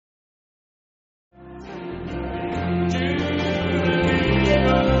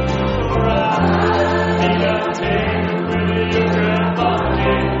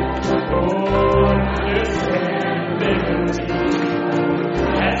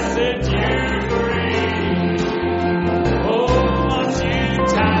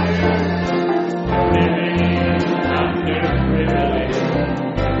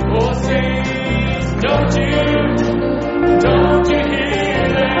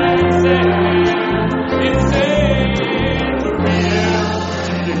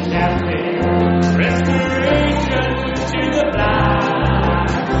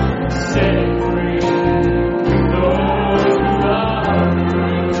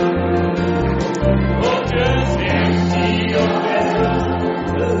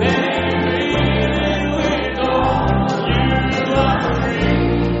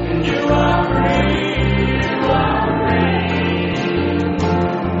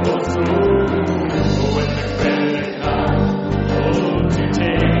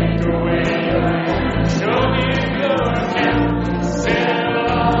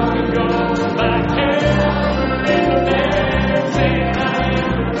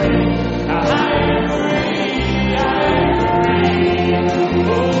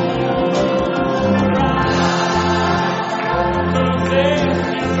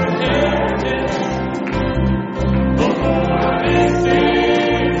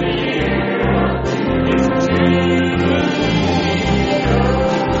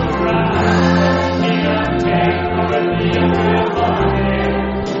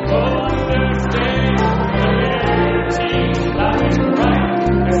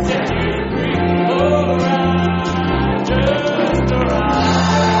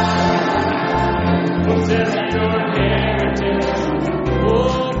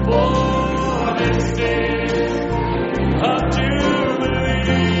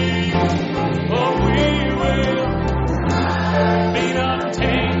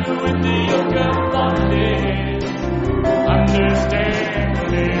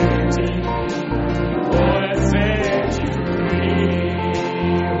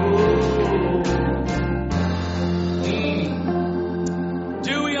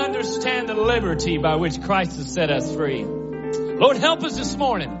By which Christ has set us free. Lord, help us this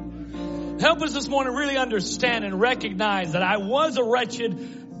morning. Help us this morning really understand and recognize that I was a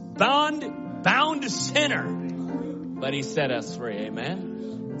wretched, bound sinner, but he set us free.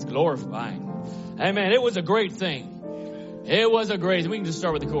 Amen. It's glorifying. Amen. It was a great thing. It was a great thing. We can just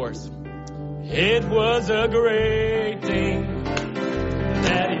start with the chorus. It was a great thing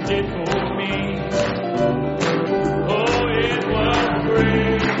that he did for me. Oh, it was a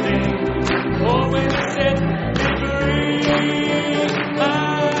great thing. Oh, when he set me free,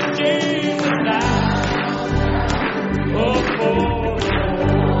 my shame was down. Oh, for the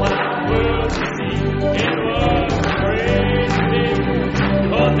whole world to see, it was a great thing,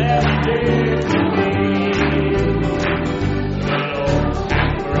 oh, that he did for me. The Lord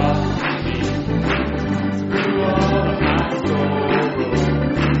hath brought me through all of my sorrow.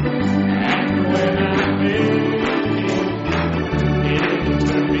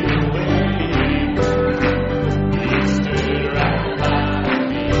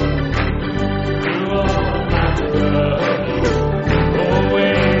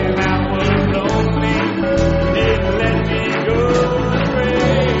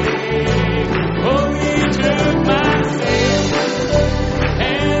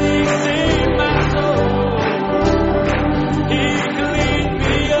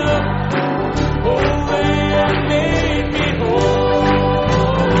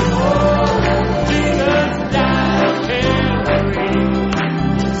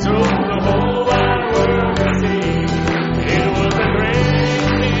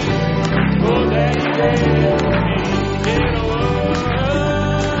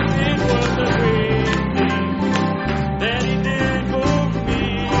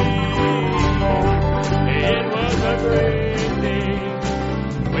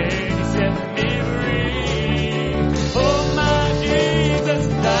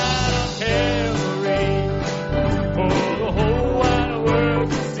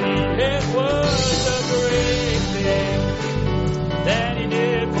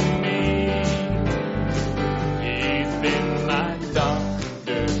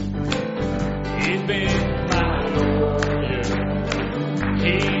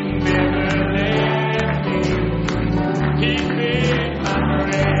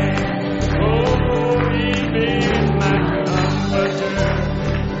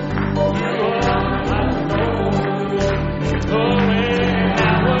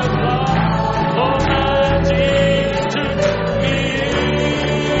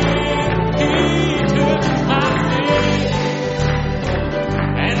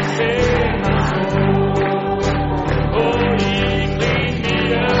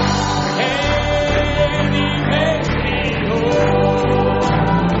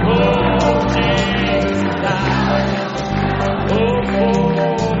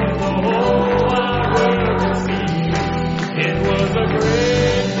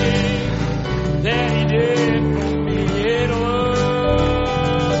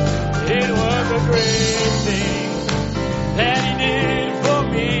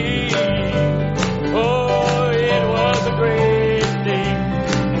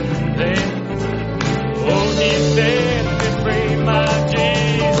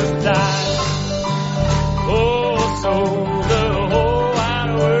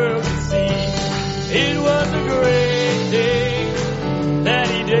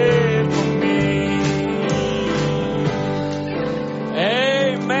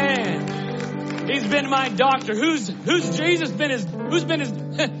 been my doctor. Who's Jesus been who's been his,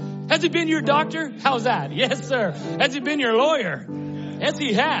 has he been your doctor? How's that? Yes, sir. Has he been your lawyer? Yes,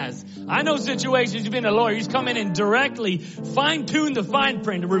 he has. I know situations he's been a lawyer. He's come in and directly fine-tuned the fine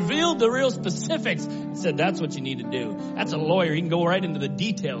print, revealed the real specifics. He said, that's what you need to do. That's a lawyer. He can go right into the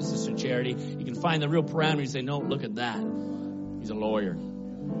details, Sister Charity. He can find the real parameters and say, no, look at that. He's a lawyer.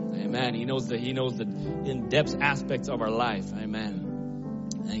 Amen. He knows the in-depth aspects of our life. Amen.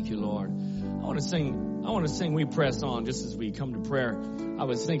 Thank you, Lord. I want to sing We Press On just as we come to prayer. I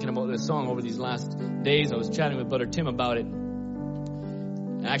was thinking about this song over these last days. I was chatting with Brother Tim about it.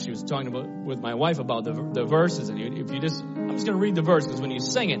 I actually was talking with my wife about the verses. And I'm just going to read the verses. When you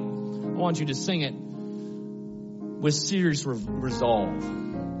sing it, I want you to sing it with serious resolve.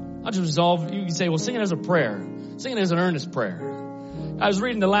 Not just resolve. You can say, well, sing it as a prayer. Sing it as an earnest prayer. I was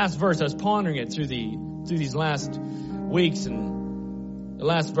reading the last verse. I was pondering it through these last weeks. And the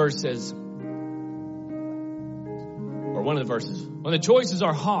last verse says, or one of the verses, when the choices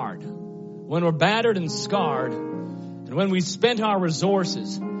are hard, when we're battered and scarred, and when we've spent our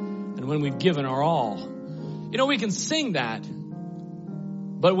resources, and when we've given our all. You know, we can sing that,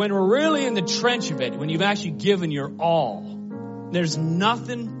 but when we're really in the trench of it, when you've actually given your all, there's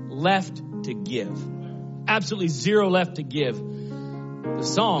nothing left to give. Absolutely zero left to give. The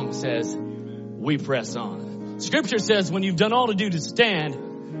song says, we press on. Scripture says, when you've done all to do to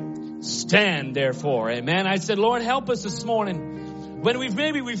stand, stand therefore. Amen. I said, Lord, help us this morning. When we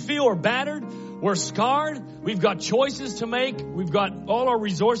feel we're battered, we're scarred, we've got choices to make, we've got all our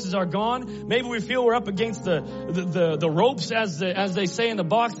resources are gone. Maybe we feel we're up against the ropes, as they say in the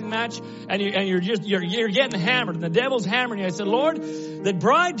boxing match, and you're getting hammered, and the devil's hammering you. I said, Lord, the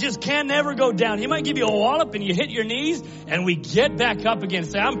bride just can never go down. He might give you a wallop and you hit your knees, and we get back up again.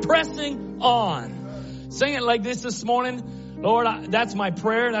 Say, I'm pressing on. Sing it like this morning. Lord, that's my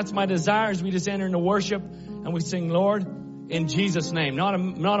prayer, that's my desire as we just enter into worship, and we sing, Lord, in Jesus' name. Not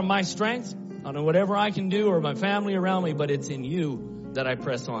in my strength, not in whatever I can do or my family around me, but it's in you that I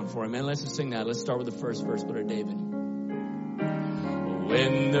press on for. Amen. Let's just sing that. Let's start with the first verse, Brother David.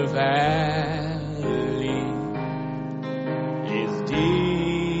 When the valley is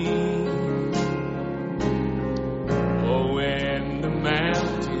deep, oh, when the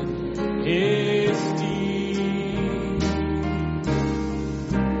mountain is steep,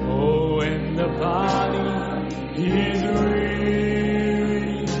 oh, when the body is weary,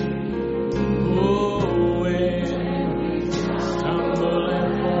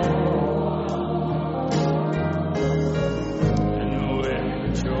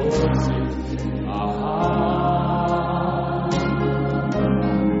 choices are hard.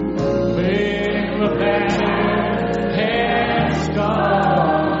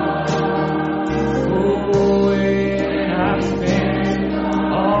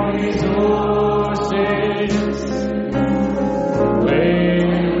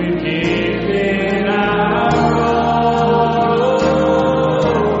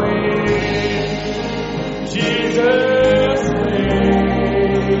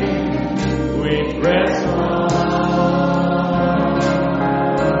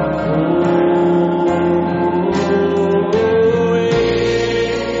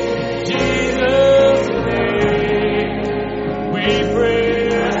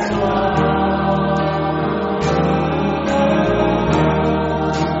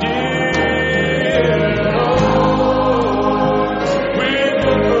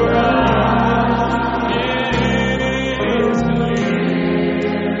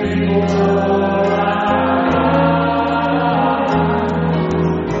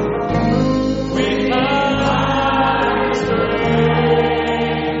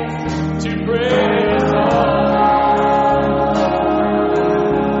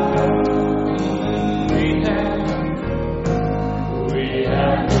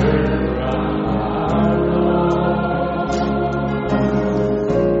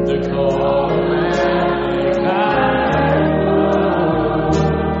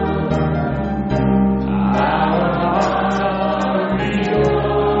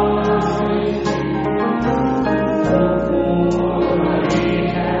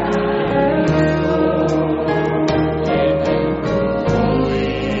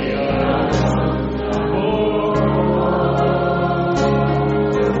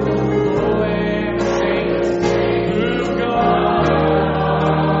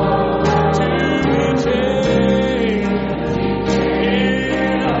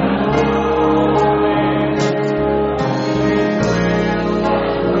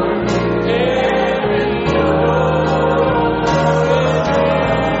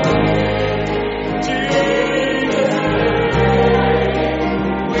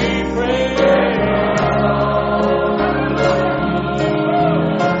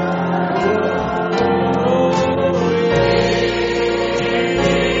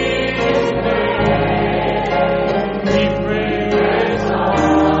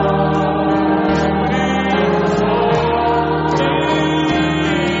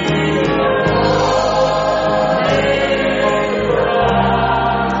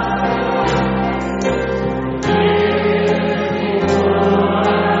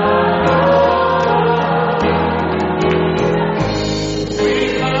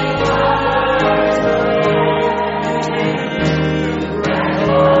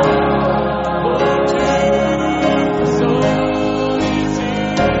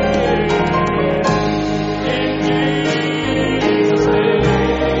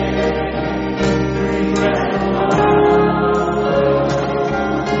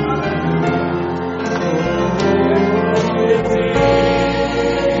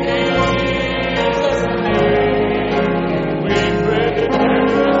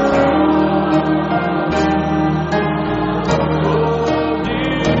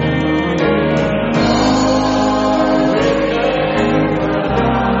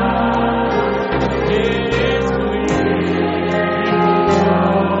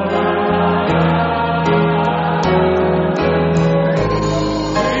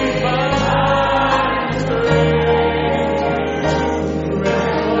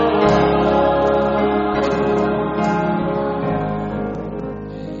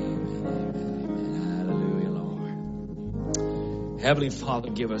 Heavenly Father,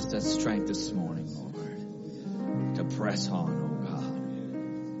 give us that strength this morning, Lord, to press on, oh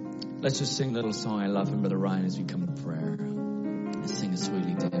God. Let's just sing a little song, I Love Him, Brother Ryan, as we come to prayer. Let's sing it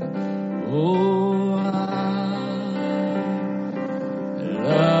sweetly, Dan. Oh, I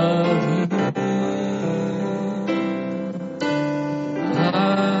love you.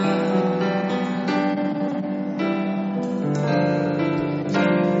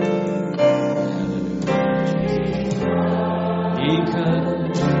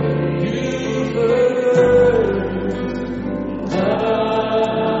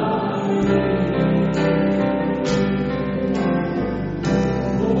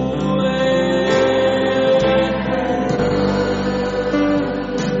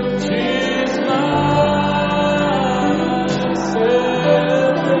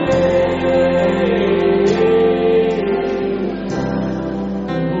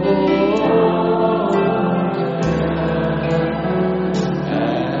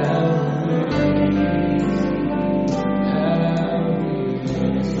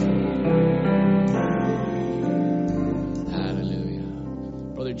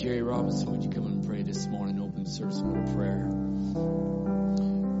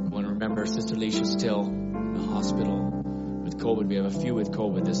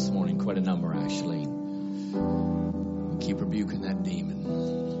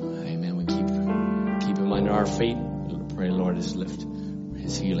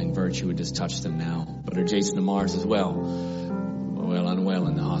 Would just touch them now. Brother Jason of Mars as well. Unwell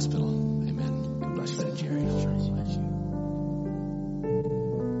in the hospital. Amen. God bless you, Brother Jerry.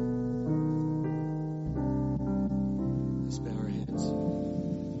 Let's bow our heads.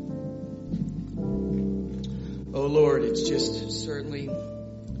 Oh Lord, it's just certainly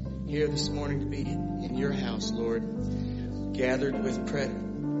here this morning to be in your house, Lord, gathered with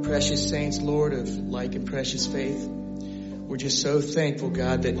precious saints, Lord, of like and precious faith. We're just so thankful,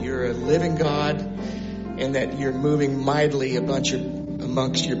 God, that you're a living God and that you're moving mightily amongst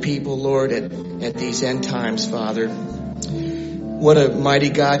your people, Lord, at these end times, Father. What a mighty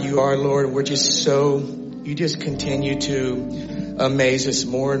God you are, Lord. You just continue to amaze us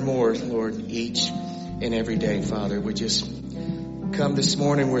more and more, Lord, each and every day, Father. We just come this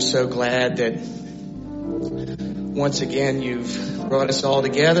morning. We're so glad that once again you've brought us all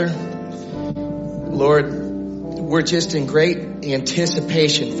together. Lord, we're just in great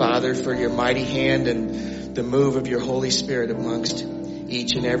anticipation, Father, for your mighty hand and the move of your Holy Spirit amongst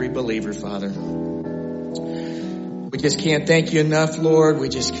each and every believer, Father. We just can't thank you enough, Lord. We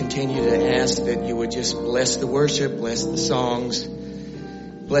just continue to ask that you would just bless the worship, bless the songs,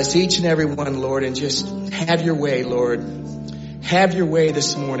 bless each and every one, Lord, and just have your way, Lord. Have your way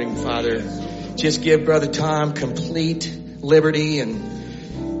this morning, Father. Just give Brother Tom complete liberty, and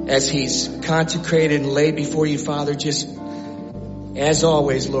as he's consecrated and laid before you, Father, just as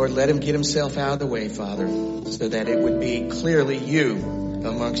always, Lord, let him get himself out of the way, Father, so that it would be clearly you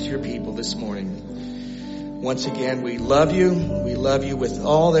amongst your people this morning. Once again, we love you. We love you with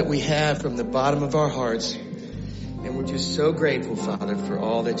all that we have from the bottom of our hearts. And we're just so grateful, Father, for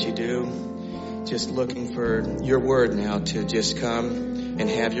all that you do. Just looking for your word now to just come and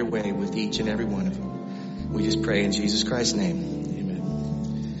have your way with each and every one of them. We just pray in Jesus Christ's name.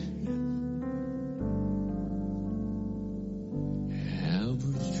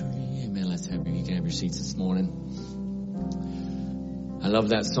 Seats this morning. I love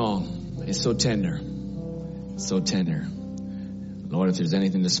that song. It's so tender. So tender. Lord, if there's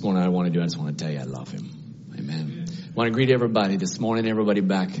anything this morning I want to do, I just want to tell you I love him. Amen. I want to greet everybody this morning, everybody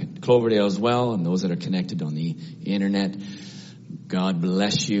back at Cloverdale as well, and those that are connected on the internet. God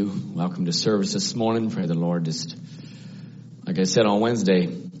bless you. Welcome to service this morning. Pray the Lord just, like I said on Wednesday,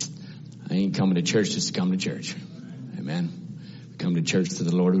 I ain't coming to church just to come to church. Amen. Come to church so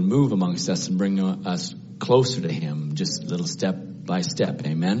the Lord would move amongst us and bring us closer to him, just a little step by step.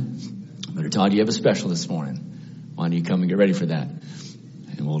 Amen. Brother Todd, you have a special this morning. Why don't you come and get ready for that?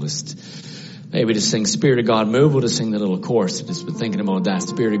 And we'll just maybe just sing Spirit of God Move. We'll just sing the little chorus. Just been thinking about that.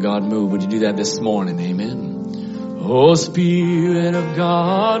 Spirit of God Move. Would you do that this morning? Amen. Oh, Spirit of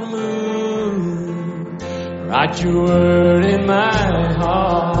God Move. Write your word in my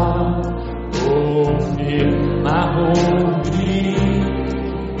heart. Oh, fill my whole being.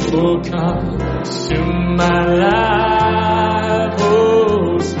 Oh, consume my life.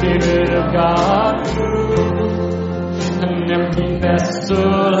 Oh, Spirit of God, an empty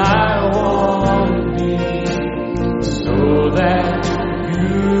vessel I want to be, so that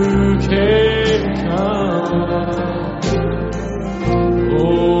you can come.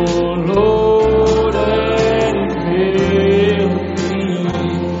 Oh, Lord, and fill me.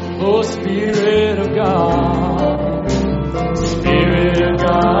 Oh, Spirit of God, Spirit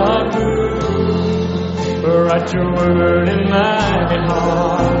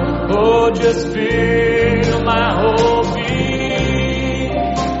just feel my whole being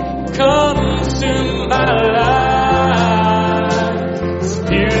comes to my life.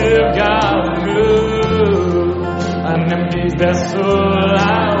 Spirit of God, move. An empty vessel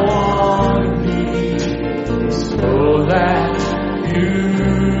I want to be, so that you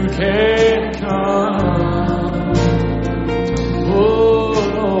can come. Oh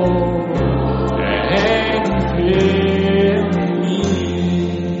Lord, and fill me.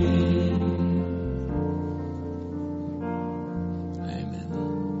 Amen.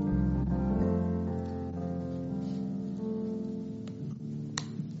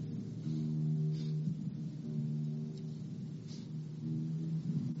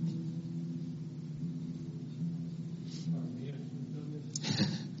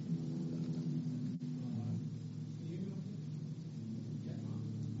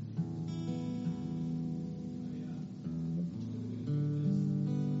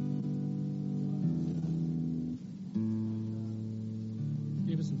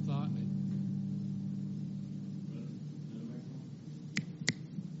 Give it some thought.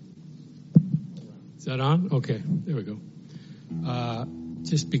 Is that on? Okay, there we go.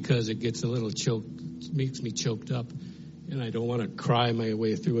 Just because it gets a little choked, makes me choked up, and I don't want to cry my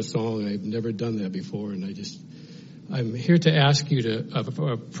way through a song. I've never done that before, and I'm here to ask you to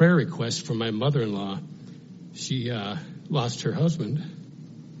a prayer request for my mother-in-law. She lost her husband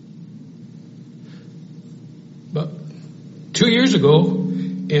about 2 years ago,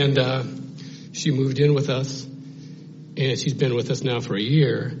 and she moved in with us, and she's been with us now for a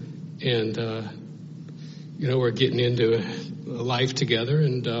year, and we're getting into life together,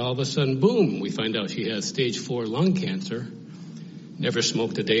 and all of a sudden, boom, we find out she has stage 4 lung cancer. Never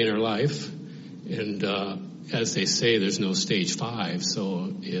smoked a day in her life, and as they say, there's no stage 5,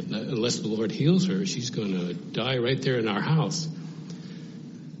 so unless the Lord heals her, she's going to die right there in our house.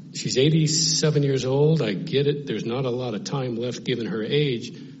 She's 87 years old. I get it. There's not a lot of time left given her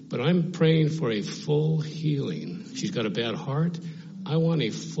age, but I'm praying for a full healing. She's got a bad heart. I want a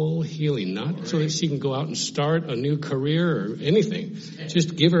full healing, not so that she can go out and start a new career or anything.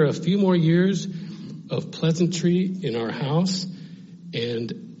 Just give her a few more years of pleasantry in our house.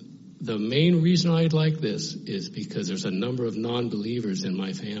 And the main reason I'd like this is because there's a number of non-believers in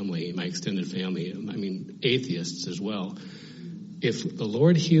my family, my extended family, atheists as well. If the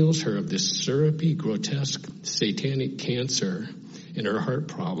Lord heals her of this syrupy, grotesque, satanic cancer and her heart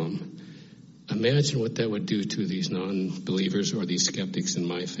problem, imagine what that would do to these non-believers or these skeptics in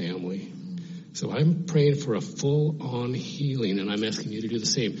my family. So I'm praying for a full-on healing, and I'm asking you to do the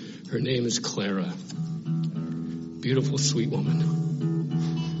same. Her name is Clara. Beautiful, sweet woman.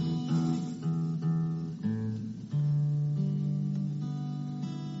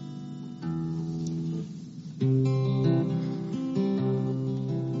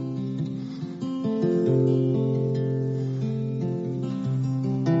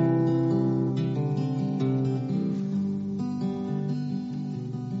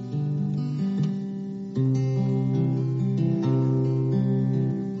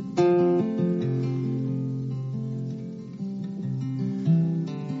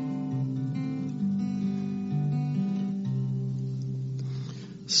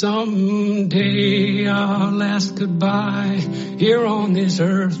 Someday I'll ask goodbye here on this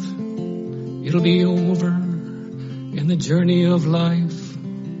earth. It'll be over, and the journey of life,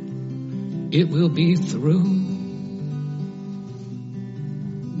 it will be through.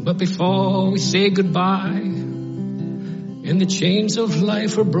 But before we say goodbye, and the chains of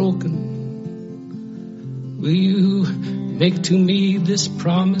life are broken, will you make to me this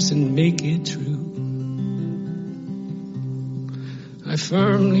promise and make it true? I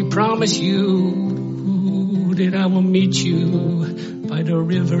firmly promise you that I will meet you by the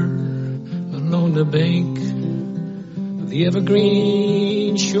river, along the bank of the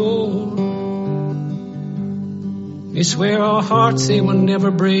evergreen shore. It's where our hearts, they will never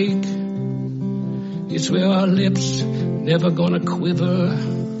break. It's where our lips never gonna quiver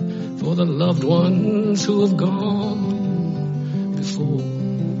for the loved ones who have gone before.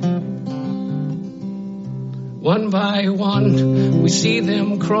 One by one, we see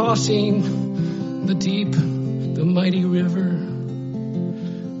them crossing the deep, the mighty river.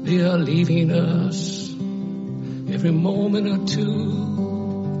 They are leaving us every moment or two.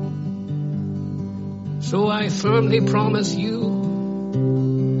 So I firmly promise you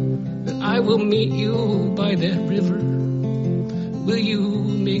that I will meet you by that river. Will you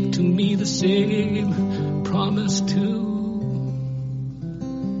make to me the same promise too?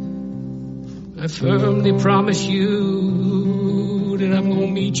 I firmly promise you that I'm gonna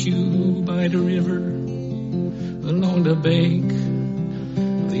meet you by the river, along the bank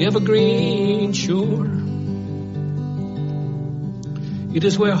of the the evergreen shore. It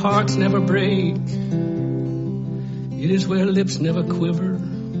is where hearts never break. It is where lips never quiver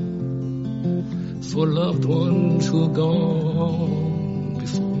for loved ones who have gone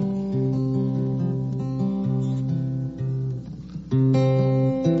before.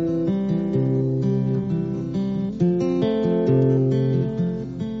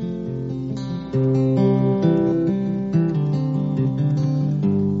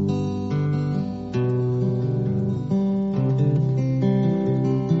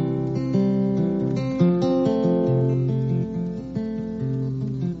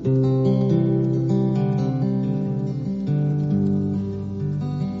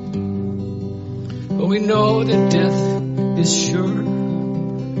 We know that death is sure,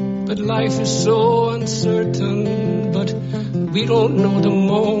 but life is so uncertain. But we don't know the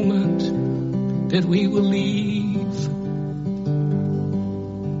moment that we will leave.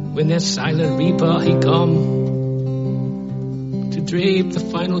 When that silent reaper he come to drape the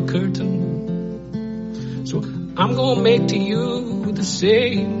final curtain. So I'm gonna make to you the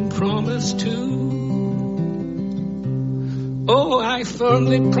same promise too. Oh, I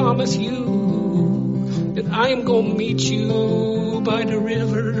firmly promise you that I am gonna meet you by the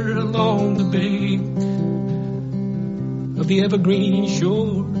river along the bank of the evergreen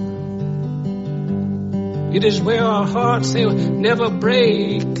shore. It is where our hearts, they will never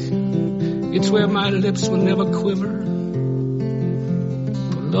break. It's where my lips will never quiver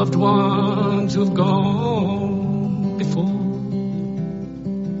for loved ones who have gone before.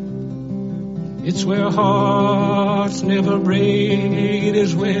 It's where hearts never break. It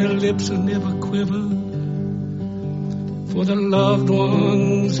is where lips will never quiver for the loved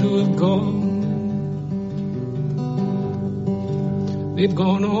ones who have gone. They've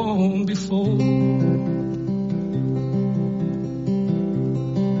gone on before.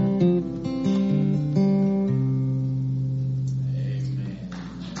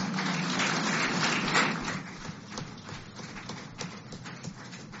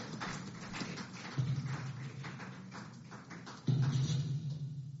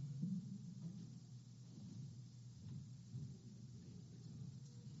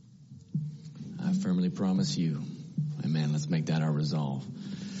 Promise you. Amen. Let's make that our resolve.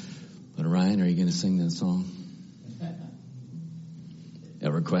 But Ryan, are you going to sing that song?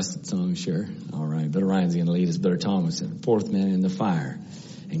 A requested song, sure. All right. Brother Ryan's going to lead us. Brother Thomas, fourth man in the fire,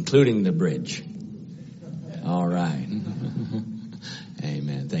 including the bridge. All right.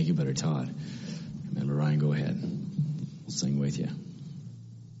 Amen. Thank you, Brother Todd. Brother Ryan, go ahead. We'll sing with you.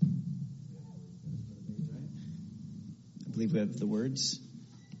 I believe we have the words.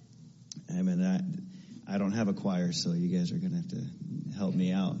 Amen. I don't have a choir, so you guys are going to have to help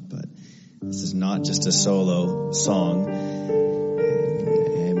me out. But this is not just a solo song.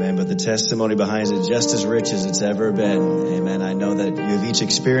 Amen. But the testimony behind it is just as rich as it's ever been. Amen. I know that you've each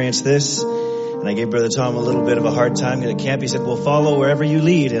experienced this. And I gave Brother Tom a little bit of a hard time at camp. He said, we'll follow wherever you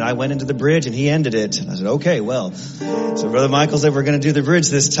lead. And I went into the bridge and he ended it. And I said, okay, well. So Brother Michael said, we're going to do the bridge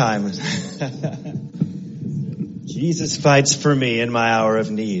this time. Jesus fights for me in my hour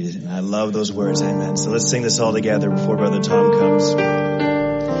of need. And I love those words. Amen. So let's sing this all together before Brother Tom comes.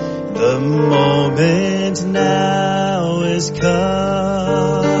 The moment now is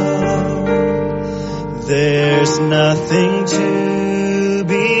come. There's nothing to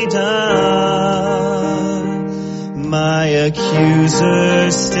be done. My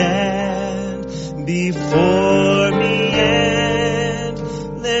accusers stand before me and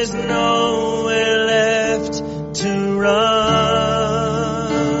there's nowhere left to run.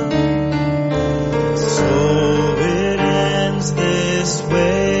 So it ends this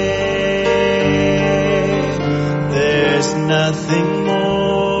way. There's nothing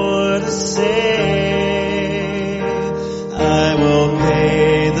more to say. I will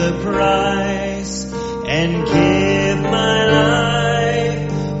pay the price and give my life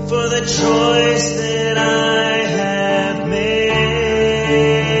for the choice that I have made.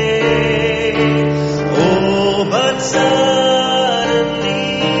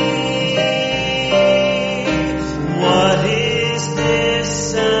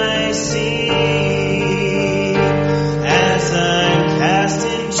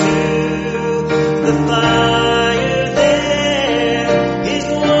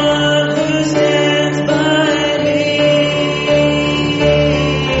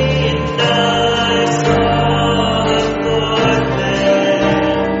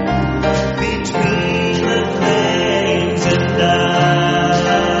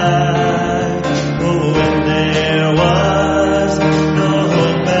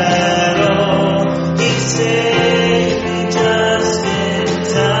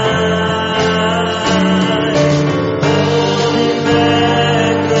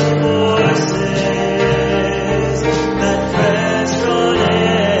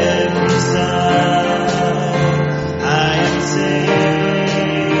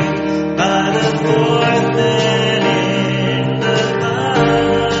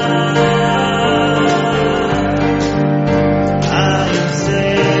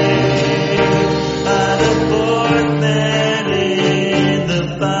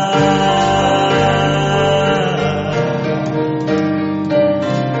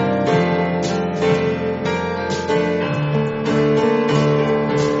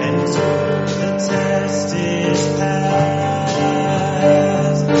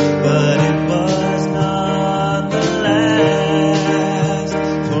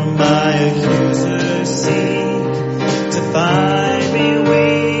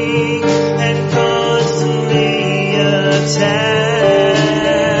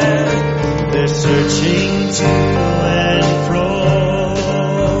 searching to and fro.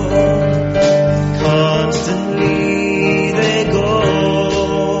 Constantly they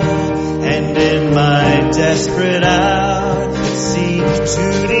go, and in my desperate hour seek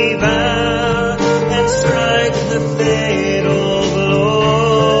to devour and strike the fatal blow.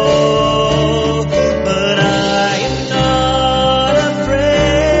 But I am not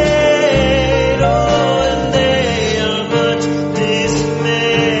afraid, oh, and they are much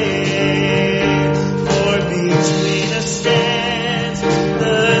dismayed. For between us stands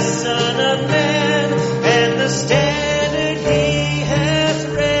the Son of Man, and the standard he has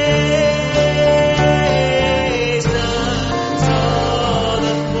raised. None saw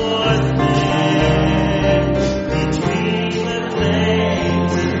the fourth man between the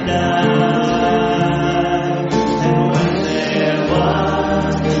flames and died. And when there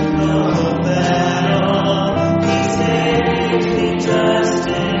was no hope at all, he saved me just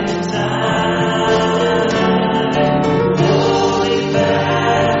in time. Holding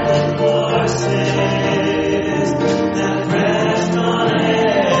back the forces that pressed on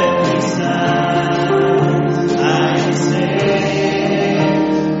every side, I am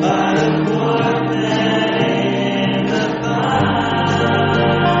saved by the fourth man in the fire.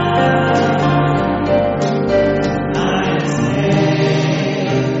 I am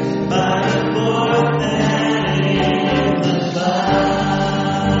saved by the fourth man in the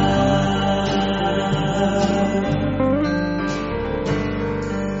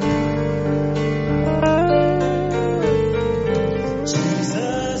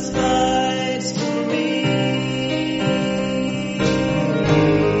Jesus fights for me.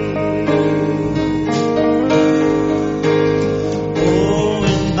 Oh,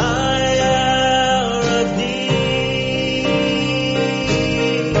 in my hour of need,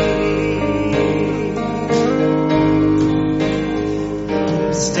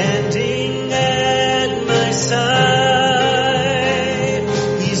 standing at my side,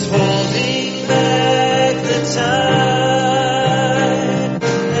 he's holding back the tide.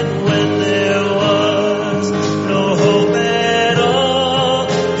 And when there was no hope at all,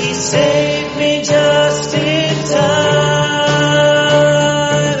 he saved me just in time.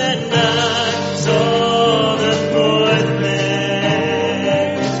 And I saw the fourth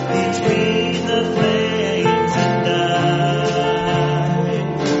man between the flames and died.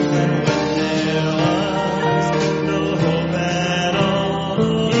 And when there was no hope at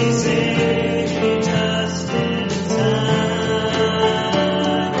all, he saved me just in time.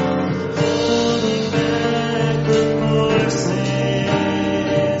 Holding back the forces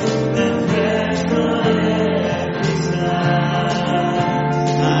that pressed on every side,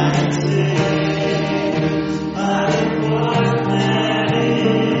 I am saved by the fourth man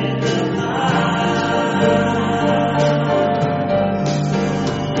in the fire.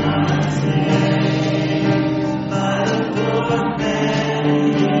 I'm saved by the fourth man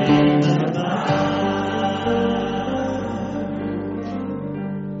in the fire.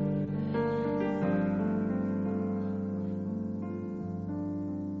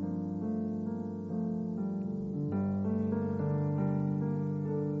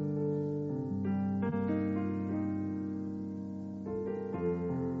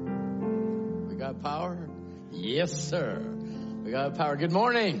 We got power? Yes, sir. We got power. Good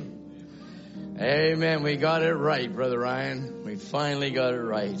morning. Amen. We got it right, Brother Ryan. We finally got it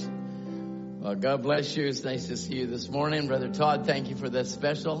right. Well, God bless you. It's nice to see you this morning. Brother Todd, thank you for that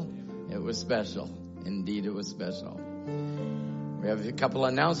special. It was special. Indeed, it was special. We have a couple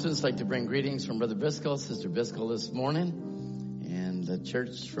of announcements. I'd like to bring greetings from Brother Biscoe, Sister Biscoe this morning. And the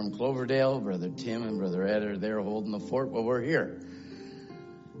church from Cloverdale, Brother Tim and Brother Ed are there holding the fort while we're here.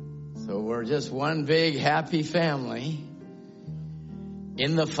 So we're just one big happy family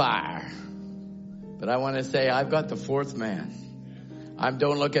in the fire. But I want to say I've got the fourth man. I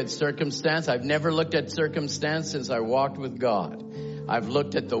don't look at circumstance. I've never looked at circumstance since I walked with God. I've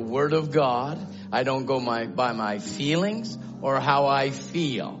looked at the Word of God. I don't go by my feelings or how I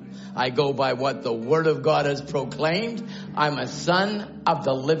feel. I go by what the Word of God has proclaimed. I'm a son of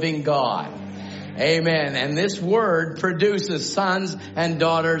the living God. Amen. And this Word produces sons and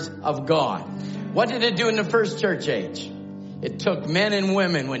daughters of God. What did it do in the first church age? It took men and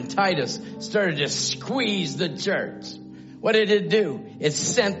women when Titus started to squeeze the church. What did it do? It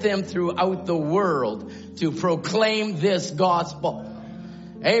sent them throughout the world to proclaim this gospel.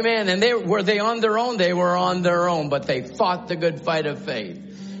 Amen. And were they on their own? They were on their own, but they fought the good fight of faith.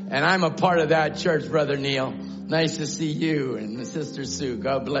 And I'm a part of that church, Brother Neil. Nice to see you and Sister Sue.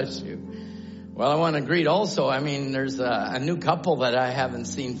 God bless you. Well, I want to greet also, there's a new couple that I haven't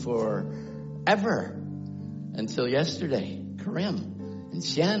seen forever until yesterday. Karim and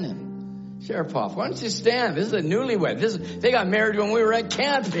Shannon. Sheriff Hoff, why don't you stand? This is a newlywed. They got married when we were at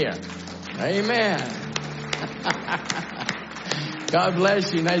camp here. Amen. God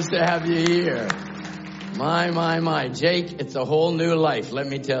bless you. Nice to have you here. My. Jake, it's a whole new life, let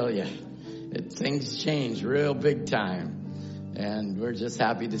me tell you. Things change real big time. And we're just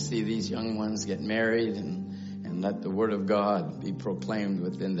happy to see these young ones get married and let the Word of God be proclaimed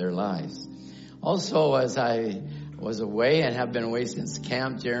within their lives. Also, as I was away and have been away since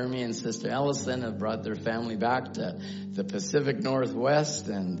camp, Jeremy and Sister Ellison have brought their family back to the Pacific Northwest.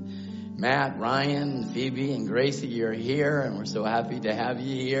 And Matt, Ryan, Phoebe, and Gracie, you're here, and we're so happy to have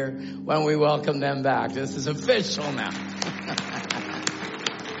you here when we welcome them back. This is official now.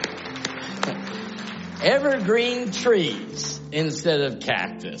 Evergreen trees instead of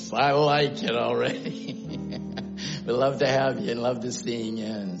cactus. I like it already. We love to have you and love to seeing you,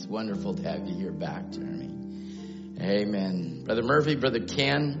 and it's wonderful to have you here back, Jeremy. Amen. Brother Murphy, Brother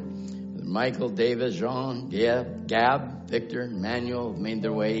Ken, Brother Michael, David, Jean, Gab, Victor, Emmanuel have made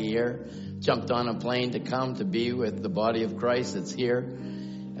their way here. Jumped on a plane to come to be with the body of Christ that's here.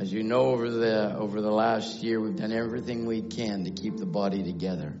 As you know, over the last year, we've done everything we can to keep the body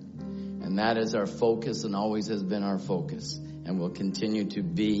together. And that is our focus and always has been our focus and will continue to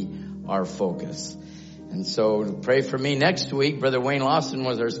be our focus. And so pray for me next week. Brother Wayne Lawson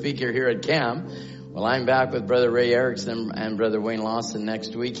was our speaker here at camp. Well, I'm back with Brother Ray Erickson and Brother Wayne Lawson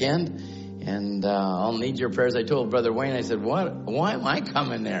next weekend. And I'll need your prayers. I told Brother Wayne, I said, why am I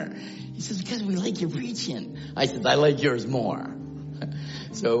coming there? He says, because we like your preaching. I said, I like yours more.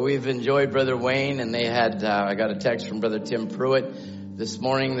 So we've enjoyed Brother Wayne, and they had, I got a text from Brother Tim Pruitt. This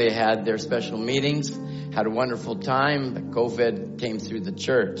morning they had their special meetings, had a wonderful time, but COVID came through the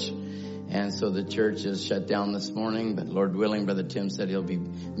church. And so the church is shut down this morning, but Lord willing, Brother Tim said he'll be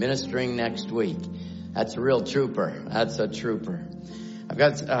ministering next week. That's a real trooper. That's a trooper.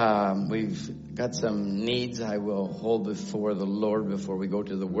 We've got some needs I will hold before the Lord before we go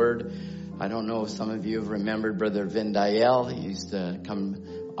to the Word. I don't know if some of you have remembered Brother Vin Dial. He used to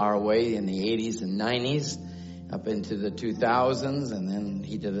come our way in the 80s and 90s, up into the 2000s, and then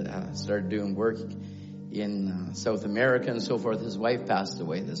he started doing work in South America and so forth. His wife passed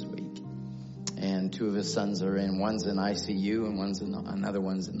away this week. And two of his sons are one's in ICU and another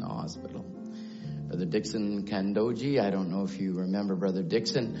one's in the hospital. Brother Dixon Kandoji, I don't know if you remember Brother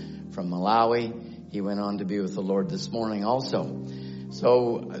Dixon from Malawi. He went on to be with the Lord this morning also.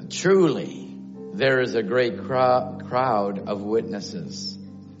 So truly, there is a great crowd of witnesses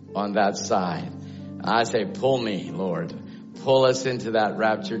on that side. I say, pull me, Lord. Pull us into that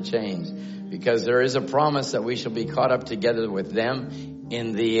rapture change. Because there is a promise that we shall be caught up together with them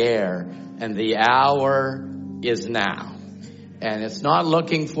in the air. And the hour is now. And it's not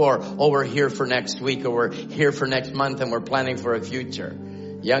looking for, we're here for next week or we're here for next month and we're planning for a future.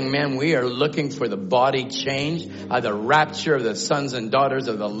 Young men, we are looking for the body change, the rapture of the sons and daughters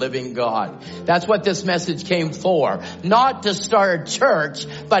of the living God. That's what this message came for. Not to start a church,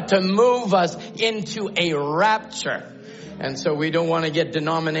 but to move us into a rapture. And so we don't want to get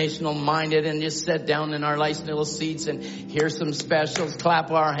denominational minded and just sit down in our nice little seats and hear some specials,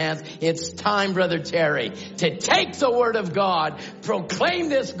 clap our hands. It's time, Brother Terry, to take the Word of God, proclaim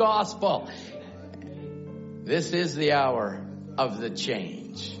this gospel. This is the hour of the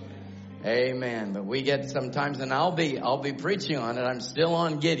change. Amen. But we get sometimes, and I'll be preaching on it. I'm still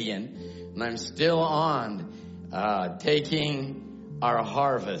on Gideon, and I'm still on taking our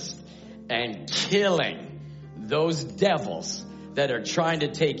harvest and killing those devils that are trying to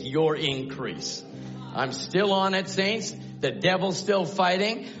take your increase. I'm still on it, saints. The devil's still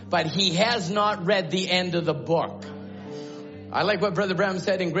fighting, but he has not read the end of the book. I like what Brother Branham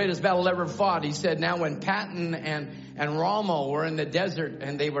said in Greatest Battle Ever Fought. He said, now when Patton and Rommel were in the desert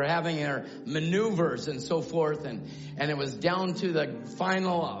and they were having their maneuvers and so forth, and it was down to the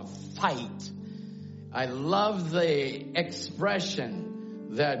final fight. I love the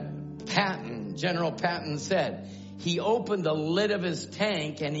expression that General Patton said. He opened the lid of his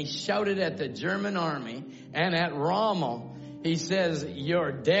tank and he shouted at the German army and at Rommel. He says,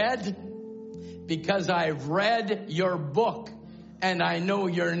 you're dead because I've read your book and I know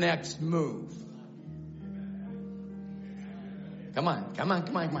your next move. Come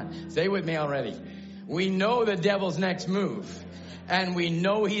on. Stay with me already. We know the devil's next move. And we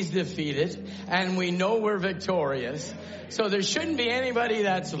know he's defeated. And we know we're victorious. So there shouldn't be anybody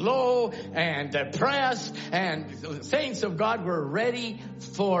that's low and depressed. And the saints of God, we're ready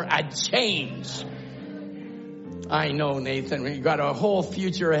for a change. I know, Nathan, you've got a whole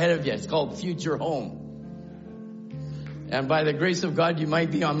future ahead of you. It's called Future Home. And by the grace of God, you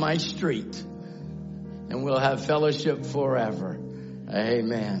might be on my street. And we'll have fellowship forever.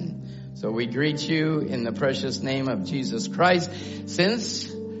 Amen. So we greet you in the precious name of Jesus Christ.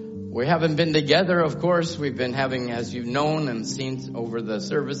 Since we haven't been together, of course, we've been having, as you've known and seen over the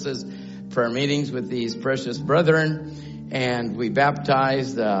services, prayer meetings with these precious brethren. And we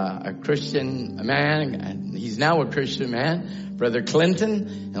baptized a Christian man, and he's now a Christian man, Brother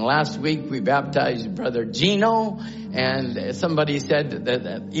Clinton. And last week we baptized Brother Gino. And somebody said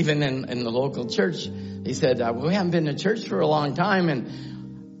that even in the local church, they said, we haven't been to church for a long time. And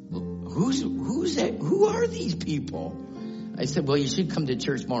who are these people? I said, well, you should come to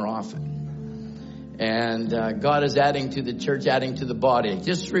church more often. And God is adding to the church, adding to the body.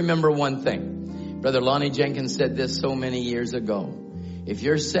 Just remember one thing. Brother Lonnie Jenkins said this so many years ago. If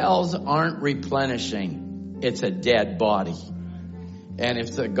your cells aren't replenishing, it's a dead body. And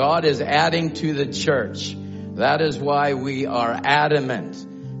if God is adding to the church, that is why we are adamant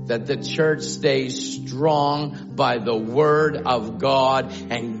that the church stays strong by the word of God,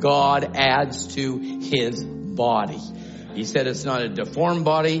 and God adds to his body. He said it's not a deformed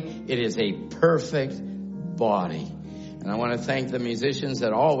body, it is a perfect body. And I want to thank the musicians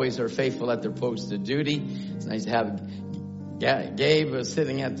that always are faithful at their post of duty. It's nice to have Gabe was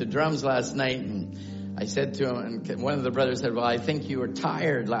sitting at the drums last night, and I said to him, and one of the brothers said, well, I think you were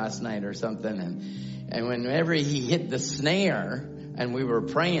tired last night or something. And whenever he hit the snare and we were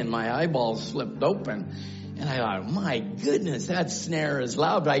praying, my eyeballs flipped open. And I thought, my goodness, that snare is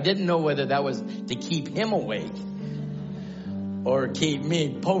loud. But I didn't know whether that was to keep him awake or keep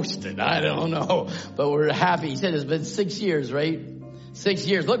me posted. I don't know. But we're happy. He said it's been 6 years, right? 6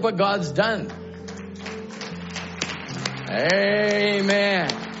 years. Look what God's done. Amen.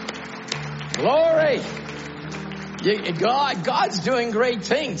 Glory. God's doing great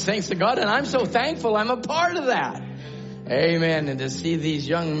things. Thanks to God. And I'm so thankful I'm a part of that. Amen. And to see these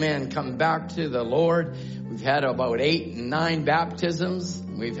young men come back to the Lord. We've had about 8 and 9 baptisms.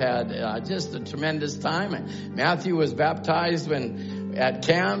 We've had just a tremendous time. Matthew was baptized at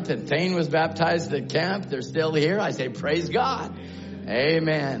camp, and Thane was baptized at camp. They're still here. I say, praise God.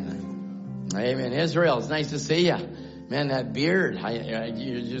 Amen. Amen. Israel, it's nice to see you. Man, that beard,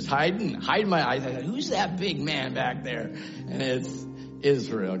 you're just hiding my eyes. I said, who's that big man back there? And it's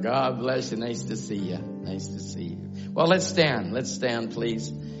Israel. God bless you. Nice to see you. Nice to see you. Well, let's stand. Let's stand, please,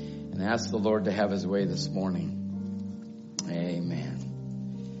 and ask the Lord to have his way this morning. Amen.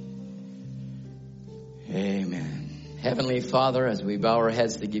 Amen. Heavenly Father, as we bow our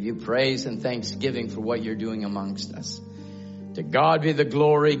heads to give you praise and thanksgiving for what you're doing amongst us, to God be the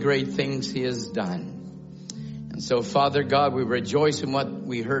glory, great things he has done. And so, Father God, we rejoice in what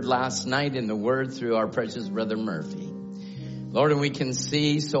we heard last night in the word through our precious brother Murphy. Lord, and we can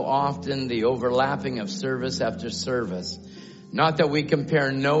see so often the overlapping of service after service. Not that we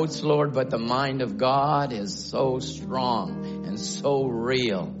compare notes, Lord, but the mind of God is so strong and so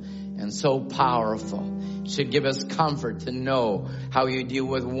real and so powerful. It should give us comfort to know how you deal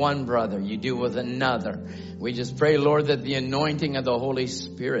with one brother, you deal with another. We just pray, Lord, that the anointing of the Holy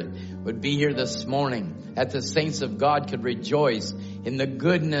Spirit would be here this morning, that the saints of God could rejoice in the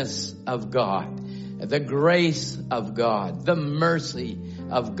goodness of God, the grace of God, the mercy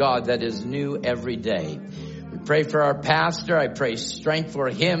of God that is new every day. We pray for our pastor. I pray strength for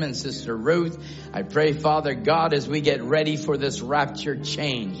him and Sister Ruth. I pray, Father God, as we get ready for this rapture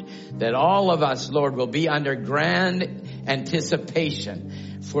change, that all of us, Lord, will be under grand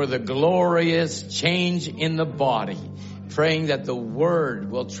anticipation for the glorious change in the body, praying that the word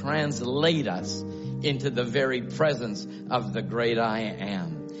will translate us into the very presence of the great I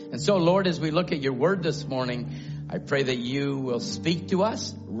am. And so, Lord, as we look at your word this morning, I pray that you will speak to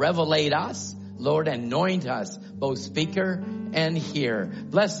us, revelate us, Lord, anoint us, both speaker and hearer.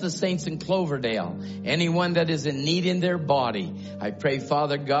 Bless the saints in Cloverdale, anyone that is in need in their body. I pray,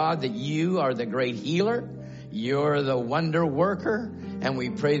 Father God, that you are the great healer. You're the wonder worker. And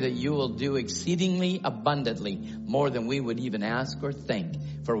we pray that you will do exceedingly abundantly more than we would even ask or think.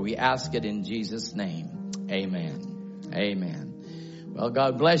 For we ask it in Jesus' name. Amen. Amen. Well,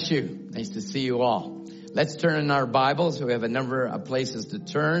 God bless you. Nice to see you all. Let's turn in our Bibles. We have a number of places to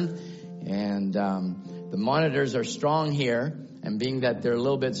turn. And the monitors are strong here. And being that they're a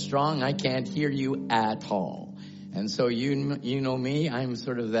little bit strong, I can't hear you at all. And so you know me. I'm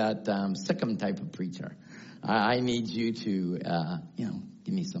sort of that Sikkim type of preacher. I need you to,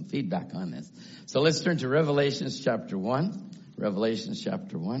 give me some feedback on this. So let's turn to Revelations chapter 1. Revelations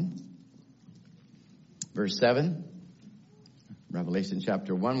chapter 1. Verse 7. Revelation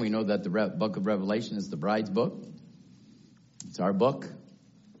chapter 1. We know that the book of Revelation is the bride's book. It's our book.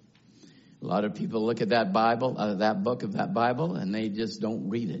 A lot of people look at that Bible, that book of that Bible, and they just don't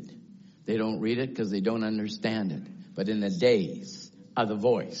read it. They don't read it because they don't understand it. But in the days of the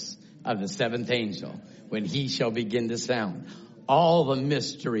voice of the seventh angel, when he shall begin to sound, all the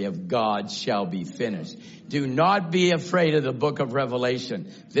mystery of God shall be finished. Do not be afraid of the book of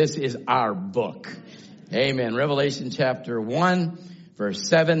Revelation. This is our book. Amen. Revelation chapter 1, verse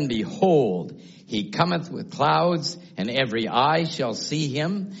 7, behold, he cometh with clouds, and every eye shall see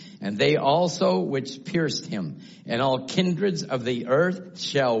him, and they also which pierced him, and all kindreds of the earth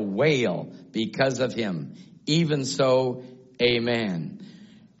shall wail because of him. Even so, amen.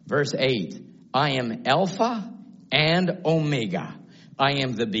 Verse 8, I am Alpha and Omega. I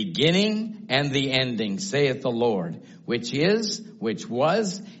am the beginning and the ending, saith the Lord, which is, which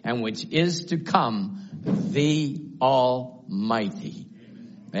was, and which is to come, the Almighty.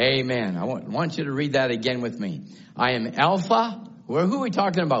 Amen. I want you to read that again with me. I am Alpha. Who are we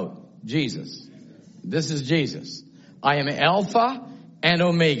talking about? Jesus. This is Jesus. I am Alpha and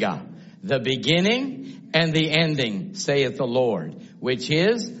Omega, the beginning and the ending, saith the Lord, which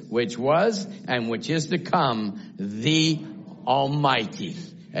is, which was, and which is to come, the Almighty.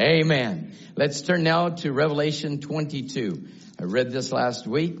 Amen. Let's turn now to Revelation 22. I read this last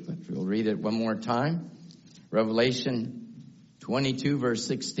week, but we'll read it one more time. Revelation 22, verse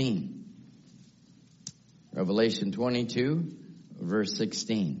 16. Revelation 22, verse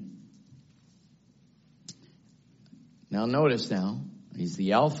 16. Now notice now, he's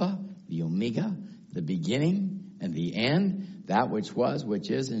the Alpha, the Omega, the beginning and the end, that which was, which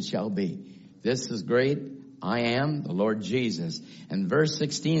is, and shall be. This is great. I am the Lord Jesus. And verse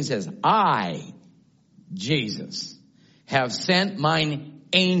 16 says, I, Jesus, have sent mine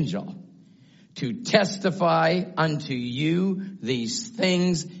angel to testify unto you these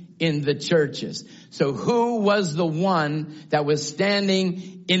things in the churches. So who was the one that was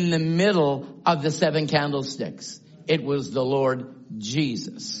standing in the middle of the seven candlesticks? It was the Lord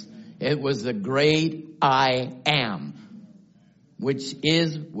Jesus. It was the great I am, which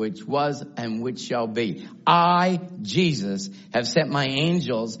is, which was, and which shall be. I, Jesus, have sent my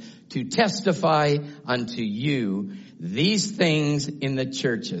angels to testify unto you these things in the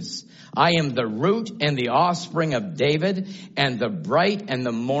churches. I am the root and the offspring of David, and the bright and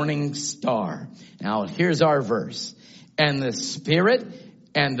the morning star. Now here's our verse. And the Spirit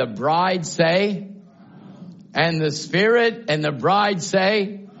and the bride say, and the Spirit and the bride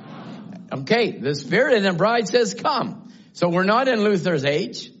say, okay, the Spirit and the bride says come. So we're not in Luther's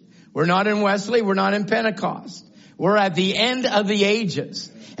age. We're not in Wesley. We're not in Pentecost. We're at the end of the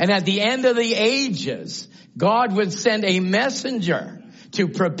ages. And at the end of the ages, God would send a messenger to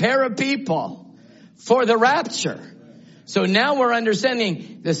prepare a people for the rapture. So now we're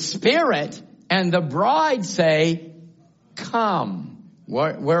understanding the Spirit and the bride say, come.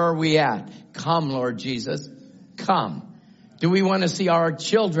 Where are we at? Come, Lord Jesus. Come. Do we want to see our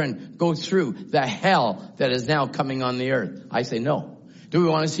children go through the hell that is now coming on the earth? I say no. Do we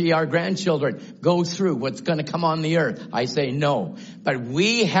want to see our grandchildren go through what's going to come on the earth? I say no. But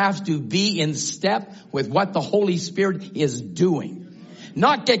we have to be in step with what the Holy Spirit is doing.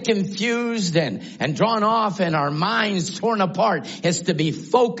 Not get confused and drawn off and our minds torn apart. It's to be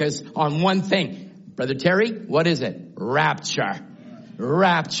focused on one thing. Brother Terry, what is it? Rapture.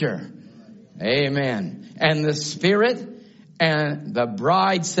 Rapture. Amen. And the Spirit and the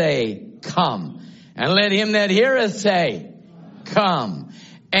bride say, come. And let him that heareth say, come.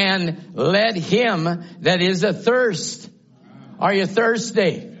 And let him that is athirst. Are you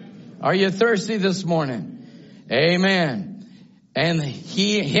thirsty? Are you thirsty this morning? Amen. And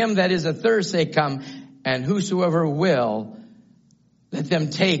him that is athirst say, come. And whosoever will, let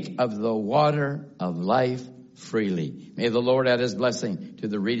them take of the water of life freely. May the Lord add his blessing to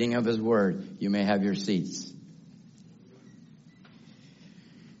the reading of his word. You may have your seats.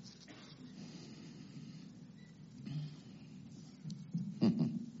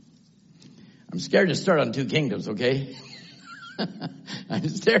 I'm scared to start on Two Kingdoms, okay?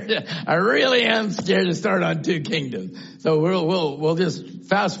 I really am scared to start on Two Kingdoms. So we'll just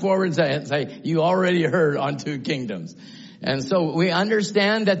fast forward and say, you already heard on Two Kingdoms. And so we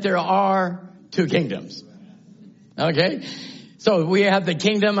understand that there are two kingdoms. Okay? So we have the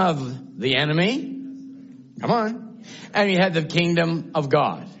kingdom of the enemy. Come on. And we have the kingdom of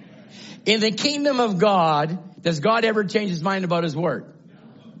God. In the kingdom of God, does God ever change his mind about his word?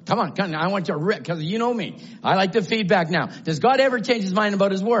 Come on, I want you to rip, because you know me. I like the feedback now. Does God ever change his mind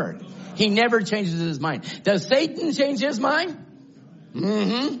about his word? He never changes his mind. Does Satan change his mind?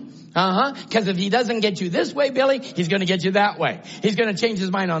 Because if he doesn't get you this way, Billy, he's going to get you that way. He's going to change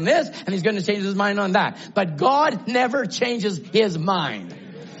his mind on this, and he's going to change his mind on that. But God never changes his mind.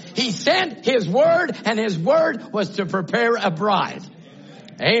 He sent his word, and his word was to prepare a bride.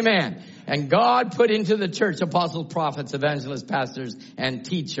 Amen. And God put into the church apostles, prophets, evangelists, pastors, and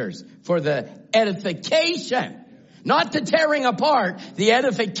teachers for the edification, not the tearing apart, the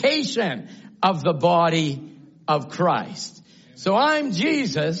edification of the body of Christ. So I'm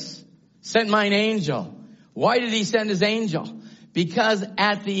Jesus, sent mine angel. Why did he send his angel? Because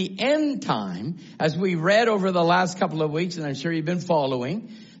at the end time, as we read over the last couple of weeks, and I'm sure you've been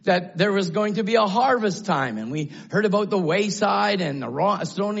following, that there was going to be a harvest time. And we heard about the wayside and the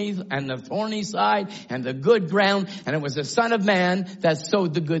stony and the thorny side and the good ground. And it was the Son of Man that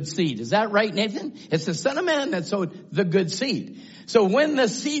sowed the good seed. Is that right, Nathan? It's the Son of Man that sowed the good seed. So when the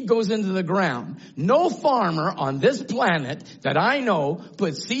seed goes into the ground, no farmer on this planet that I know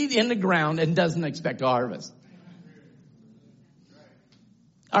puts seed in the ground and doesn't expect a harvest.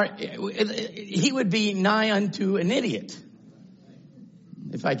 He would be nigh unto an idiot,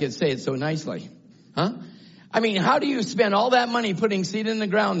 if I could say it so nicely. Huh? I mean, how do you spend all that money putting seed in the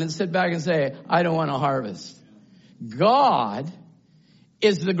ground and sit back and say, I don't want to harvest? God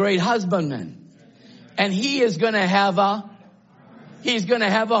is the great husbandman. And he is going to have a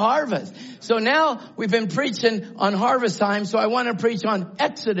harvest. So now we've been preaching on harvest time. So I want to preach on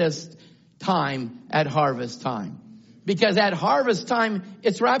Exodus time at harvest time. Because at harvest time,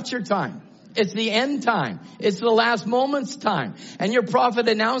 it's rapture time. It's the end time. It's the last moments time. And your prophet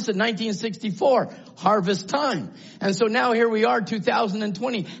announced in 1964, harvest time. And so now here we are,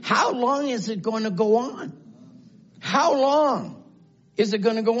 2020. How long is it going to go on? How long is it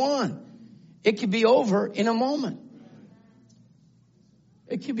going to go on? It could be over in a moment.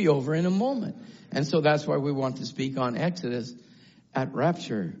 It could be over in a moment. And so that's why we want to speak on Exodus at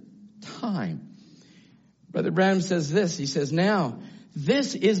rapture time. Brother Branham says this. He says, now,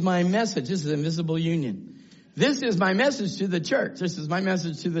 this is my message. This is invisible union. This is my message to the church. This is my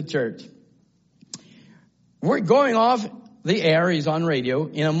message to the church. We're going off the air. He's on radio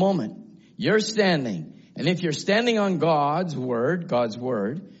in a moment. You're standing. And if you're standing on God's word,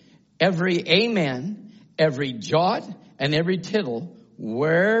 every amen, every jot, and every tittle,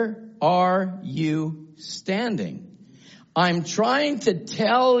 where are you standing? I'm trying to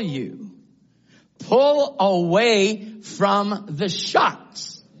tell you, pull away from the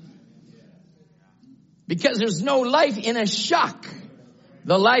shucks. Because there's no life in a shuck.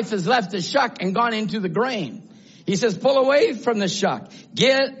 The life has left the shuck and gone into the grain. He says, pull away from the shuck.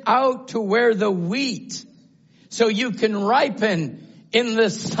 Get out to where the wheat, so you can ripen in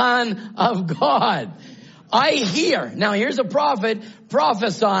the Son of God. I hear, now here's a prophet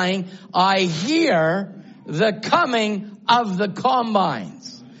prophesying, I hear the coming of the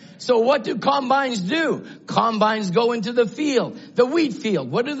combines. So what do combines do? Combines go into the field, the wheat field.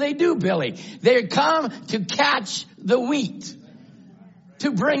 What do, Billy? They come to catch the wheat,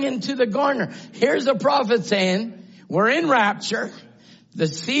 to bring into the garner. Here's a prophet saying, we're in rapture. The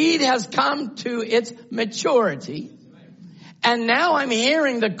seed has come to its maturity. And now I'm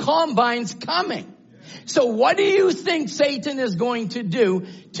hearing the combines coming. So what do you think Satan is going to do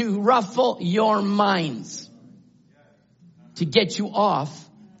to ruffle your minds? To get you off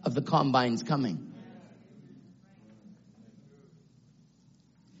of the combines coming.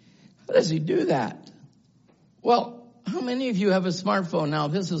 How does he do that? Well, how many of you have a smartphone? Now,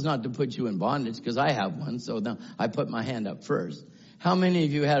 this is not to put you in bondage, because I have one, so now I put my hand up first. How many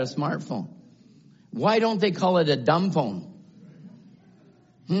of you had a smartphone? Why don't they call it a dumb phone?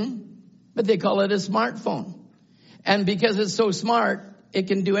 But they call it a smartphone. And because it's so smart, it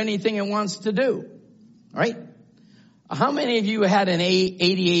can do anything it wants to do. Right? How many of you had an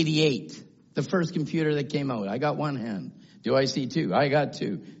 8088, the first computer that came out? I got one hand. Do I see two? I got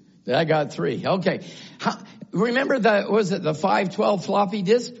two. I got three. Okay. Remember the 512 floppy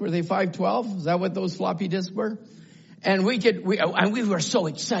disk? Were they 512? Is that what those floppy disks were? And we were so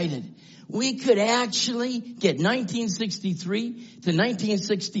excited. We could actually get 1963 to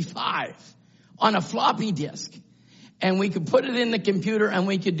 1965 on a floppy disk. And we could put it in the computer and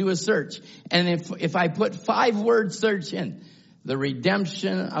we could do a search. And if I put 5-word search in, the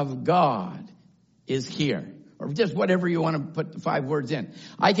redemption of God is here. Or just whatever you want to put the 5 words in.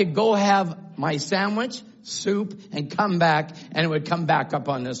 I could go have my sandwich, soup, and come back, and it would come back up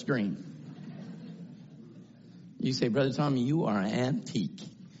on the screen. You say, Brother Tommy, you are an antique.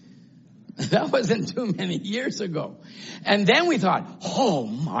 That wasn't too many years ago. And then we thought, oh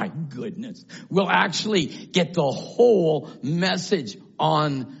my goodness, we'll actually get the whole message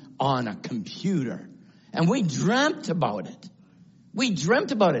on a computer. And we dreamt about it. We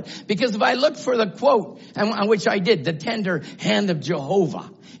dreamt about it. Because if I looked for the quote, and which I did, the tender hand of Jehovah.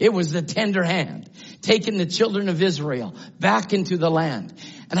 It was the tender hand, taking the children of Israel back into the land.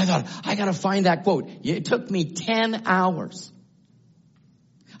 And I thought, I got to find that quote. It took me 10 hours.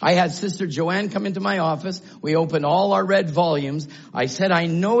 I had Sister Joanne come into my office. We opened all our red volumes. I said, I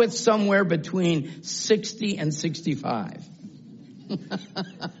know it's somewhere between 60 and 65.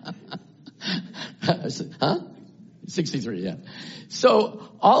 Huh? 63, yeah. So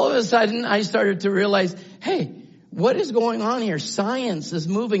all of a sudden I started to realize, hey, what is going on here? Science is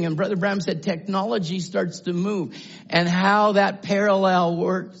moving. And Brother Branham said technology starts to move, and how that parallel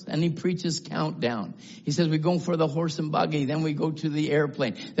works. And he preaches countdown. He says we go for the horse and buggy. Then we go to the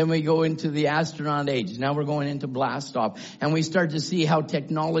airplane. Then we go into the astronaut age. Now we're going into blast off. And we start to see how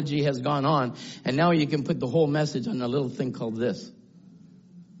technology has gone on. And now you can put the whole message on a little thing called this.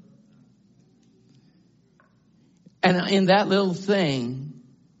 And in that little thing,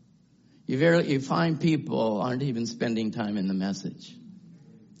 you find people aren't even spending time in the message.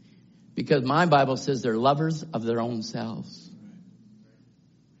 Because my Bible says they're lovers of their own selves.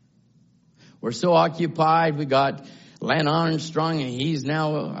 We're so occupied. We got Len Armstrong, and he's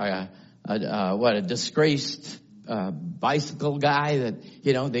now a disgraced bicycle guy that,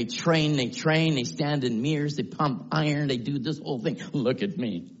 they train, they stand in mirrors, they pump iron, they do this whole thing. Look at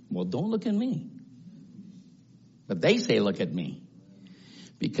me. Well, don't look at me. But they say, look at me.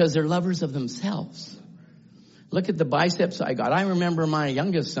 Because they're lovers of themselves. Look at the biceps I got. I remember my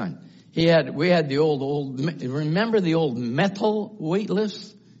youngest son. We had the old, remember the old metal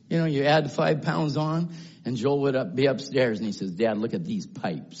weightlifts? You add 5 pounds on, and Joel would be upstairs, and he says, Dad, look at these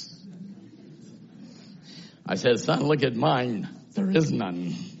pipes. I said, son, look at mine. There is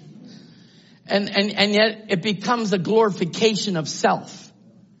none. And yet it becomes a glorification of self.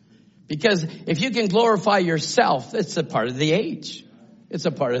 Because if you can glorify yourself, it's a part of the age. It's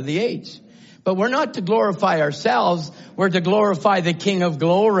a part of the age. But we're not to glorify ourselves. We're to glorify the King of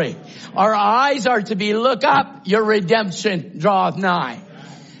glory. Our eyes are to be, look up, your redemption draweth nigh.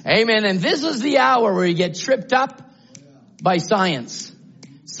 Amen. And this is the hour where you get tripped up by science.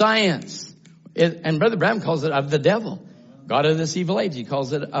 Science. And Brother Branham calls it of the devil. God of this evil age, he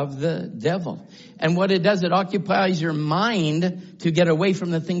calls it of the devil. And what it does, it occupies your mind to get away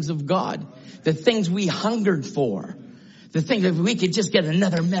from the things of God. The things we hungered for. The thing that we could just get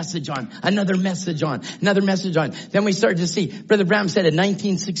another message on. Then we started to see, Brother Branham said in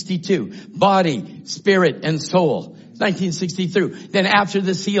 1962, body, spirit, and soul. 1962. Then after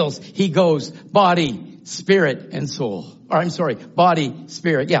the seals, he goes body, spirit, and soul. Body,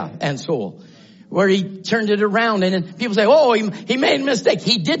 spirit, and soul. Where he turned it around, and then people say, oh, he made a mistake.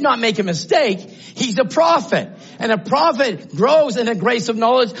 He did not make a mistake. He's a prophet. And a prophet grows in the grace of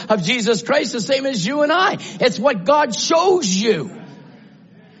knowledge of Jesus Christ, the same as you and I. It's what God shows you.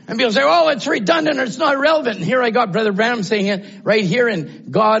 And people say, oh, it's redundant or it's not relevant. And here I got Brother Branham saying it right here in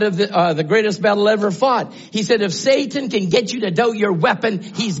God of the greatest battle ever fought. He said, if Satan can get you to doubt your weapon,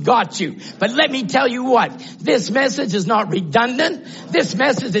 he's got you. But let me tell you what, this message is not redundant. This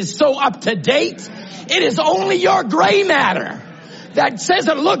message is so up to date. It is only your gray matter that says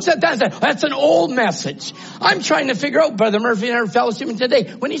and looks at that and says, that's an old message. I'm trying to figure out, Brother Murphy and our fellowship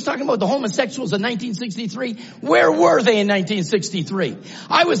today, when he's talking about the homosexuals in 1963, where were they in 1963?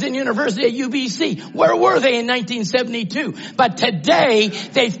 I was in university at UBC. Where were they in 1972? But today,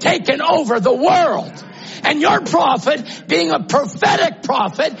 they've taken over the world. And your prophet, being a prophetic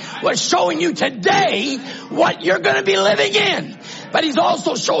prophet, was showing you today what you're going to be living in. But he's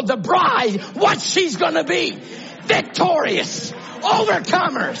also showed the bride what she's going to be. Victorious.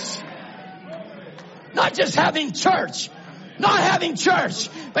 Overcomers. Not just having church. Not having church.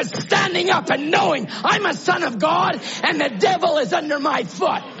 But standing up and knowing I'm a son of God and the devil is under my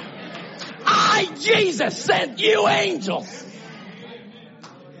foot. I, Jesus, sent you angels.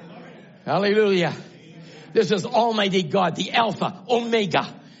 Hallelujah. This is Almighty God, the Alpha, Omega.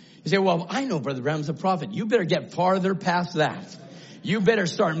 You say, well, I know Brother Branham's a prophet. You better get farther past that. You better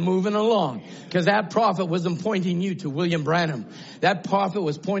start moving along, because that prophet wasn't pointing you to William Branham. That prophet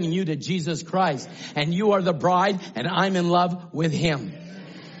was pointing you to Jesus Christ. And you are the bride, and I'm in love with him.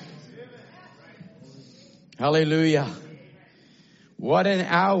 Hallelujah. What an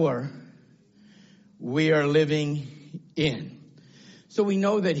hour we are living in. So we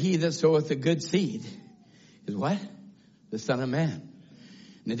know that he that soweth a good seed is what? The Son of Man.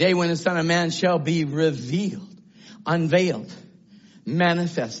 In the day when the Son of Man shall be revealed, unveiled,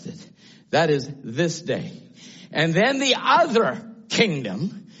 manifested. That is this day. And then the other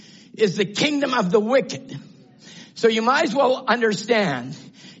kingdom is the kingdom of the wicked. So you might as well understand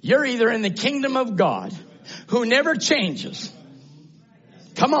you're either in the kingdom of God, who never changes.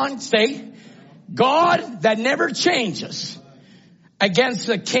 Come on, say, God that never changes, against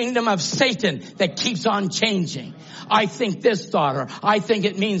the kingdom of Satan that keeps on changing. I think this thought, or I think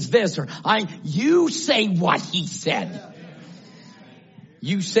it means this, or you say what he said.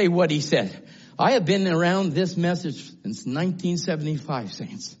 You say what he said. I have been around this message since 1975,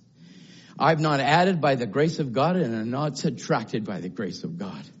 saints. I've not added by the grace of God, and I'm not subtracted by the grace of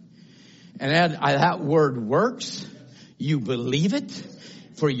God. And that word works. You believe it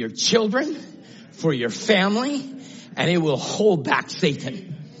for your children, for your family, and it will hold back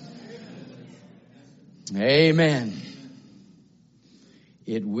Satan. Amen.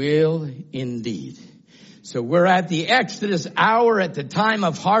 It will indeed. So we're at the Exodus hour, at the time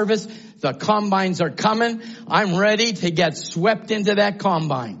of harvest. The combines are coming. I'm ready to get swept into that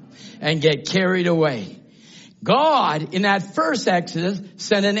combine and get carried away. God, in that first Exodus,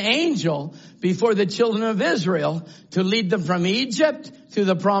 sent an angel before the children of Israel to lead them from Egypt to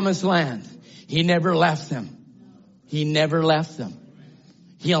the promised land. He never left them. He never left them.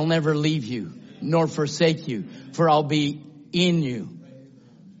 He'll never leave you nor forsake you, for I'll be in you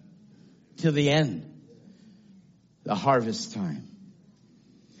to the end, the harvest time.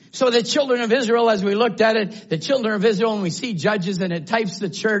 So the children of Israel, as we looked at it, the children of Israel, and we see Judges, and it types the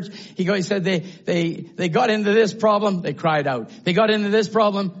church. He said they got into this problem, they cried out. They got into this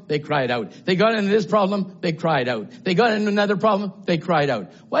problem, they cried out. They got into this problem, they cried out. They got into another problem, they cried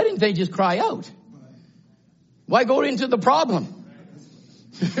out. Why didn't they just cry out? Why go into the problem?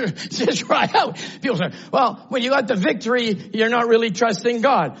 Just cry out. People say, well, when you got the victory, you're not really trusting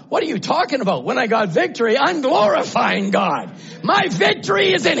God. What are you talking about? When I got victory, I'm glorifying God. My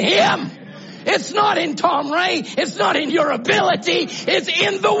victory is in Him. It's not in Tom Ray. It's not in your ability. It's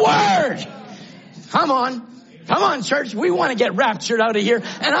in the Word. Come on. Come on, church. We want to get raptured out of here.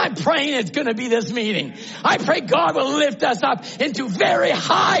 And I'm praying it's going to be this meeting. I pray God will lift us up into very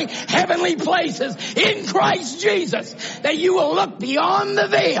high heavenly places in Christ Jesus. That you will look beyond the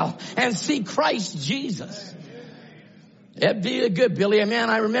veil and see Christ Jesus. It'd be good, Billy. Man,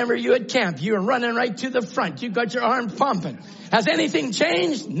 I remember you at camp. You were running right to the front. You got your arm pumping. Has anything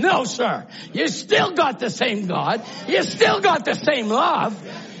changed? No, sir. You still got the same God. You still got the same love.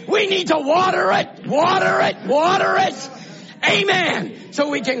 We need to water it, water it, water it. Amen. So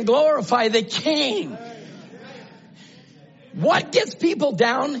we can glorify the King. What gets people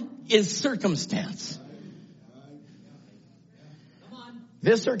down is circumstance.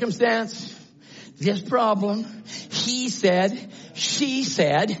 This circumstance, this problem, he said, she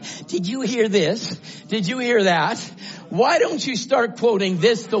said, did you hear this? Did you hear that? Why don't you start quoting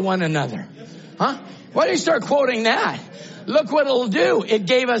this to one another? Huh? Why don't you start quoting that? Look what it'll do. It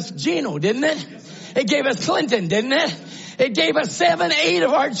gave us Gino, didn't it? It gave us Clinton, didn't it? It gave us 7, 8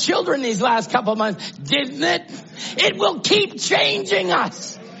 of our children these last couple of months, didn't it? It will keep changing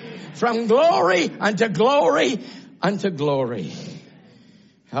us from glory unto glory unto glory.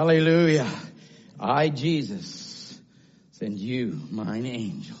 Hallelujah. I, Jesus, send you, mine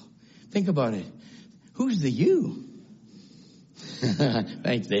angel. Think about it. Who's the you?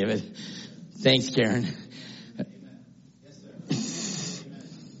 Thanks, David. Thanks, Karen.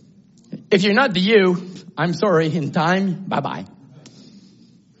 If you're not the you, I'm sorry, in time, bye-bye.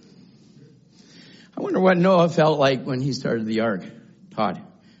 I wonder what Noah felt like when he started the ark. Todd, how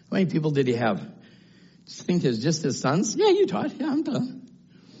many people did he have? Think it's just his sons? Yeah, you, Todd. Yeah, I'm done.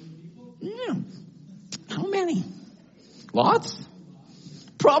 Yeah. How many? Lots?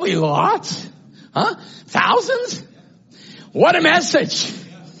 Probably lots. Huh? Thousands? What a message.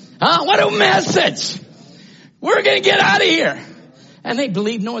 Huh? What a message. We're going to get out of here. And they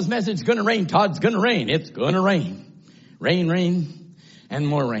believe Noah's message is going to rain. Todd's going to rain. It's going to rain. Rain, rain, and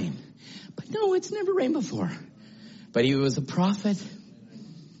more rain. But no, it's never rained before. But he was a prophet.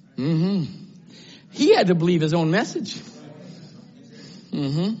 He had to believe his own message.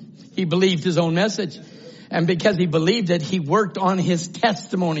 He believed his own message. And because he believed it, he worked on his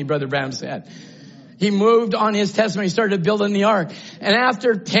testimony, Brother Branham said. He moved on his testimony, started building the ark. And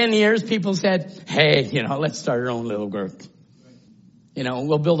after 10 years, people said, hey, let's start our own little group.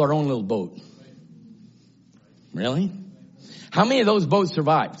 We'll build our own little boat. Really? How many of those boats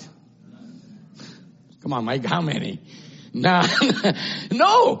survived? Come on, Mike, how many? No,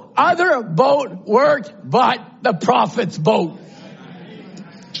 no other boat worked but the prophet's boat.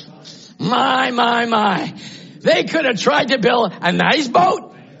 My. They could have tried to build a nice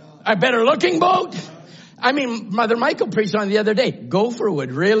boat, a better looking boat. I mean, Mother Michael preached on the other day. Gopher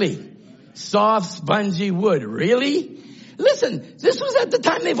wood, really? Soft, spongy wood, really? Listen, this was at the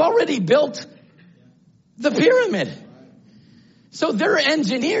time they've already built the pyramid. So they're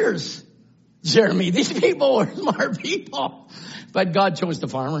engineers, Jeremy. These people were smart people. But God chose the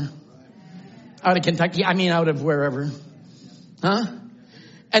farmer. Out of Kentucky, out of wherever. Huh?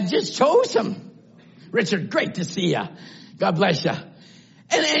 And just chose him. Richard, great to see you. God bless you.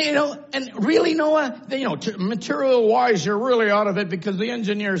 And really, Noah, material wise, you're really out of it because the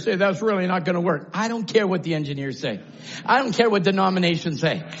engineers say that's really not going to work. I don't care what the engineers say. I don't care what denominations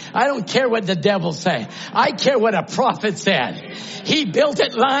say. I don't care what the devil say. I care what a prophet said. He built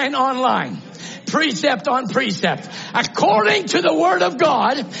it line on line, precept on precept, according to the word of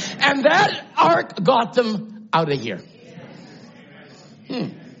God. And that ark got them out of here.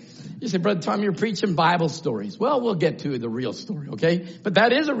 You say, Brother Tom, you're preaching Bible stories. Well, we'll get to the real story, okay? But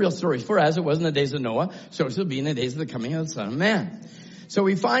that is a real story. For as it was in the days of Noah, so it will be in the days of the coming of the Son of Man. So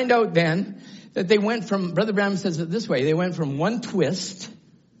we find out then that they went from, Brother Branham says it this way, they went from one twist,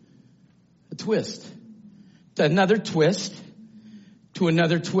 to another twist, to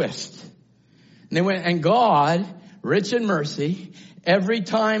another twist. And they went, and God, rich in mercy, every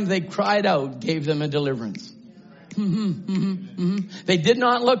time they cried out, gave them a deliverance. They did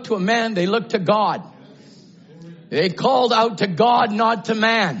not look to a man, they looked to God. They called out to God, not to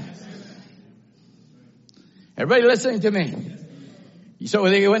man. Everybody listening to me? So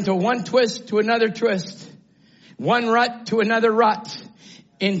they went to one twist to another twist. One rut to another rut.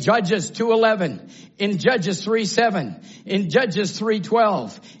 In Judges 2:11. In Judges 3:7. In Judges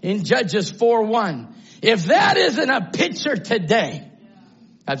 3:12. In Judges 4:1. If that isn't a picture today,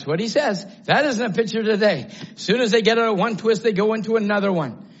 that's what he says. That isn't a picture today. As soon as they get out of one twist, they go into another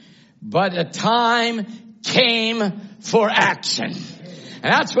one. But a time came for action.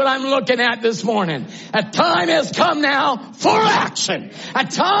 And that's what I'm looking at this morning. A time has come now for action. A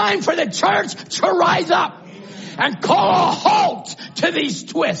time for the church to rise up and call a halt to these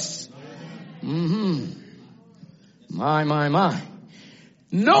twists. My.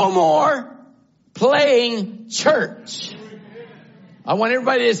 No more playing church. I want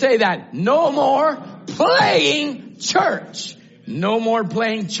everybody to say that. No more playing church. No more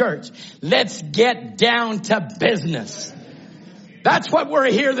playing church. Let's get down to business. That's what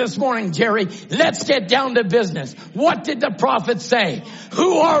we're here this morning, Jerry. Let's get down to business. What did the prophet say?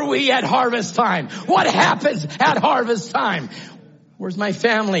 Who are we at harvest time? What happens at harvest time? Where's my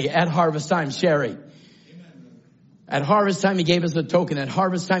family at harvest time, Sherry? At harvest time, he gave us a token. At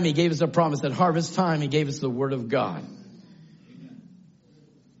harvest time, he gave us a promise. At harvest time, he gave us the word of God.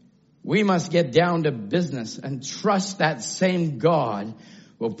 We must get down to business and trust that same God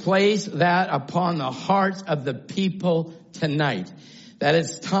will place that upon the hearts of the people tonight. That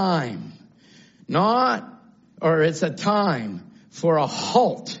it's time, it's a time for a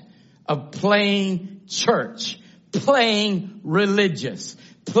halt of playing church, playing religious,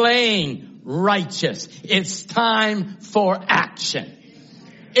 playing righteous. It's time for action.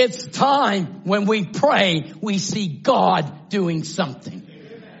 It's time when we pray, we see God doing something.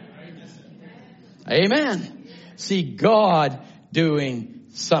 Amen. See God doing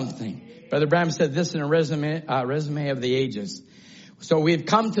something. Brother Branham said this in a resume of the ages. So we've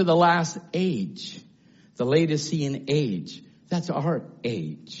come to the last age, the Laodicean age. That's our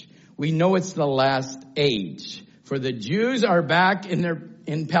age. We know it's the last age. For the Jews are back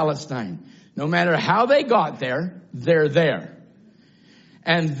in Palestine. No matter how they got there, they're there.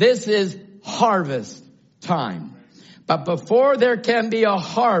 And this is harvest time. But before there can be a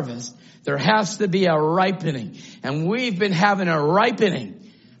harvest, there has to be a ripening. And we've been having a ripening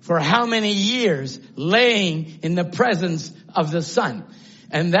for how many years, laying in the presence of the Son.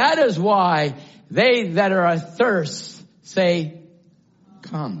 And that is why they that are athirst say,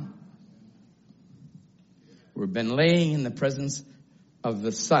 come. We've been laying in the presence of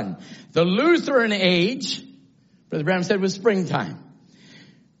the Son. The Lutheran age, Brother Branham said, was springtime.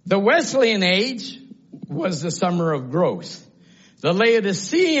 The Wesleyan age was the summer of growth. The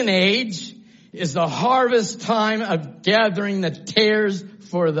Laodicean age is the harvest time of gathering the tares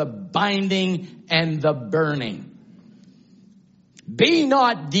for the binding and the burning. Be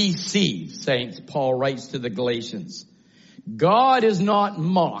not deceived, saints, Paul writes to the Galatians. God is not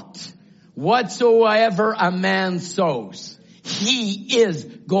mocked. Whatsoever a man sows, he is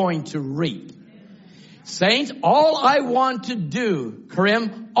going to reap. Saints, all I want to do,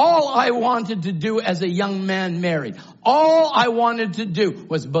 Karim, all I wanted to do as a young man married, all I wanted to do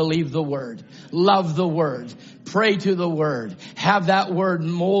was believe the word, love the word, pray to the word, have that word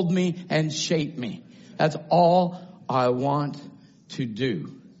mold me and shape me. That's all I want to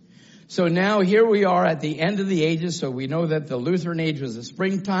do. So now here we are at the end of the ages. So we know that the Lutheran age was the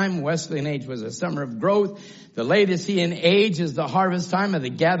springtime. Wesleyan age was a summer of growth. The Laodicean age is the harvest time of the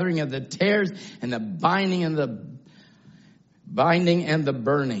gathering of the tares and the binding and the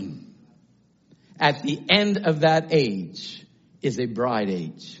burning. At the end of that age is a bride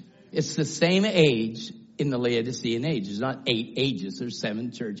age. It's the same age in the Laodicean age. There's not 8 ages. There's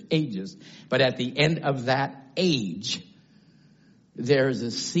 7 church ages. But at the end of that age, there's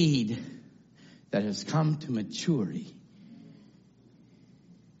a seed that has come to maturity.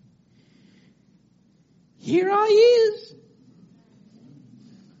 Here I is.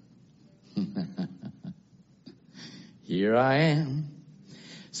 Here I am.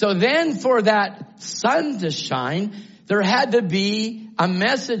 So then for that sun to shine, there had to be a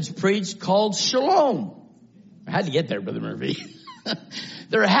message preached called shalom. I had to get there, Brother Murphy.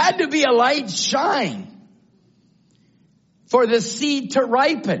 There had to be a light shine for the seed to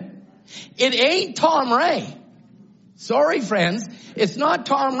ripen. It ain't Tom Ray. Sorry, friends. It's not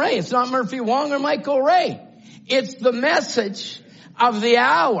Tom Ray. It's not Murphy Wong or Michael Ray. It's the message of the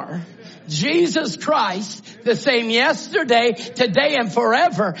hour. Jesus Christ, the same yesterday, today, and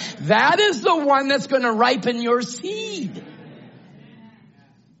forever. That is the one that's going to ripen your seed.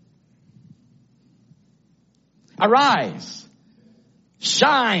 Arise.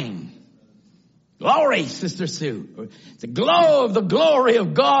 Shine. Glory, Sister Sue. The glow of the glory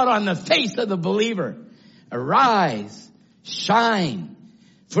of God on the face of the believer. Arise. Shine.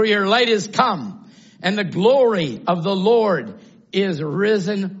 For your light is come, and the glory of the Lord is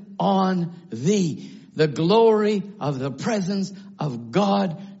risen on thee. The glory of the presence of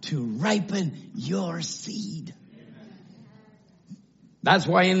God to ripen your seed. That's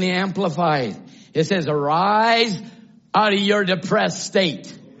why in the Amplified, it says, arise out of your depressed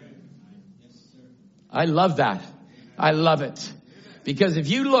state. I love that. I love it. Because if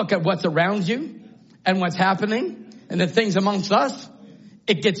you look at what's around you and what's happening and the things amongst us,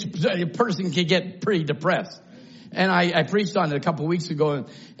 a person can get pretty depressed. And I preached on it a couple of weeks ago,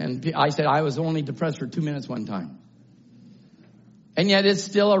 and I said I was only depressed for 2 minutes one time. And yet it's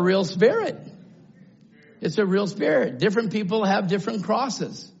still a real spirit. It's a real spirit. Different people have different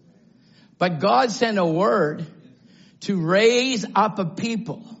crosses. But God sent a word to raise up a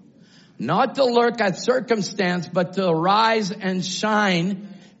people, not to lurk at circumstance, but to arise and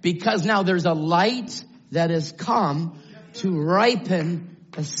shine, because now there's a light that has come to ripen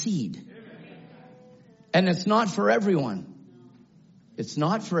a seed. And it's not for everyone. It's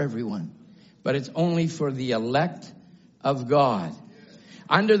not for everyone. But it's only for the elect of God.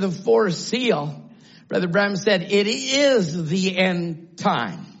 Under the fourth seal, Brother Branham said, it is the end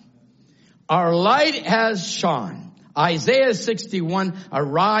time. Our light has shone. Isaiah 61,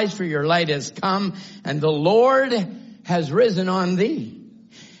 arise for your light has come and the Lord has risen on thee.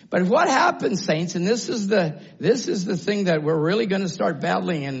 But what happens, saints, and this is the thing that we're really going to start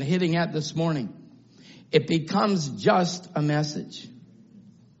battling and hitting at this morning. It becomes just a message.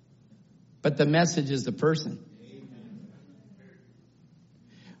 But the message is the person.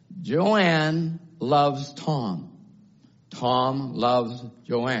 Joanne loves Tom. Tom loves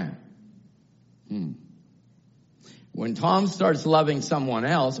Joanne. When Tom starts loving someone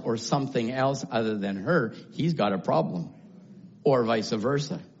else or something else other than her, he's got a problem. Or vice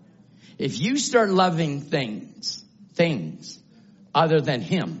versa. If you start loving things other than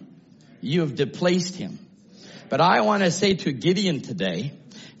him, you have displaced him. But I want to say to Gideon today,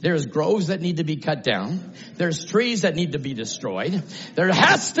 there's groves that need to be cut down. There's trees that need to be destroyed. There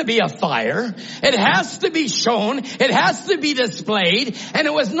has to be a fire. It has to be shown. It has to be displayed. And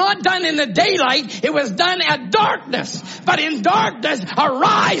it was not done in the daylight. It was done at darkness. But in darkness,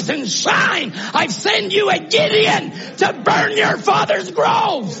 arise and shine. I send you a Gideon to burn your father's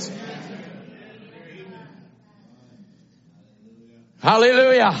groves.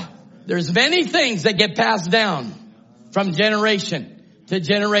 Hallelujah. There's many things that get passed down from generation to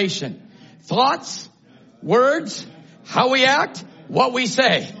generation. Thoughts, words, how we act, what we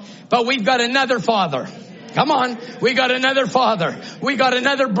say. But we've got another Father. Come on. We got another Father. We got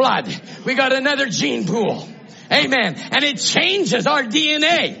another blood. We got another gene pool. Amen. And it changes our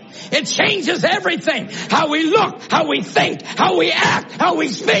DNA. It changes everything. How we look, how we think, how we act, how we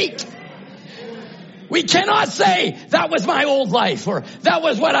speak. We cannot say, that was my old life, or that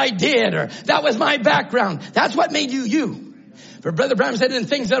was what I did, or that was my background. That's what made you you. For Brother Branham said, in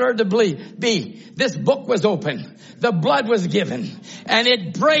things that are to be, this book was open, the blood was given, and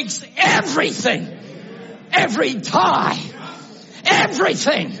it breaks everything. Every tie.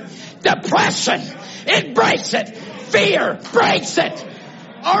 Everything. Depression. It breaks it. Fear breaks it.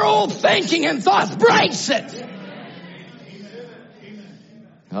 Our old thinking and thoughts breaks it.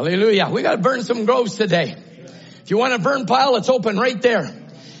 Hallelujah. We got to burn some groves today. If you want a burn pile, it's open right there.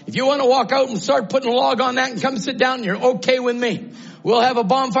 If you want to walk out and start putting a log on that and come sit down, you're okay with me. We'll have a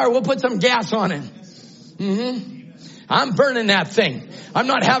bonfire. We'll put some gas on it. I'm burning that thing. I'm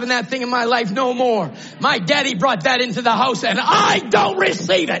not having that thing in my life no more. My daddy brought that into the house and I don't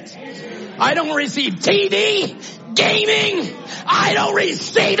receive it. I don't receive TV, gaming. I don't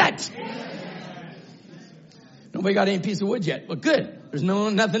receive it. Nobody got any piece of wood yet. Well, good. There's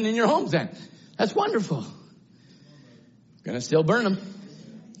nothing in your homes then. That's wonderful. Gonna still burn them.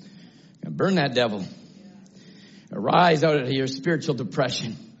 Gonna burn that devil. Arise out of your spiritual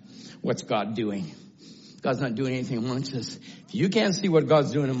depression. What's God doing? God's not doing anything amongst us. If you can't see what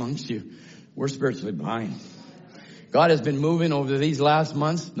God's doing amongst you, we're spiritually blind. God has been moving over these last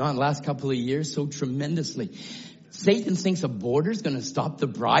months, not last couple of years, so tremendously. Satan thinks a border is going to stop the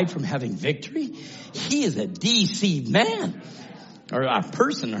bride from having victory. He is a deceived man. Or a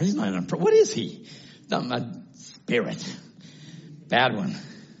person. Or he's not a, what is he? Not a spirit. Bad one.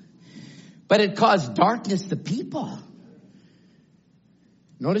 But it caused darkness to people.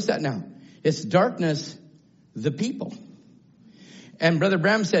 Notice that now. It's darkness, the people. And Brother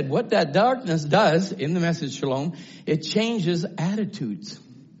Branham said what that darkness does in the message Shalom, it changes attitudes.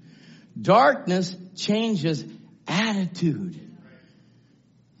 Darkness changes attitude.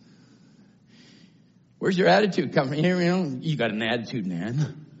 Where's your attitude come from? You got an attitude,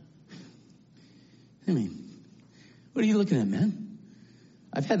 man. I mean, what are you looking at, man?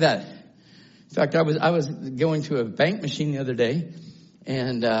 I've had that. In fact, I was going to a bank machine the other day,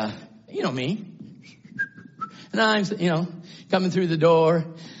 and you know me. And I'm, coming through the door,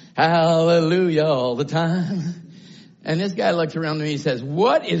 hallelujah all the time. And this guy looked around me and he says,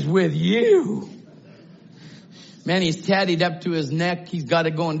 what is with you? Man, he's tatted up to his neck. He's got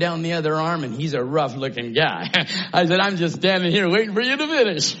it going down the other arm, and he's a rough looking guy. I said, I'm just standing here waiting for you to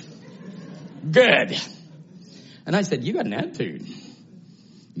finish. Good. And I said, you got an attitude.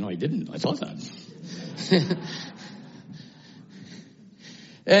 No, I didn't. I thought that.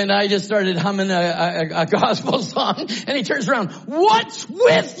 And I just started humming a gospel song, and he turns around, what's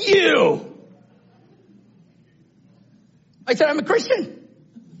with you? I said, I'm a Christian.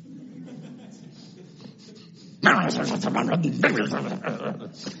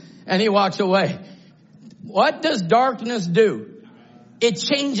 And he walks away. What does darkness do? It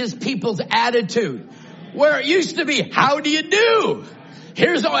changes people's attitude. Where it used to be, how do you do?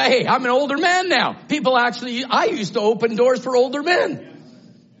 Here's, hey, I'm an older man now. I used to open doors for older men.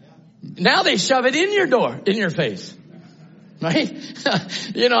 Now they shove it in your face. Right?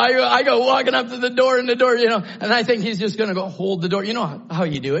 I go walking up to the door, and I think he's just going to go hold the door. You know how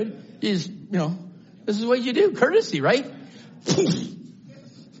you do it. You just, this is what you do. Courtesy, right?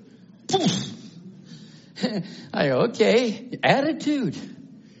 I go, okay. Attitude.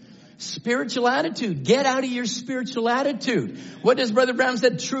 Spiritual attitude. Get out of your spiritual attitude. What does Brother Branham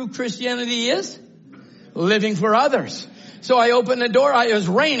said true Christianity is? Living for others. So I opened the door. It was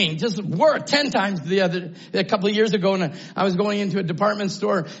raining, just 10 times a couple of years ago. And I was going into a department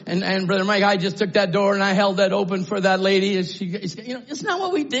store, and Brother Mike, I just took that door and I held that open for that lady. And it's not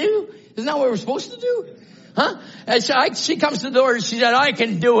what we do. Isn't that what we're supposed to do? Huh? And she comes to the door and she said, I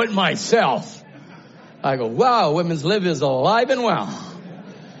can do it myself. I go, wow, women's lib is alive and well.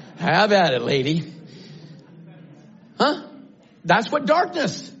 Have at it, lady. Huh? That's what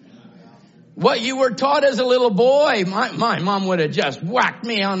darkness. What you were taught as a little boy, my mom would have just whacked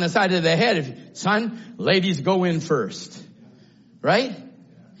me on the side of the head. Son, ladies go in first. Right?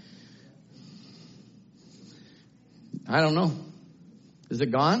 I don't know. Is it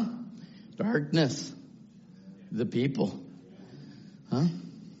gone? Darkness. The people. Huh?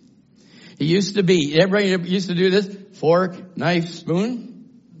 It used to be, everybody used to do this. Fork, knife, spoon.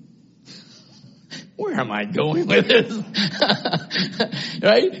 Where am I going with this?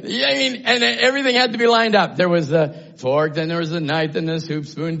 Right? I mean, and everything had to be lined up. There was the fork, then there was the knife, then the soup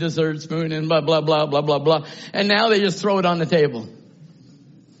spoon, dessert spoon, and blah, blah, blah, blah, blah, blah. And now they just throw it on the table.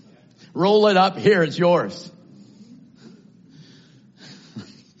 Roll it up. Here, it's yours.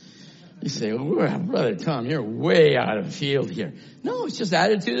 You say, oh, Brother Tom, you're way out of field here. No, it's just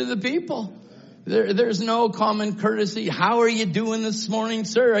attitude of the people. There's no common courtesy. How are you doing this morning,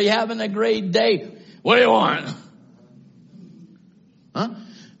 sir? Are you having a great day? What do you want? Huh?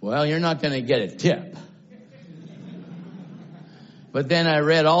 Well, you're not going to get a tip. But then I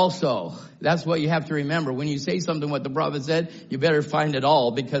read also, that's what you have to remember. When you say something what the prophet said, you better find it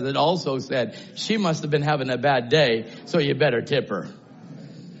all, because it also said, she must have been having a bad day, so you better tip her.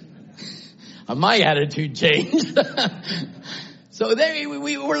 My attitude changed. So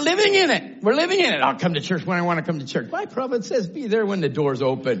we're living in it. We're living in it. I'll come to church when I want to come to church. My prophet says, be there when the door's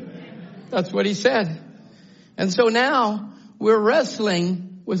open. That's what he said. And so now we're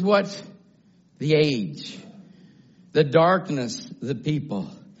wrestling with what? The age. The darkness, the people.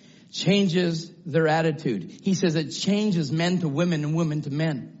 Changes their attitude. He says it changes men to women and women to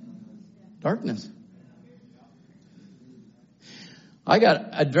men. Darkness. I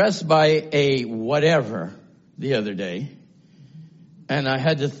got addressed by a whatever the other day. And I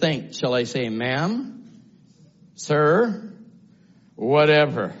had to think, shall I say ma'am Sir,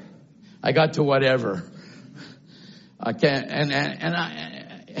 whatever. I got to whatever. I can't, I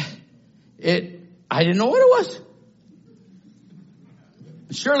didn't know what it was.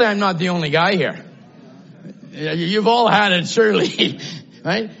 Surely I'm not the only guy here. You've all had it, surely.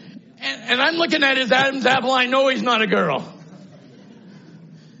 Right? And I'm looking at his Adam's apple. I know he's not a girl.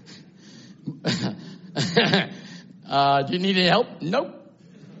 Do you need any help? Nope.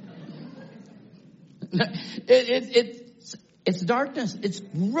 It's darkness. It's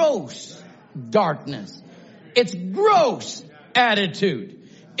gross darkness. It's gross attitude.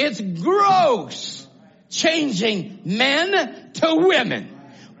 It's gross changing men to women,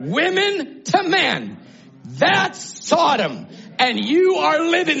 women to men. That's Sodom, and you are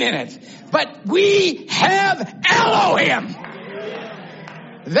living in it. But we have Elohim.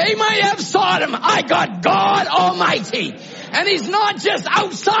 They might have Sodom. I got God Almighty. And he's not just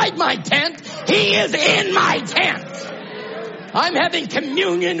outside my tent. He is in my tent. I'm having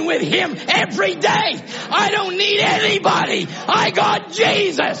communion with him every day. I don't need anybody. I got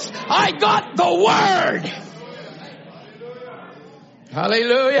Jesus. I got the Word.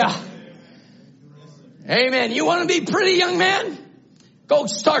 Hallelujah. Amen. You want to be pretty, young man? Go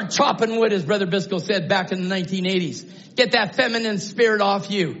start chopping wood, as Brother Biscoe said back in the 1980s. Get that feminine spirit off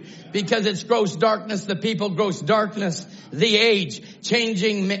you. Because it's gross darkness, the people, gross darkness, the age.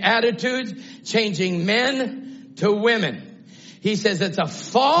 Changing attitudes, changing men to women. He says it's a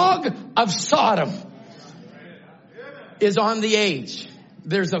fog of Sodom is on the age.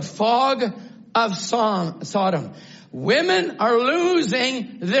 There's a fog of Sodom. Women are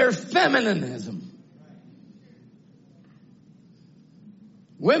losing their feminism.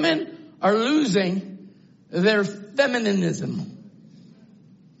 Women are losing their feminism.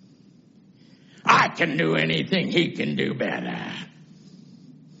 I can do anything, he can do better.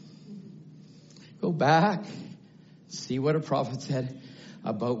 Go back, see what a prophet said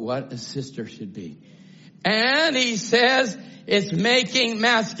about what a sister should be. And he says it's making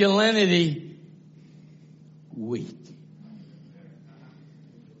masculinity weak.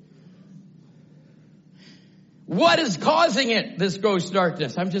 What is causing it, this gross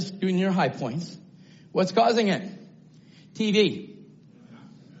darkness? I'm just doing your high points. What's causing it? TV.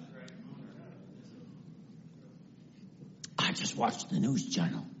 I just watched the news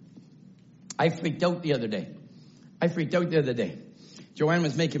channel. I freaked out the other day. Joanne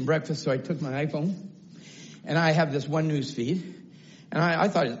was making breakfast, so I took my iPhone. And I have this one news feed. And I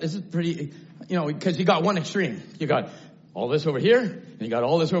thought, this is pretty, because you got one extreme. You got all this over here, and you got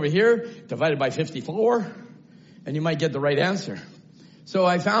all this over here, divided by 54. And you might get the right answer. So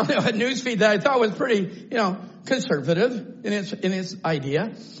I found a news feed that I thought was pretty, conservative in its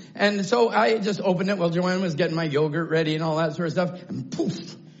idea. And so I just opened it while Joanne was getting my yogurt ready and all that sort of stuff. And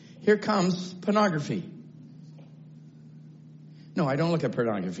poof, here comes pornography. No, I don't look at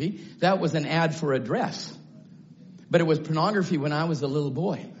pornography. That was an ad for a dress. But it was pornography when I was a little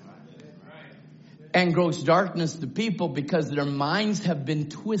boy. And gross darkness to people because their minds have been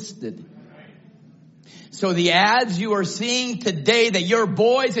twisted. So the ads you are seeing today that your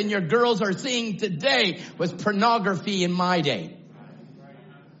boys and your girls are seeing today was pornography in my day.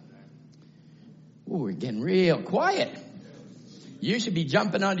 Ooh, we're getting real quiet. You should be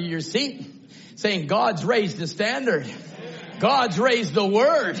jumping under your seat saying God's raised the standard. God's raised the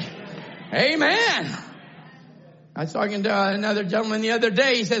word. Amen. I was talking to another gentleman the other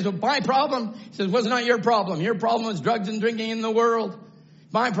day. He says, well, my problem, he says, was not your problem. Your problem was drugs and drinking in the world.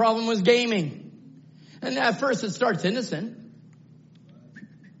 My problem was gaming. And at first it starts innocent.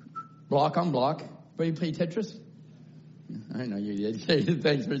 Block on block. But you play Tetris? I know you did.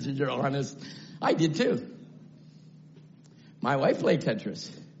 Thanks, Richard. You're honest. I did too. My wife played Tetris.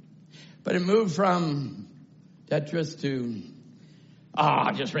 But it moved from Tetris to,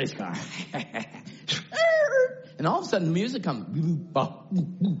 just race car. And all of a sudden the music comes.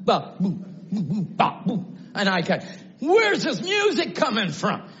 And I go, where's this music coming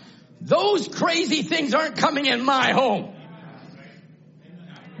from? Those crazy things aren't coming in my home.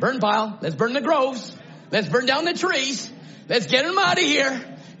 Burn pile. Let's burn the groves. Let's burn down the trees. Let's get them out of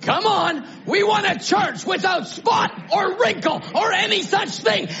here. Come on. We want a church without spot or wrinkle or any such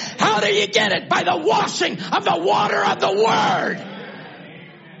thing. How do you get it? By the washing of the water of the Word.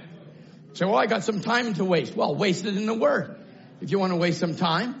 So, well, I got some time to waste. Well, waste it in the Word. If you want to waste some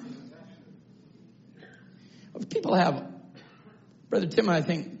time. People have, Brother Tim, I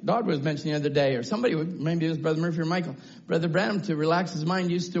think Dodd was mentioning the other day, or somebody, maybe it was Brother Murphy or Michael, Brother Branham, to relax his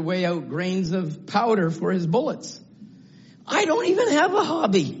mind, used to weigh out grains of powder for his bullets. I don't even have a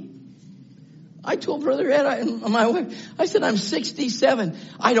hobby. I told Brother Ed and my wife, I said, I'm 67.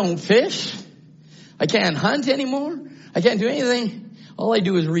 I don't fish. I can't hunt anymore. I can't do anything. All I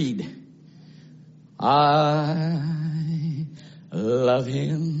do is read. I love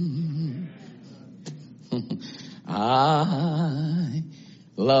him. I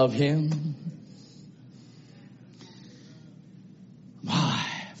love him. Why?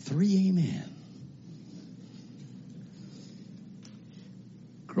 3 amen.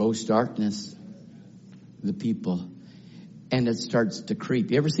 Gross darkness, the people, and it starts to creep.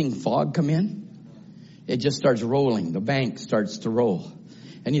 You ever seen fog come in? It just starts rolling. The bank starts to roll.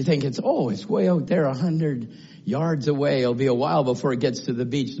 And you think it's way out there 100 yards away. It'll be a while before it gets to the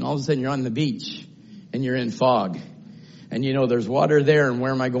beach. And all of a sudden you're on the beach and you're in fog. And you know there's water there, and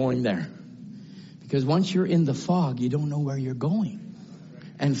where am I going there? Because once you're in the fog, you don't know where you're going.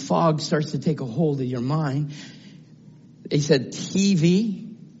 And fog starts to take a hold of your mind. They said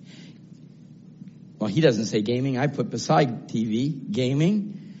TV. Well, he doesn't say gaming. I put beside TV,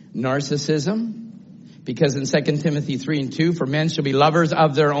 gaming, narcissism. Because in 2 Timothy 3:2, for men shall be lovers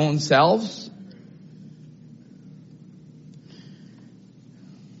of their own selves.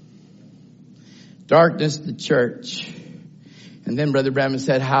 Darkness, the church. And then Brother Branham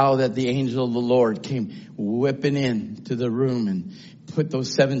said how that the angel of the Lord came whipping in to the room and put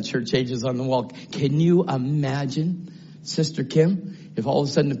those 7 church ages on the wall. Can you imagine, Sister Kim, if all of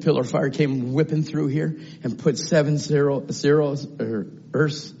a sudden a pillar of fire came whipping through here and put 7 zeros or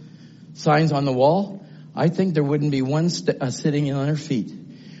earth signs on the wall? I think there wouldn't be one sitting on their feet.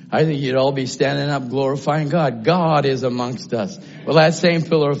 I think you'd all be standing up glorifying God. God is amongst us. Well, that same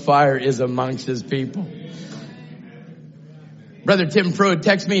pillar of fire is amongst his people. Brother Tim Pruitt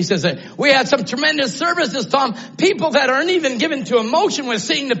texts me. He says that we had some tremendous services, Tom. People that aren't even given to emotion with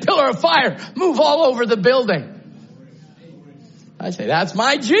seeing the pillar of fire move all over the building. I say, that's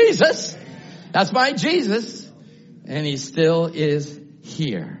my Jesus. That's my Jesus. And he still is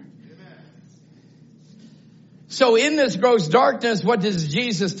here. So in this gross darkness, what does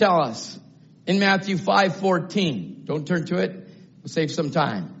Jesus tell us? In Matthew 5:14. Don't turn to it. We'll save some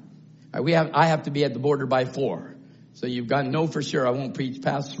time. I have to be at the border by 4. So you've got to know for sure I won't preach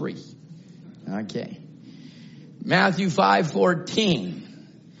past 3. Okay. Matthew 5:14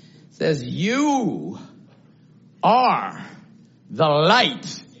 says, you are the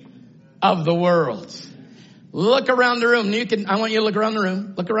light of the world. Look around the room. I want you to look around the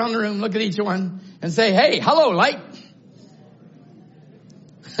room. Look around the room. Look at each one and say, hey, hello, light.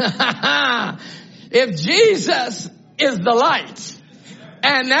 If Jesus is the light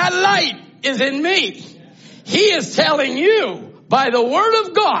and that light is in me, he is telling you by the word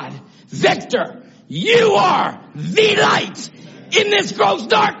of God, Victor, you are the light in this gross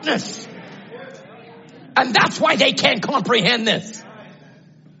darkness. And that's why they can't comprehend this.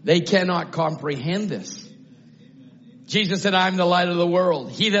 They cannot comprehend this. Jesus said, I'm the light of the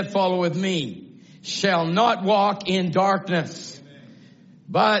world. He that followeth me shall not walk in darkness,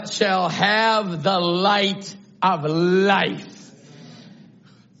 but shall have the light of life.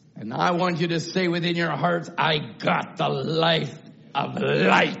 And I want you to say within your hearts, I got the life of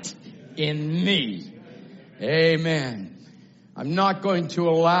light in me. Amen. I'm not going to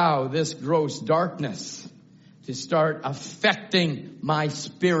allow this gross darkness to start affecting my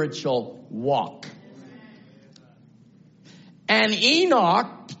spiritual walk. And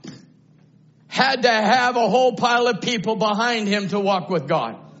Enoch had to have a whole pile of people behind him to walk with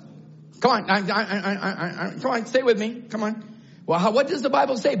God. Come on, come on, stay with me. Come on. Well, what does the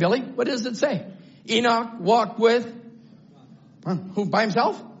Bible say, Billy? What does it say? Enoch walked with, who, by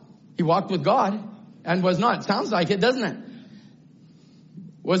himself? He walked with God and was not. Sounds like it, doesn't it?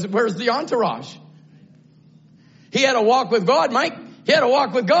 Where's the entourage? He had to walk with God, Mike. He had to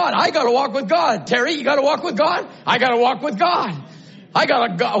walk with God. I got to walk with God. Terry, you got to walk with God. I got to walk with God. I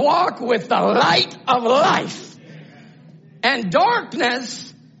got to walk with the light of life. And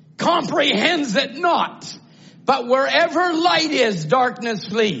darkness comprehends it not. But wherever light is, darkness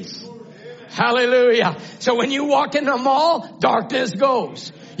flees. Hallelujah. So when you walk in the mall, darkness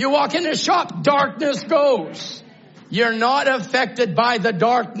goes. You walk in the shop, darkness goes. You're not affected by the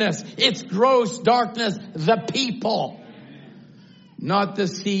darkness. It's gross darkness, the people. Not the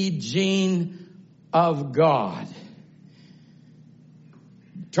seed gene of God.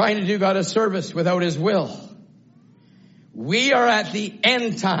 Trying to do God a service without his will. We are at the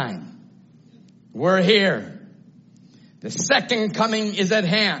end time. We're here. The second coming is at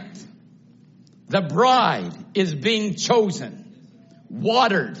hand. The bride is being chosen,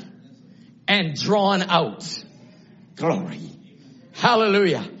 watered, and drawn out. Glory.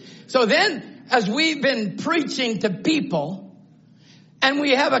 Hallelujah. So then, as we've been preaching to people, and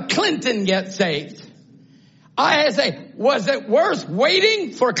we have a Clinton get saved, I say, was it worth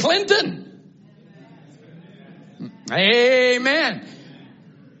waiting for Clinton? Amen.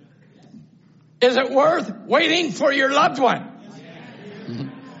 Is it worth waiting for your loved one?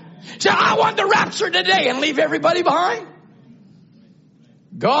 So I want the rapture today and leave everybody behind.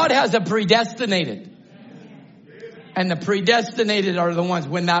 God has a predestinated. And the predestinated are the ones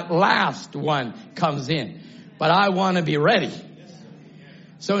when that last one comes in. But I want to be ready.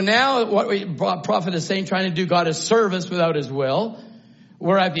 So now what prophet is saying, trying to do God a service without his will.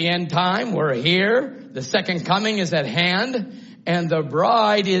 We're at the end time. We're here. The second coming is at hand. And the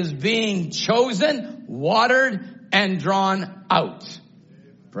bride is being chosen, watered, and drawn out.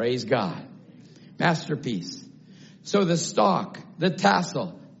 Praise God. Masterpiece. So the stalk, the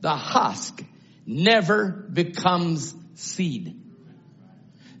tassel, the husk never becomes seed.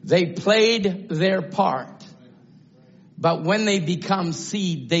 They played their part. But when they become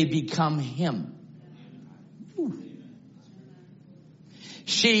seed, they become him. Ooh.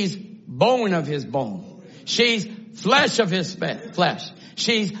 She's bone of his bone. She's flesh of his flesh.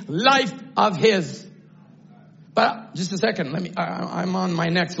 She's life of his. But just a second, I'm on my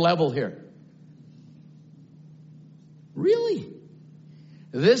next level here. Really?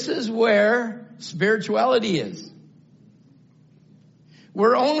 This is where spirituality is.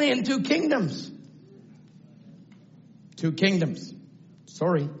 We're only in two kingdoms. Two kingdoms.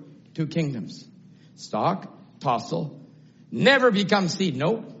 Two kingdoms. Stalk, tassel, never become seed,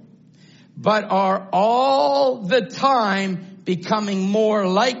 nope. But are all the time becoming more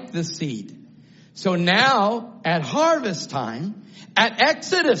like the seed. So now, at harvest time, at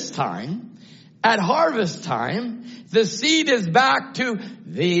Exodus time, at harvest time, the seed is back to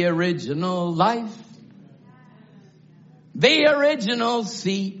the original life. The original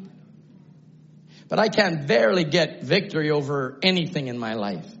seed. But I can barely get victory over anything in my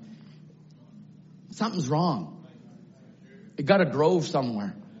life. Something's wrong. You got a grove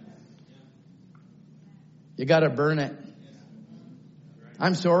somewhere. You got to burn it.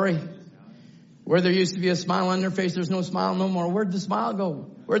 I'm sorry. Where there used to be a smile on their face, there's no smile no more. Where'd the smile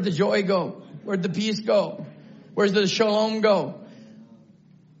go? Where'd the joy go? Where'd the peace go? Where'd the shalom go?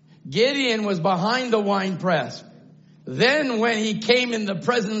 Gideon was behind the winepress. Then when he came in the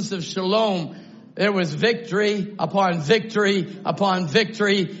presence of shalom, there was victory upon victory upon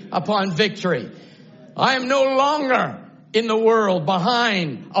victory upon victory. I am no longer in the world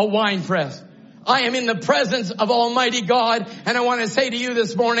behind a winepress. I am in the presence of Almighty God, and I want to say to you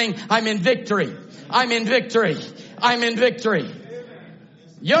this morning, I'm in victory. I'm in victory. I'm in victory.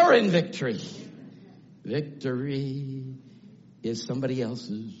 You're in victory. Victory is somebody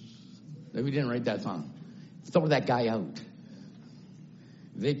else's. We didn't write that song. Throw that guy out.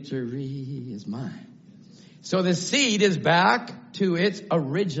 Victory is mine. So the seed is back to its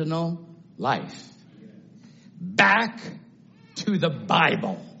original life. Back to the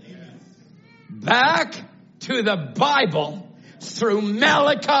Bible. Back to the Bible through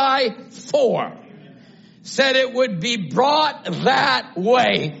Malachi 4. Said it would be brought that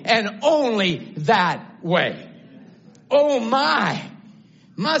way and only that way. Oh my.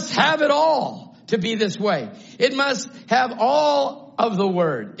 Must have it all to be this way. It must have all of the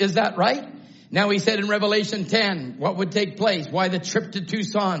word. Is that right? Now he said in Revelation 10, what would take place? Why the trip to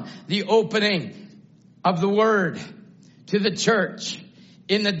Tucson? The opening of the word to the church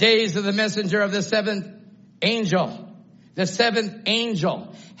in the days of the messenger of the seventh angel. The seventh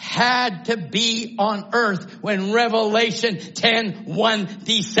angel had to be on earth when Revelation 10:1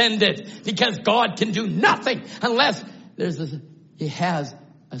 descended, because God can do nothing unless he has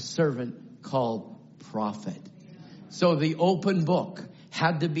a servant called prophet. So the open book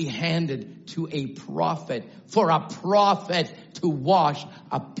had to be handed to a prophet for a prophet to wash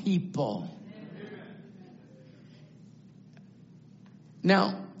a people.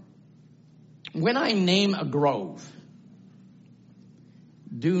 Now, when I name a grove,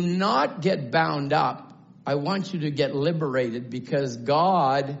 do not get bound up. I want you to get liberated, because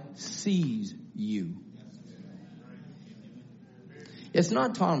God sees you. It's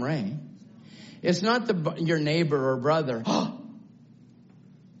not Tom Ray. It's not your neighbor or brother. Oh,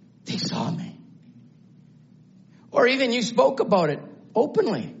 they saw me. Or even you spoke about it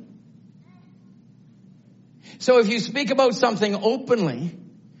openly. So if you speak about something openly,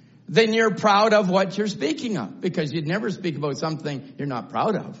 then you're proud of what you're speaking of, because you'd never speak about something you're not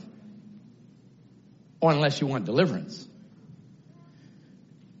proud of. Or unless you want deliverance.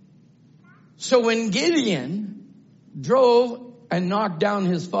 So when Gideon drove and knocked down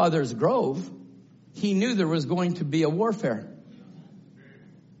his father's grove, he knew there was going to be a warfare.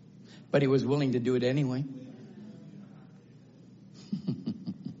 But he was willing to do it anyway.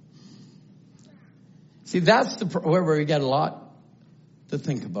 See, that's where we get a lot to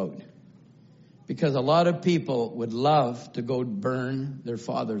think about. Because a lot of people would love to go burn their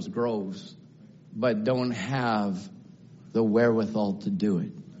father's groves, but don't have the wherewithal to do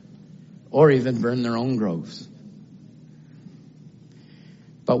it. Or even burn their own groves.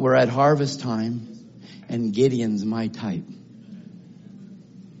 But we're at harvest time, and Gideon's my type.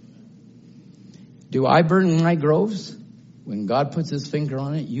 Do I burn my groves? When God puts his finger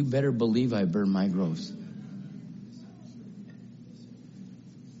on it, you better believe I burn my groves.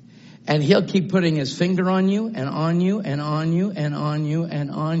 And he'll keep putting his finger on you and on you and on you and on you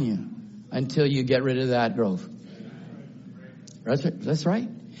and on you until you get rid of that grove. That's right.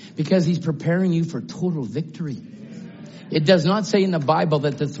 Because he's preparing you for total victory. It does not say in the Bible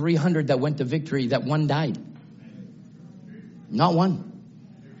that the 300 that went to victory, that one died. Not one.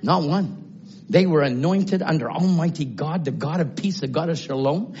 Not one. They were anointed under Almighty God, the God of peace, the God of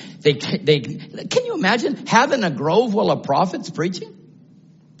shalom. Can you imagine having a grove while a prophet's preaching?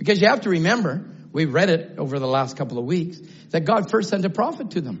 Because you have to remember, we read it over the last couple of weeks, that God first sent a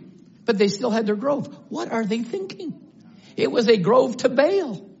prophet to them. But they still had their grove. What are they thinking? It was a grove to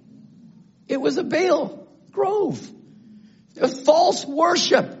Baal. It was a Baal grove. It was false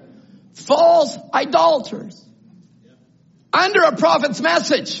worship. False idolaters. Under a prophet's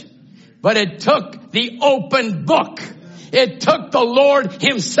message. But it took the open book. It took the Lord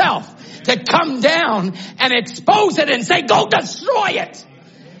himself to come down and expose it and say, go destroy it.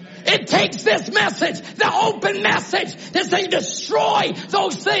 It takes this message, the open message, to say destroy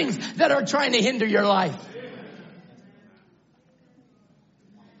those things that are trying to hinder your life.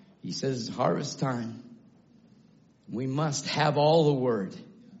 He says, harvest time. We must have all the word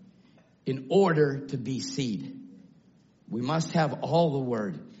in order to be seed. We must have all the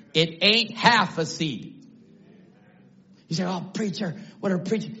word. It ain't half a seed. You say, oh, preacher, what are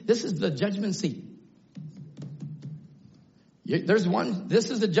preaching? This is the judgment seat. There's one, this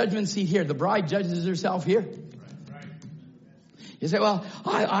is the judgment seat here. The bride judges herself here. You say, well,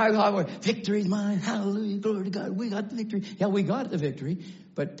 victory's mine. Hallelujah, glory to God. We got the victory. Yeah, we got the victory.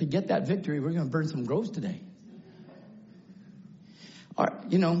 But to get that victory, we're going to burn some groves today. Or,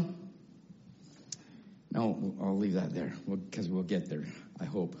 no, I'll leave that there because we'll get there, I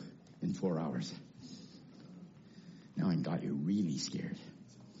hope, in 4 hours. Now I got you really scared.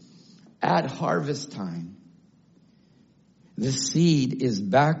 At harvest time, the seed is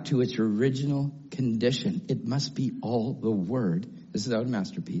back to its original condition. It must be all the word. This is our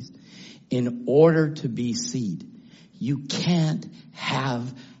masterpiece. In order to be seed, you can't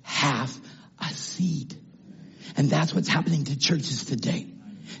have half a seed. And that's what's happening to churches today.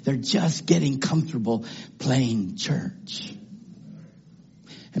 They're just getting comfortable playing church.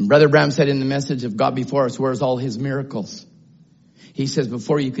 And Brother Branham said in the message of God before us, where's all his miracles? He says,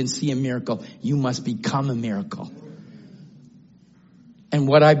 before you can see a miracle, you must become a miracle. And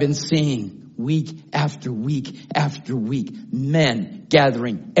what I've been seeing week after week after week, men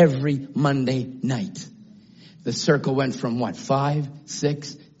gathering every Monday night. The circle went from 5,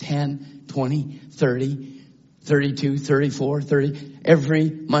 6, 10, 20, 30, 32, 34, 30. Every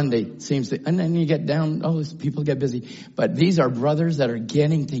Monday seems to, and then you get down, people get busy. But these are brothers that are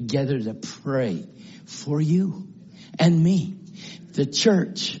getting together to pray for you and me. The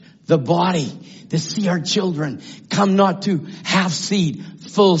church, the body, to see our children come not to half seed,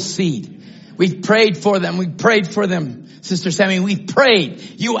 full seed. We've prayed for them. We prayed for them. Sister Sammy, we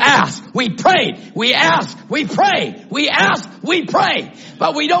prayed. You asked. We prayed. We asked. We pray. We ask. We pray.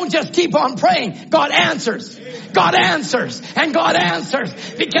 But we don't just keep on praying. God answers. God answers. And God answers.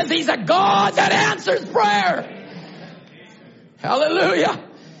 Because he's a God that answers prayer. Hallelujah.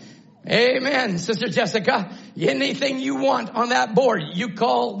 Amen. Sister Jessica, anything you want on that board, you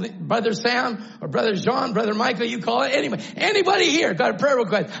call Brother Sam or Brother John, Brother Michael, you call it anybody. Anybody here got a prayer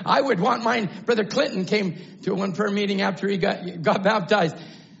request? I would want mine. Brother Clinton came to one prayer meeting after he got baptized.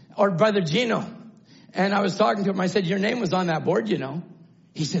 Or Brother Gino. And I was talking to him. I said, your name was on that board,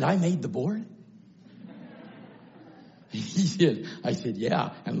 He said, I made the board. He said, I said,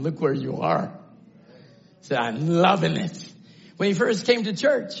 yeah. And look where you are. He said, I'm loving it. When he first came to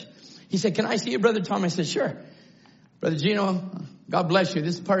church, he said, can I see you, Brother Tom? I said, sure. Brother Gino, God bless you.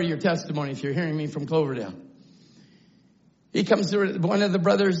 This is part of your testimony if you're hearing me from Cloverdale. He comes to one of the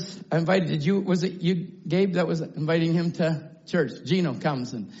brothers I invited. Was it you, Gabe, that was inviting him to church? Gino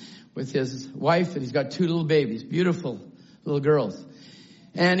comes and with his wife, and he's got 2 little babies, beautiful little girls.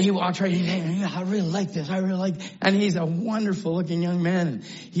 And he walks right in, hey, I really like this. And he's a wonderful looking young man. And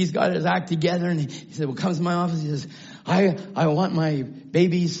he's got his act together. And he said, well, comes to my office. He says, I want my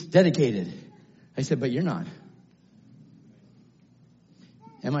babies dedicated. I said, but you're not.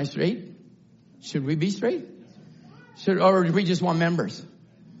 Am I straight? Should we be straight? Or do we just want members?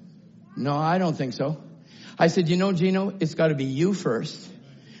 No, I don't think so. I said, you know, Gino, it's got to be you first.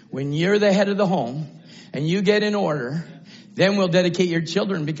 When you're the head of the home and you get in order, then we'll dedicate your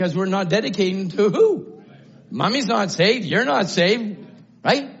children, because we're not dedicating to who? Mommy's not saved. You're not saved.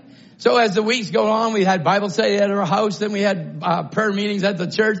 Right? So as the weeks go on, we had Bible study at our house. Then we had prayer meetings at the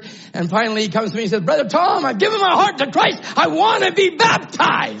church. And finally he comes to me and says, Brother Tom, I've given my heart to Christ. I want to be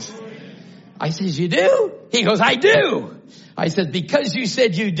baptized. I says, you do? He goes, I do. I said, because you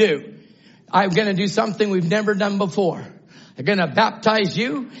said you do, I'm going to do something we've never done before. I'm going to baptize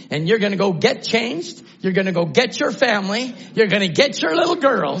you, and you're going to go get changed. You're going to go get your family. You're going to get your little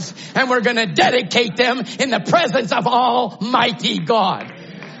girls, and we're going to dedicate them in the presence of Almighty God.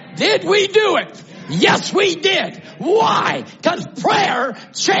 Did we do it? Yes, we did. Why? Because prayer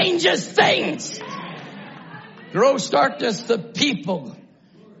changes things. Gross darkness to people.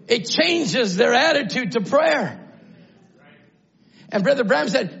 It changes their attitude to prayer. And Brother Branham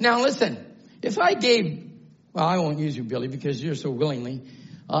said, now listen, if I gave, well, I won't use you, Billy, because you're so willingly.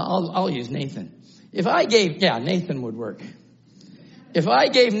 I'll use Nathan. If I gave, yeah, Nathan would work. If I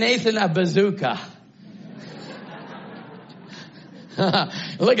gave Nathan a bazooka,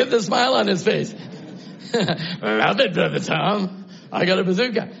 look at the smile on his face. Love it, Brother Tom. I got a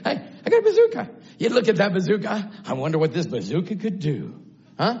bazooka. Hey, I got a bazooka. You look at that bazooka. I wonder what this bazooka could do.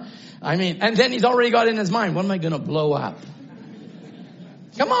 Huh? I mean, and then he's already got in his mind, what am I going to blow up?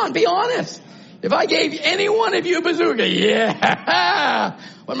 Come on, be honest. If I gave any one of you a bazooka, yeah,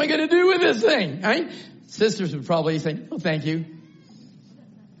 what am I going to do with this thing? Right? Sisters would probably think, oh, thank you.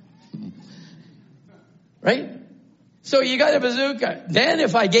 Right? So you got a bazooka. Then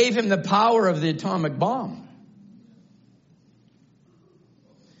if I gave him the power of the atomic bomb,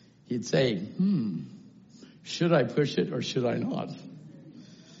 he'd say, should I push it or should I not?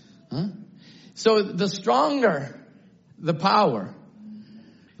 Huh? So the stronger the power,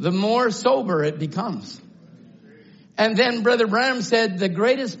 the more sober it becomes. And then Brother Branham said the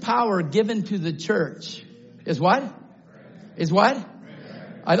greatest power given to the church is what? Is what?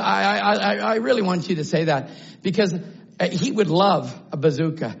 I really want you to say that, because he would love a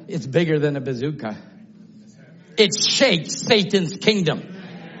bazooka. It's bigger than a bazooka. It shakes Satan's kingdom.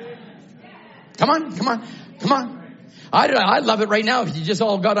 Come on, come on, come on. I'd love it right now if you just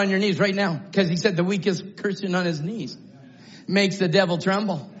all got on your knees right now, because he said the weakest Christian on his knees makes the devil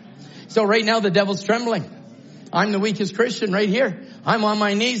tremble. So right now the devil's trembling. I'm the weakest Christian right here. I'm on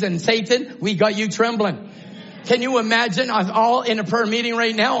my knees, and Satan, we got you trembling. Can you imagine us all in a prayer meeting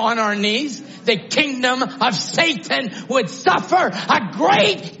right now on our knees? The kingdom of Satan would suffer a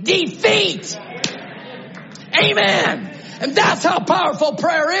great defeat. Amen. And that's how powerful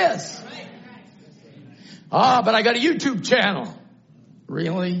prayer is. But I got a YouTube channel.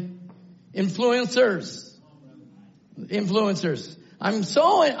 Really? Influencers. I'm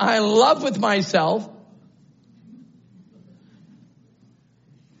so in love with myself.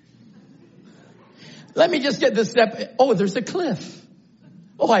 Let me just get this step. Oh, there's a cliff.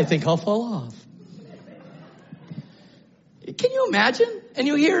 Oh, I think I'll fall off. Can you imagine? And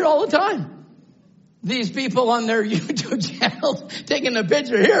you hear it all the time. These people on their YouTube channels taking a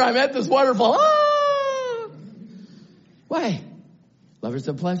picture. Here, I'm at this waterfall. Ah! Why? Lovers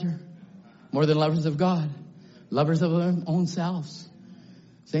of pleasure. More than lovers of God. Lovers of their own selves.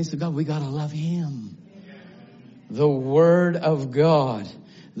 Saints of God, we gotta love Him. The Word of God.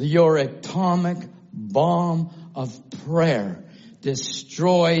 Your atomic bomb of prayer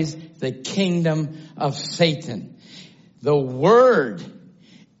destroys the kingdom of Satan. The Word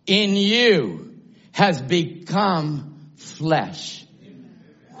in you has become flesh.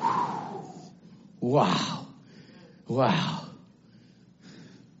 Wow. Wow.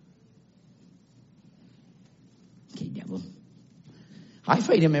 Okay, devil. I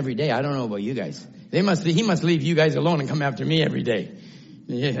fight him every day. I don't know about you guys. He must leave you guys alone and come after me every day.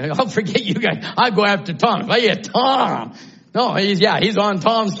 Yeah, I'll forget you guys. I go after Tom. If I get Tom. No, he's on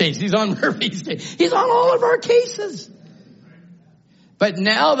Tom's case. He's on Murphy's case. He's on all of our cases. But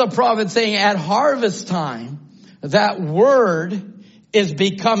now the prophet's saying at harvest time, that word is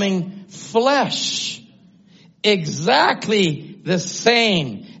becoming flesh. Exactly the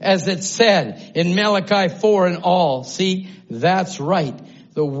same as it said in Malachi 4 and all. See, that's right.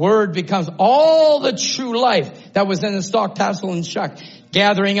 The word becomes all the true life that was in the stalk, tassel, and shuck,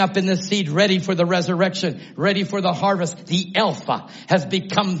 gathering up in the seed, ready for the resurrection, ready for the harvest. The Alpha has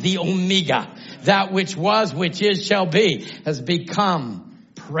become the Omega. That which was, which is, shall be, has become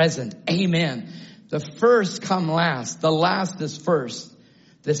present. Amen. The first come last. The last is first.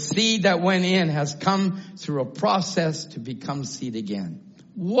 The seed that went in has come through a process to become seed again.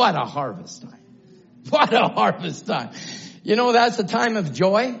 What a harvest time. What a harvest time. You know, that's a time of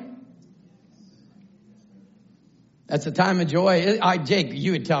joy. That's a time of joy. Jake,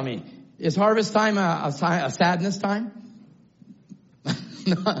 you would tell me, is harvest time a sadness time?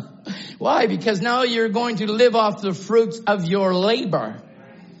 Why? Because now you're going to live off the fruits of your labor.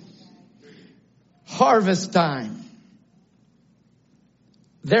 Harvest time.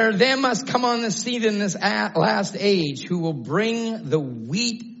 There must come on the scene in this last age who will bring the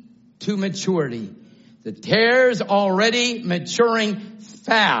wheat to maturity. The tares already maturing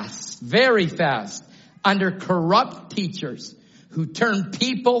fast, very fast, under corrupt teachers who turn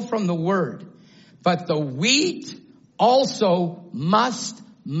people from the word. But the wheat also must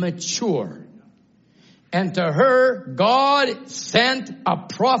mature. And to her, God sent a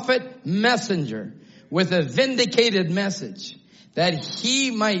prophet messenger with a vindicated message that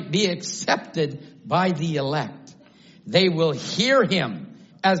he might be accepted by the elect. They will hear him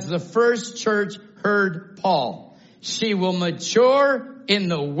as the first church heard Paul. She will mature in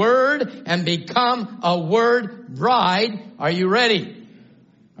the word and become a word bride. Are you ready?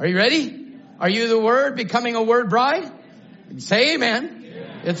 Are you ready? Are you the word becoming a word bride? Say amen.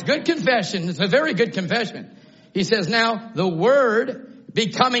 It's good confession. It's a very good confession. He says, now the word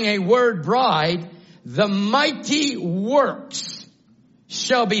becoming a word bride, the mighty works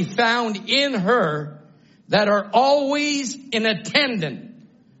shall be found in her that are always in attendant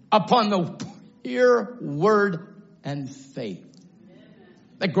upon the pure word and faith.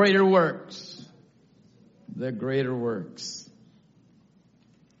 The greater works. The greater works.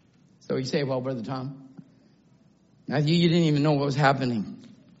 So you say, well, Brother Tom, Matthew, you didn't even know what was happening.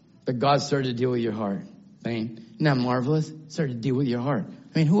 But God started to deal with your heart. Isn't that marvelous? Started to deal with your heart.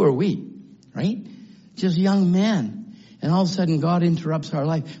 I mean, who are we? Right? Just young men. And all of a sudden God interrupts our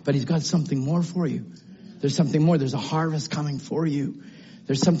life. But he's got something more for you. There's something more. There's a harvest coming for you.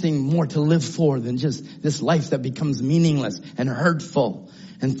 There's something more to live for than just this life that becomes meaningless and hurtful.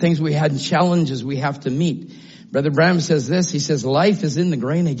 And things we had and challenges we have to meet. Brother Branham says this. He says, life is in the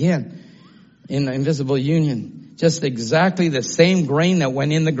grain again. In the invisible union. Just exactly the same grain that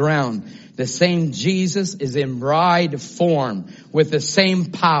went in the ground. The same Jesus is in bride form with the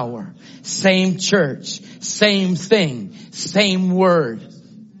same power, same church, same thing, same word.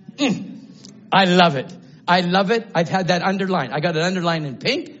 I love it. I love it. I've had that underlined. I got it underlined in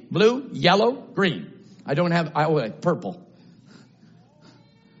pink, blue, yellow, green. I don't have, purple.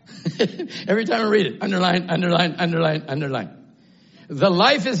 Every time I read it, underline, underline, underline, underline. The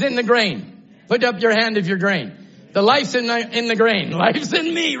life is in the grain. Put up your hand if you're grain. The life's in the grain. Life's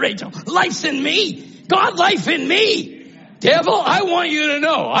in me, Rachel. Life's in me. God, life in me. Devil, I want you to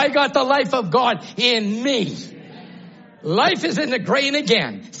know I got the life of God in me. Life is in the grain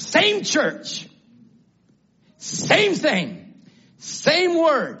again. Same church. Same thing. Same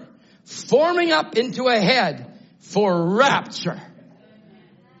word. Forming up into a head for rapture.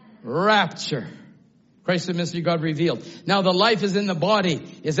 Rapture. Christ the mystery God revealed. Now the life is in the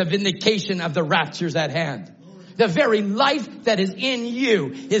body is a vindication of the raptures at hand. The very life that is in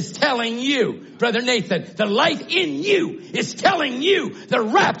you is telling you, Brother Nathan, the life in you is telling you the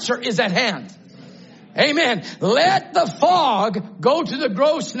rapture is at hand. Amen. Let the fog go to the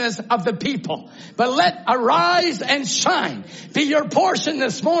grossness of the people, but let arise and shine be your portion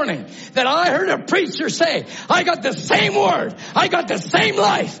this morning. That I heard a preacher say, I got the same word. I got the same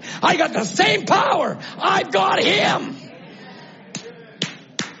life. I got the same power. I've got him.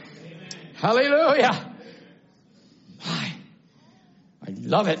 Hallelujah. I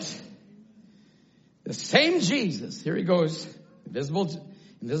love it. The same Jesus. Here he goes.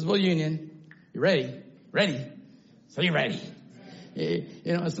 Invisible union. You ready? Ready. So you ready? You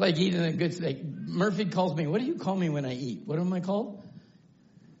know, it's like eating a good steak. Murphy calls me. What do you call me when I eat? What am I called?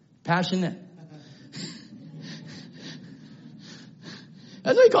 Passionate.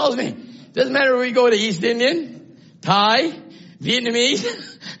 That's what he calls me. Doesn't matter where we go to East Indian, Thai,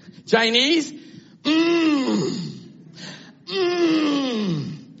 Vietnamese, Chinese.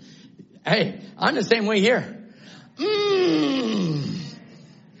 Hey, I'm the same way here.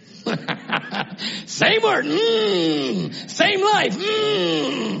 Same word. Same life.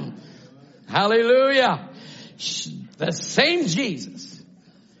 Hallelujah. The same Jesus.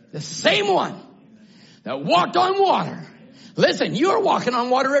 The same one that walked on water. Listen, you're walking on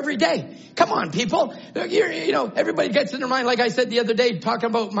water every day. Come on, people. Everybody gets in their mind, like I said the other day, talking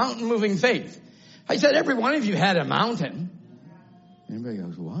about mountain moving faith. I said, every one of you had a mountain. Everybody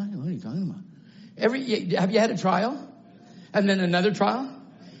goes, what? What are you talking about? Have you had a trial? And then another trial?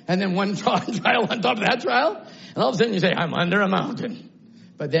 And then one trial on top of that trial? And all of a sudden you say, I'm under a mountain.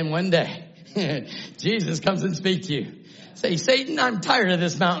 But then one day, Jesus comes and speaks to you. Say, Satan, I'm tired of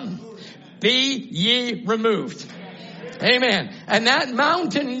this mountain. Be ye removed. Amen. And that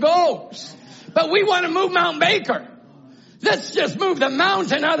mountain goes. But we want to move Mount Baker. Let's just move the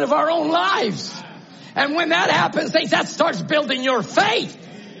mountain out of our own lives. And when that happens, that starts building your faith.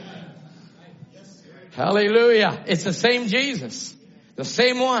 Hallelujah. It's the same Jesus, the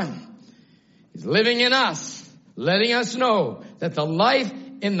same one. He's living in us, letting us know that the life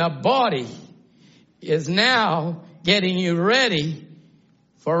in the body is now getting you ready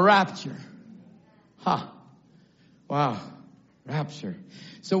for rapture. Wow. Rapture.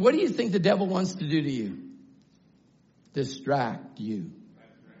 So what do you think the devil wants to do to you? Distract you.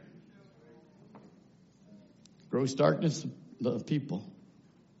 Gross darkness of people.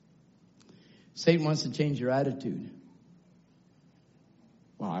 Satan wants to change your attitude.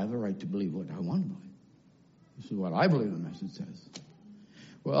 Well, I have a right to believe what I want to believe. This is what I believe the message says.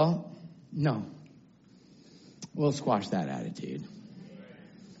 Well, no. We'll squash that attitude.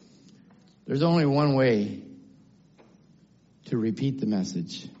 There's only one way to repeat the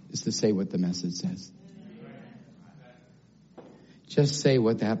message, is to say what the message says. Just say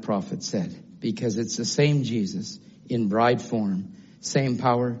what that prophet said, because it's the same Jesus in bride form, same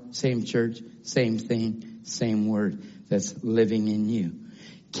power, same church, same thing, same word that's living in you.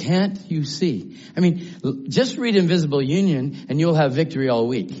 Can't you see? I mean, just read Invisible Union and you'll have victory all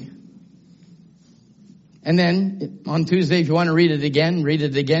week. And then on Tuesday, if you want to read it again,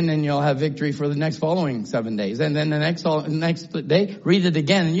 and you'll have victory for the next following 7 days. And then the next day, read it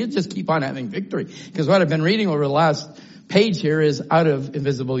again, and you just keep on having victory. Because what I've been reading over the last page here is out of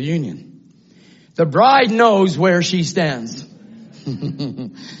Invisible Union. The bride knows where she stands.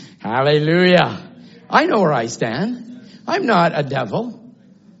 Hallelujah. I know where I stand. I'm not a devil.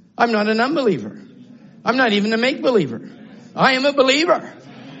 I'm not an unbeliever. I'm not even a make-believer. I am a believer.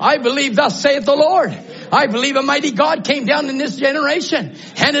 I believe thus saith the Lord. I believe a mighty God came down in this generation,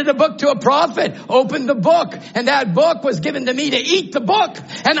 handed a book to a prophet, opened the book, and that book was given to me to eat the book.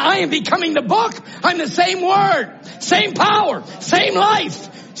 And I am becoming the book. I'm the same word, same power, same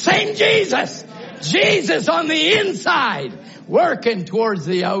life, same Jesus. Jesus on the inside, working towards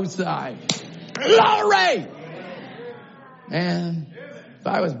the outside. Glory! Man, if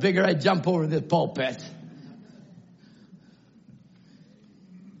I was bigger, I'd jump over this pulpit.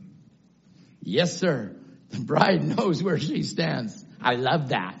 Yes, sir. The bride knows where she stands. I love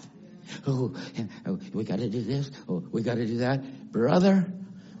that. Oh, we got to do this. Oh, we got to do that. Brother,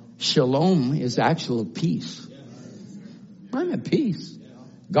 shalom is actual peace. I'm at peace.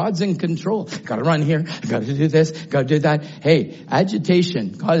 God's in control. Got to run here. Got to do this. Got to do that. Hey,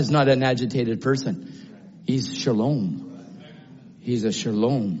 agitation. God is not an agitated person. He's shalom. He's a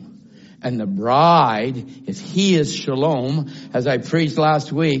shalom. And the bride, if he is shalom, as I preached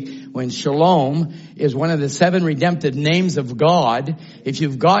last week, when shalom is one of the 7 redemptive names of God, if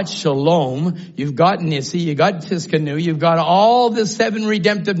you've got shalom, you've got Nissi, you've got Tiskanu, you've got all the 7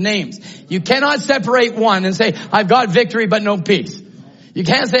 redemptive names. You cannot separate one and say, I've got victory but no peace. You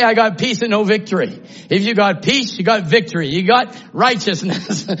can't say I got peace and no victory. If you got peace, you got victory. You got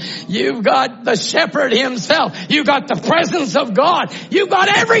righteousness. You've got the shepherd himself. You got the presence of God. You got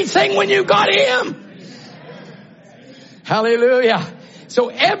everything when you got him. Hallelujah. So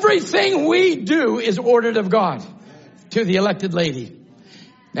everything we do is ordered of God to the elected lady.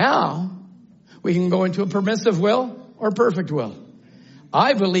 Now, we can go into a permissive will or perfect will.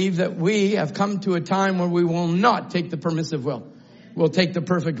 I believe that we have come to a time where we will not take the permissive will. We'll take the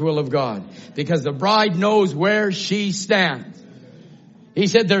perfect will of God, because the bride knows where she stands. He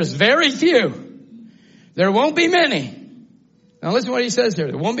said there's very few. There won't be many. Now listen to what he says here.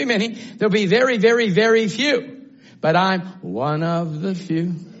 There won't be many. There'll be very, very, very few. But I'm one of the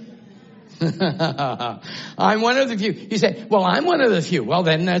few. I'm one of the few. You say, well, I'm one of the few. Well,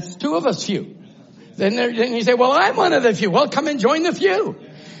 then that's 2 of us few. Then you say, well, I'm one of the few. Well, come and join the few.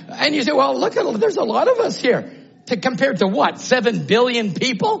 And you say, well, look, there's a lot of us here. Compared to what? 7 billion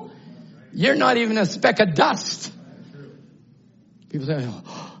people? You're not even a speck of dust. People say,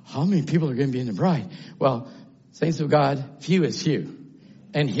 oh, how many people are going to be in the bride? Well, saints of God, few is few.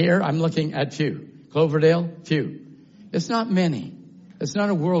 And here I'm looking at few. Cloverdale, few. It's not many. It's not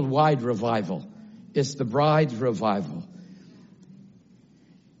a worldwide revival. It's the bride's revival.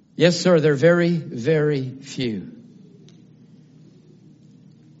 Yes, sir, they're very, very few.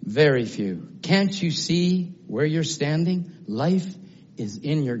 Very few. Can't you see where you're standing? Life is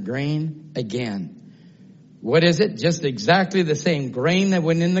in your grain again. What is it? Just exactly the same grain that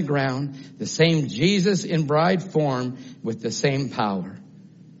went in the ground, the same Jesus in bride form with the same power.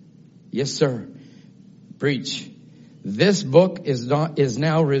 Yes, sir. Preach. This book is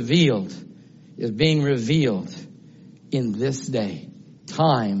now revealed, is being revealed in this day.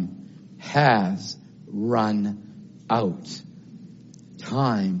 Time has run out.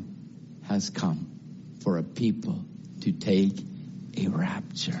 Time has come for a people to take a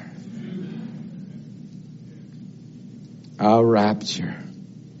rapture. A rapture.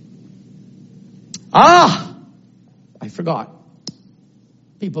 I forgot.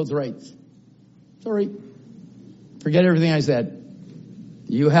 People's rights. Sorry. Forget everything I said.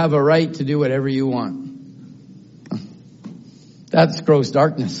 You have a right to do whatever you want. That's gross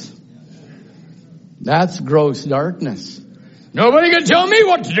darkness. That's gross darkness. Nobody can tell me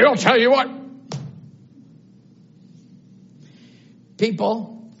what to do. I'll tell you what.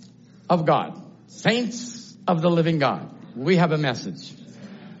 People of God, saints of the living God, we have a message.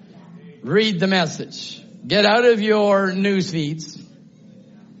 Read the message. Get out of your news feeds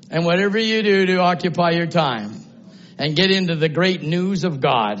and whatever you do to occupy your time and get into the great news of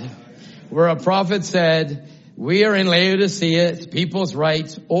God, where a prophet said, we are in Laodicea, it's people's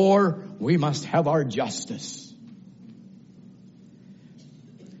rights, or we must have our justice.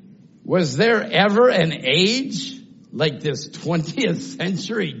 Was there ever an age like this 20th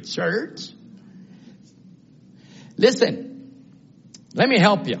century church? Listen, let me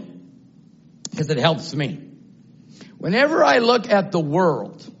help you, because it helps me. Whenever I look at the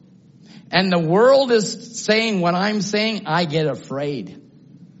world, and the world is saying what I'm saying, I get afraid.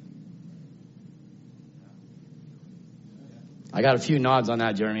 I got a few nods on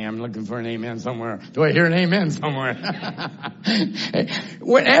that, Jeremy. I'm looking for an amen somewhere. Do I hear an amen somewhere?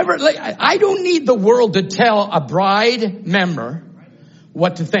 Whenever, I don't need the world to tell a bride member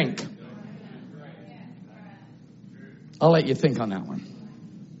what to think. I'll let you think on that one.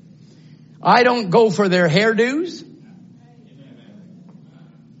 I don't go for their hairdos.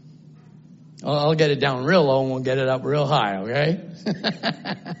 I'll get it down real low and we'll get it up real high, okay?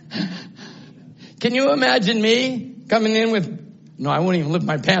 Can you imagine me coming in with, no, I won't even lift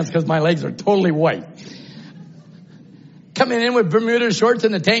my pants because my legs are totally white. Coming in with Bermuda shorts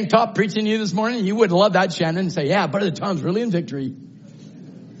and a tank top preaching to you this morning, you would love that, Shannon, and say, yeah, Brother Tom's really in victory.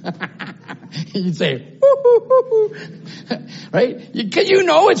 You'd say, woo-hoo-hoo-hoo. Right? Because you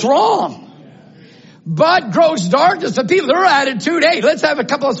know it's wrong. But gross darkness, the people, their attitude, hey, let's have a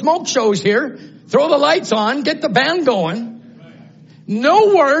couple of smoke shows here. Throw the lights on, get the band going.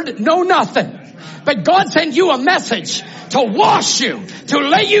 No word, no nothing. But God sent you a message to wash you, to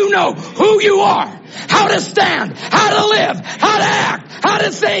let you know who you are, how to stand, how to live, how to act, how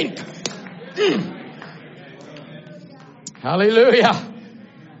to think. Hallelujah.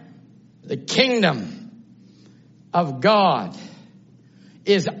 The kingdom of God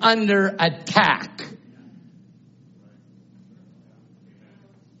is under attack.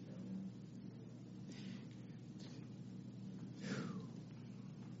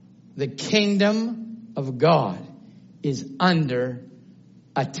 The kingdom of God is under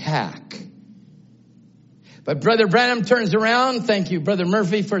attack. But Brother Branham turns around. Thank you, Brother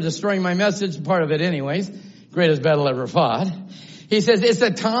Murphy, for destroying my message. Part of it anyways. Greatest battle ever fought. He says it's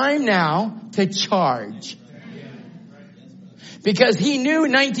a time now to charge. Because he knew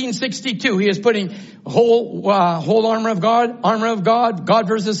in 1962 he was putting whole armor of God, God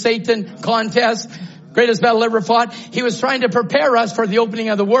versus Satan contest. Greatest battle ever fought. He was trying to prepare us for the opening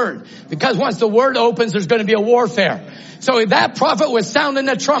of the word. Because once the word opens, there's going to be a warfare. So that prophet was sounding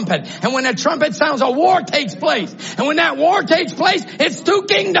the trumpet. And when the trumpet sounds, a war takes place. And when that war takes place, it's two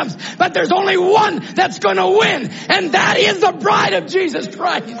kingdoms. But there's only one that's going to win. And that is the bride of Jesus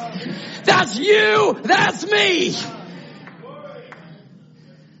Christ. That's you. That's me.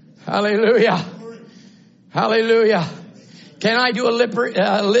 Hallelujah. Hallelujah. Can I do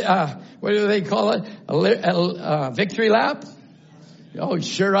what do they call it? A victory lap? Oh,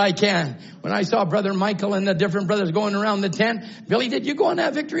 sure I can. When I saw Brother Michael and the different brothers going around the tent, Billy, did you go on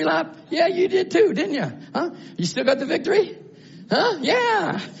that victory lap? Yeah, you did too, didn't you? Huh? You still got the victory? Huh?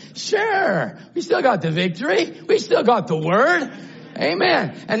 Yeah, sure. We still got the victory. We still got the word.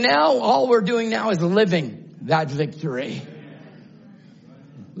 Amen. And now all we're doing now is living that victory.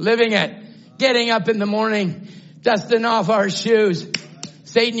 Living it. Getting up in the morning, dusting off our shoes.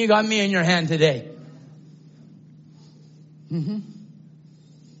 Satan, you got me in your hand today. Mm-hmm.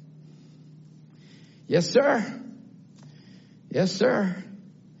 Yes, sir. Yes, sir.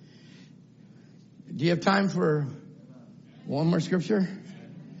 Do you have time for one more scripture? Do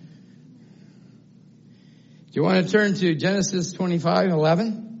you want to turn to Genesis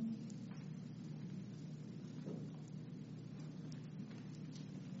 25:11?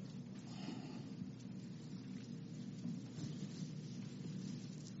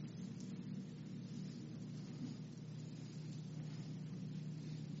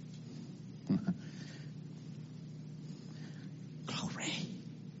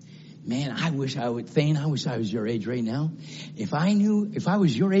 Man, I wish I was your age right now. If I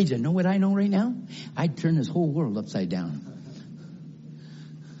was your age and know what I know right now, I'd turn this whole world upside down.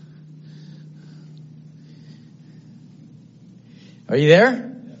 Are you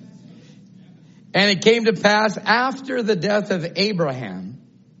there? And it came to pass after the death of Abraham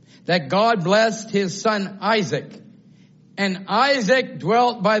that God blessed his son Isaac. And Isaac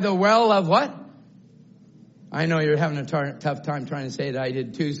dwelt by the well of what? I know you're having a tough time trying to say it. I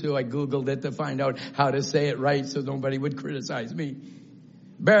did too, so I Googled it to find out how to say it right so nobody would criticize me.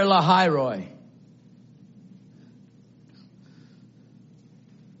 Beer Lahai Roi.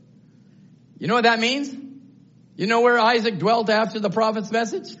 You know what that means? You know where Isaac dwelt after the prophet's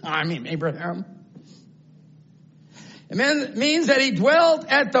message? Abraham. It means that he dwelt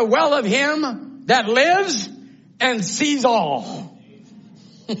at the well of him that lives and sees all.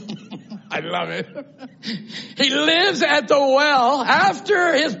 I love it. He lives at the well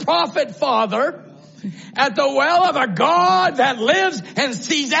after his prophet father, at the well of a God that lives and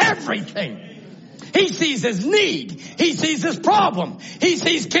sees everything. He sees his need. He sees his problem. He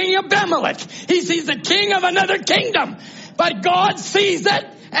sees King Abimelech. He sees the king of another kingdom. But God sees it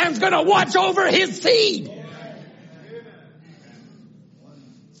and is going to watch over his seed.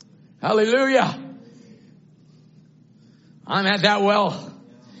 Hallelujah. I'm at that well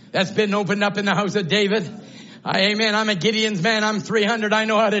that's been opened up in the house of David. Amen. I'm a Gideon's man. I'm 300. I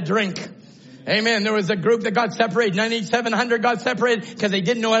know how to drink. Amen. There was a group that got separated. 9,700 got separated because they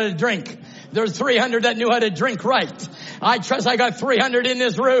didn't know how to drink. There's 300 that knew how to drink right. I trust I got 300 in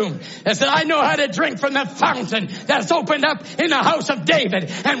this room that said, I know how to drink from the fountain that's opened up in the house of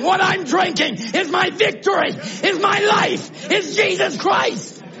David. And what I'm drinking is my victory, is my life, is Jesus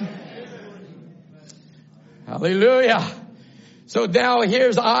Christ. Hallelujah. So now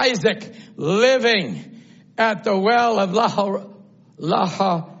here's Isaac living at the well of Lahai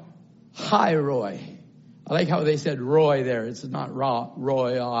Roi. I like how they said Roy there. It's not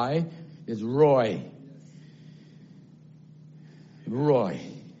Roy, it's Roy. Roy.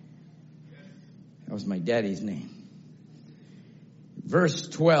 That was my daddy's name. Verse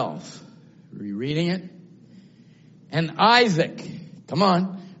 12. Are you reading it? And Isaac, come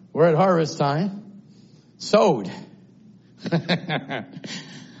on, we're at harvest time, sowed.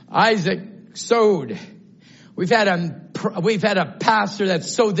 Isaac sowed. We've had a pastor that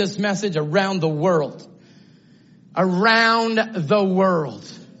sowed this message around the world. Around the world.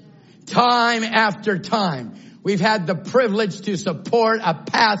 Time after time. We've had the privilege to support a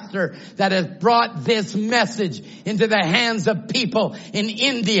pastor that has brought this message into the hands of people in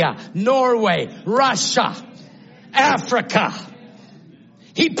India, Norway, Russia, Africa.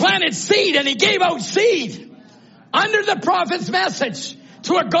 He planted seed and he gave out seed under the prophet's message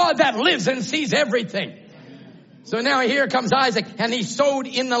to a God that lives and sees everything. So now here comes Isaac, and he sowed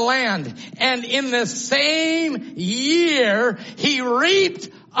in the land. And in the same year, he reaped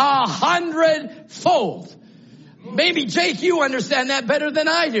 100-fold. Maybe, Jake, you understand that better than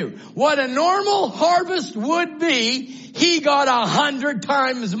I do. What a normal harvest would be, he got 100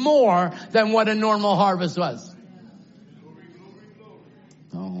 times more than what a normal harvest was.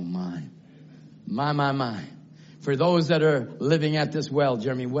 Oh, my. My. For those that are living at this well,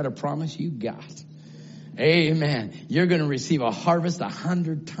 Jeremy, what a promise you got. Amen. You're going to receive a harvest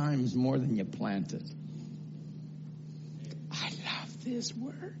 100 times more than you planted. I love this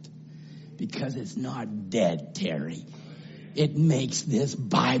word because it's not dead, Terry. It makes this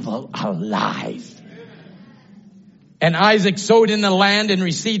Bible alive. And Isaac sowed in the land and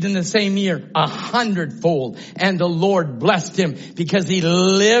received in the same year 100-fold. And the Lord blessed him because he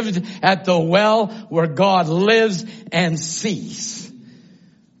lived at the well where God lives and sees.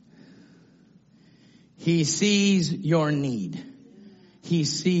 He sees your need. He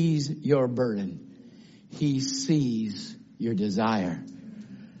sees your burden. He sees your desire.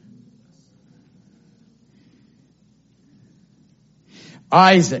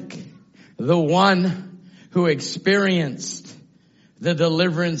 Isaac, the one who experienced the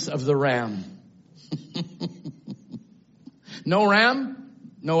deliverance of the ram. No ram,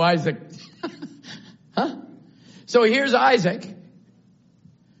 no Isaac. Huh? So here's Isaac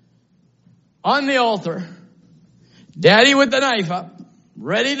on the altar, daddy with the knife up,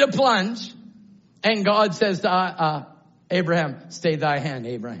 ready to plunge. And God says to Abraham, stay thy hand,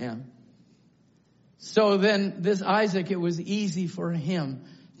 Abraham. So then this Isaac, it was easy for him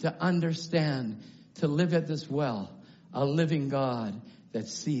to understand, to live at this well, a living God that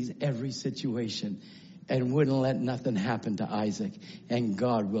sees every situation and wouldn't let nothing happen to Isaac. And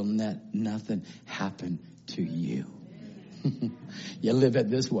God will let nothing happen to you. You live at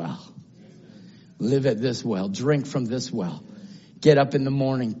this well. Live at this well. Drink from this well. Get up in the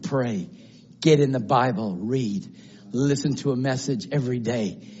morning, pray. Get in the Bible, read. Listen to a message every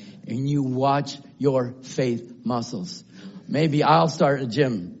day. And you watch your faith muscles. Maybe I'll start a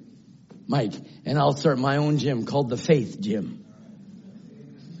gym, Mike, and I'll start my own gym called the Faith Gym.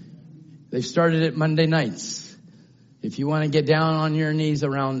 They've started it Monday nights. If you want to get down on your knees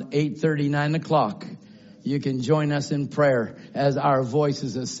around 8:30, 9 o'clock, you can join us in prayer as our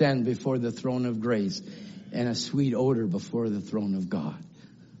voices ascend before the throne of grace and a sweet odor before the throne of God.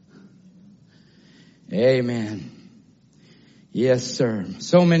 Amen. Yes, sir.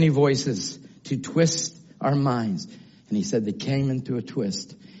 So many voices to twist our minds. And he said they came into a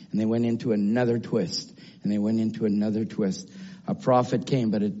twist, and they went into another twist, and they went into another twist. A prophet came,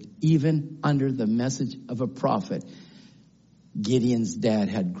 but even under the message of a prophet, Gideon's dad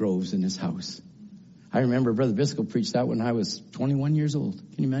had groves in his house. I remember Brother Biscoe preached that when I was 21 years old.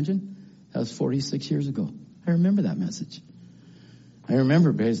 Can you imagine? That was 46 years ago. I remember that message. I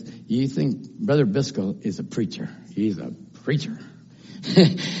remember, because you think Brother Biscoe is a preacher. He's a preacher.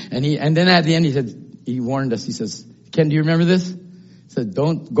 and then at the end he warned us. He says, Ken, do you remember this? He said,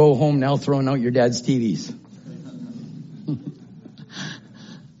 don't go home now throwing out your dad's TVs.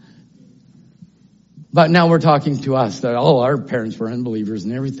 But now we're talking to us that all our parents were unbelievers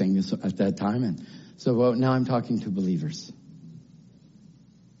and everything at that time. And so now I'm talking to believers.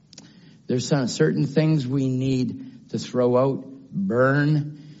 There's some certain things we need to throw out,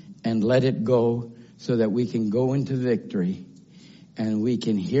 burn, and let it go so that we can go into victory and we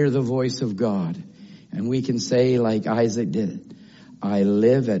can hear the voice of God. And we can say like Isaac did, I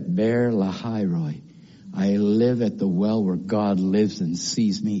live at Beer Lahai Roi. I live at the well where God lives and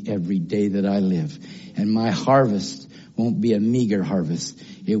sees me every day that I live. And my harvest won't be a meager harvest.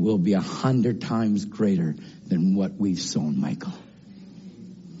 It will be 100 times greater than what we've sown, Michael.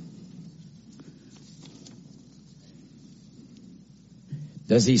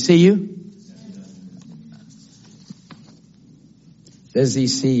 Does he see you? Does he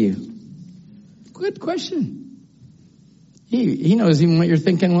see you? Good question. He knows even what you're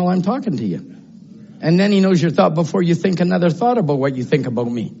thinking while I'm talking to you. And then he knows your thought before you think another thought about what you think about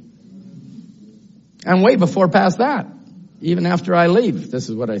me. And way before past that. Even after I leave, this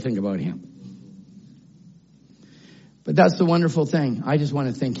is what I think about him. But that's the wonderful thing. I just want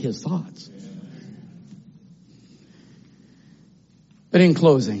to think his thoughts. But in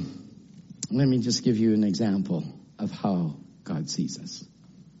closing, let me just give you an example of how God sees us.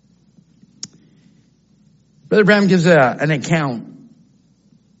 Brother Branham gives an account.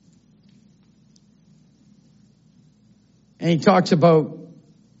 And he talks about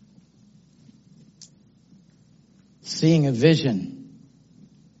seeing a vision.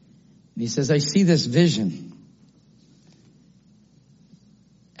 And he says, I see this vision.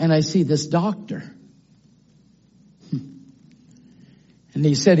 And I see this doctor. And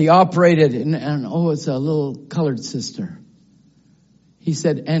he said he operated, and it's a little colored sister. He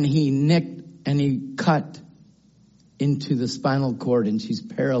said, and he nicked and he cut into the spinal cord, and she's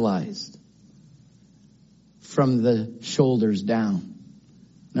paralyzed from the shoulders down.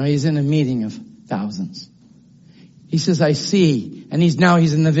 Now he's in a meeting of thousands. He says, I see. And he's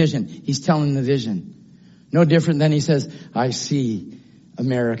in the vision. He's telling the vision. No different than he says, I see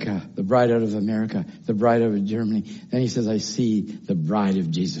America, the bride out of America, the bride out of Germany. Then he says, I see the bride of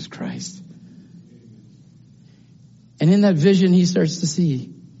Jesus Christ. And in that vision, he starts to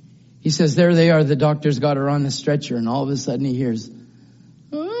see. He says, there they are. The doctor's got her on the stretcher. And all of a sudden he hears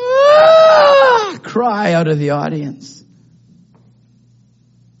cry out of the audience.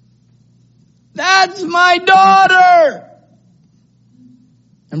 That's my daughter.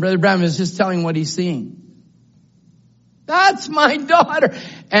 And Brother Branham is just telling what he's seeing. That's my daughter.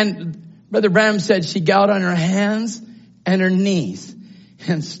 And Brother Branham said she got on her hands and her knees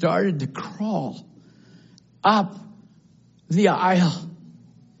and started to crawl up the aisle.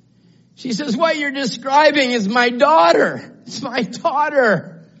 She says, what you're describing is my daughter. It's my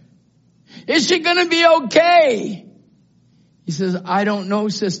daughter. Is she going to be okay? He says, I don't know,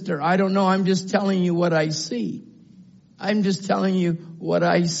 sister. I don't know. I'm just telling you what I see. I'm just telling you what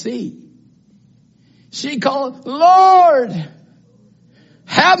I see. She called, Lord,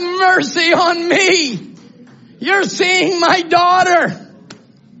 have mercy on me. You're seeing my daughter.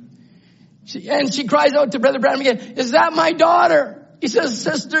 And she cries out to Brother Branham again, is that my daughter? He says,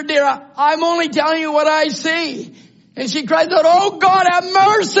 sister dear, I'm only telling you what I see. And she cries out, oh God, have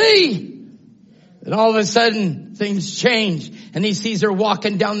mercy. And all of a sudden, things change. And he sees her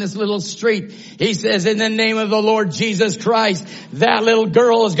walking down this little street. He says, in the name of the Lord Jesus Christ, that little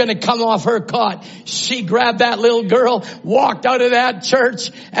girl is going to come off her cot. She grabbed that little girl, walked out of that church,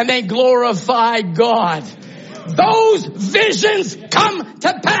 and they glorified God. Those visions come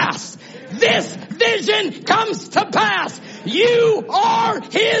to pass. This vision comes to pass. You are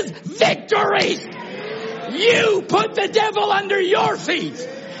his victory. You put the devil under your feet.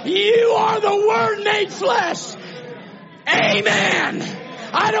 You are the Word made flesh. Amen.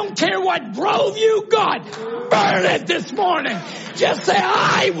 I don't care what grove you got. Burn it this morning. Just say,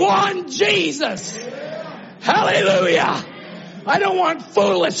 I want Jesus. Hallelujah. I don't want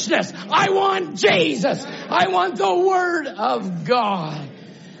foolishness. I want Jesus. I want the Word of God.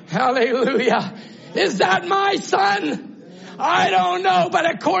 Hallelujah. Is that my son? I don't know, but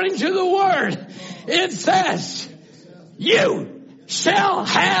according to the Word, it says, you shall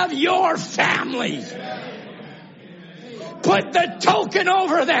have your family. Put the token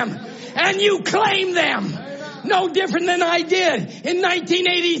over them and you claim them. No different than I did in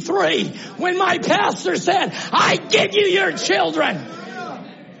 1983 when my pastor said, I give you your children.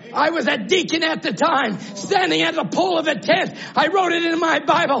 I was a deacon at the time, standing at the pole of a tent. I wrote it in my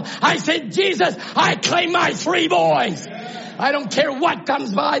Bible. I said, Jesus, I claim my 3 boys. I don't care what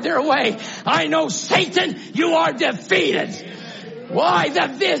comes by their way. I know, Satan, you are defeated. Why? The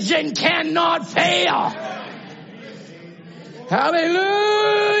vision cannot fail.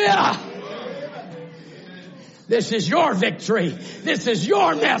 Hallelujah. This is your victory. This is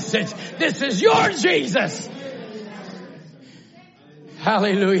your message. This is your Jesus.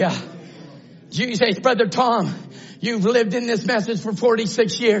 Hallelujah. Jesus, Brother Tom, you've lived in this message for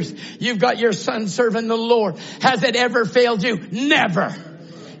 46 years. You've got your son serving the Lord. Has it ever failed you? Never.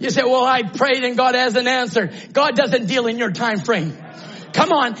 You say, well, I prayed and God hasn't answered. God doesn't deal in your time frame.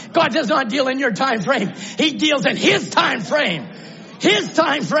 Come on. God does not deal in your time frame. He deals in his time frame. His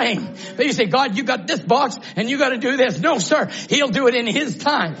time frame. But you say, God, you got this box and you got to do this. No, sir. He'll do it in his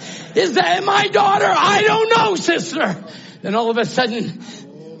time. Is that my daughter? I don't know, sister. Then all of a sudden,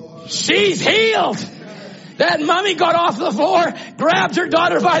 she's healed. That mommy got off the floor, grabbed her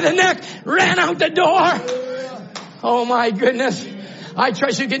daughter by the neck, ran out the door. Oh my goodness. I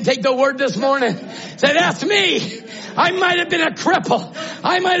trust you can take the word this morning. Say, that's me. I might have been a cripple.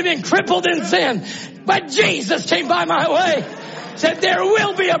 I might have been crippled in sin. But Jesus came by my way. Said, there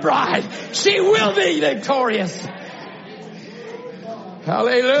will be a bride. She will be victorious.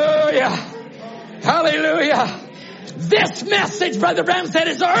 Hallelujah. Hallelujah. This message, Brother Branham said,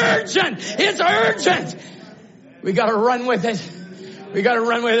 is urgent. It's urgent. We got to run with it. We got to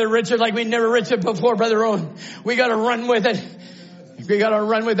run with it, Richard, like we never reached it before, Brother Owen. We got to run with it. We got to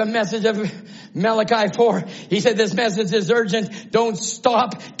run with the message of Malachi 4. He said this message is urgent. Don't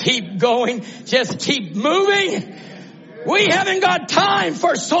stop. Keep going. Just keep moving. We haven't got time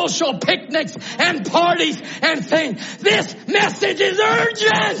for social picnics and parties and things. This message is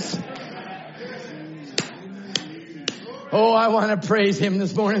urgent. Oh, I want to praise him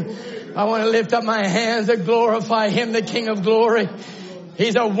this morning. I want to lift up my hands and glorify him, the King of glory.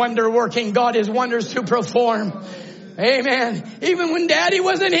 He's a wonder-working God. His wonders to perform. Amen. Even when Daddy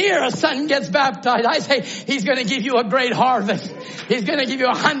wasn't here, a son gets baptized. I say, he's going to give you a great harvest. He's going to give you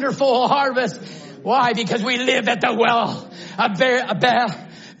a 100-fold harvest. Why? Because we live at the well of Beer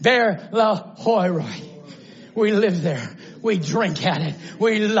Lahai. We live there. We drink at it.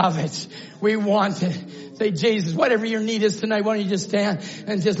 We love it. We want it. Say, Jesus, whatever your need is tonight, why don't you just stand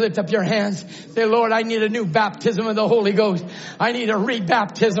and just lift up your hands. Say, Lord, I need a new baptism of the Holy Ghost. I need a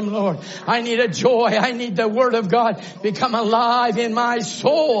rebaptism, Lord. I need a joy. I need the Word of God become alive in my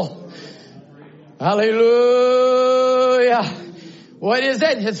soul. Hallelujah. What is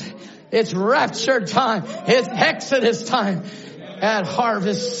it? It's rapture time. It's Exodus time at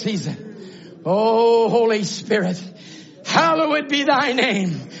harvest season. Oh, Holy Spirit, hallowed be thy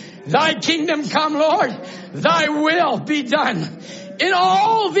name. Thy kingdom come, Lord. Thy will be done in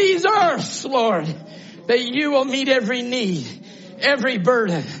all these earths, Lord, that you will meet every need, every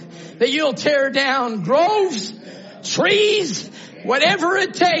burden, that you'll tear down groves, trees, whatever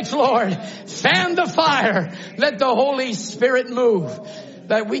it takes, Lord. Fan the fire. Let the Holy Spirit move,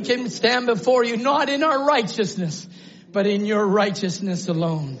 that we can stand before you, not in our righteousness, but in your righteousness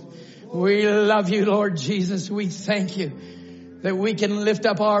alone. We love you, Lord Jesus. We thank you that we can lift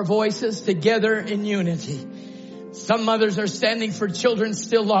up our voices together in unity. Some mothers are standing for children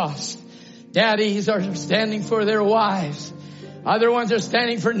still lost. Daddies are standing for their wives. Other ones are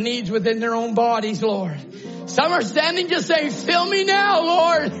standing for needs within their own bodies, Lord. Some are standing just saying, fill me now,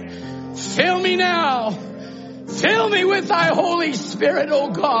 Lord. Fill me now. Fill me with thy Holy Spirit, oh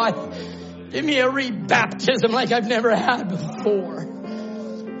God. Give me a rebaptism like I've never had before.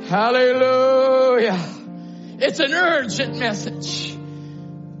 Hallelujah. It's an urgent message,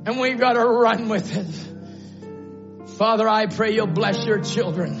 and we've got to run with it. Father, I pray you'll bless your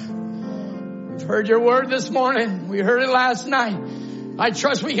children. Heard your word this morning. We heard it last night. I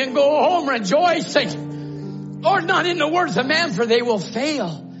trust we can go home rejoicing. Lord, not in the words of man, for they will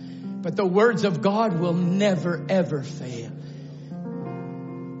fail. But the words of God will never, ever fail.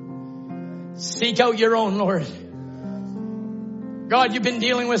 Seek out your own, Lord. God, you've been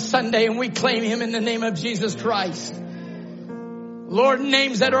dealing with Sunday, and we claim him in the name of Jesus Christ. Lord,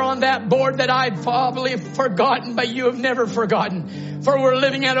 names that are on that board that I've probably forgotten, but you have never forgotten. For we're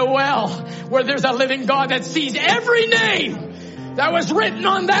living at a well where there's a living God that sees every name that was written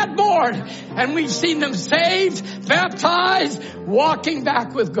on that board. And we've seen them saved, baptized, walking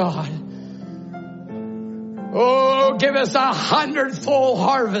back with God. Oh, give us 100-fold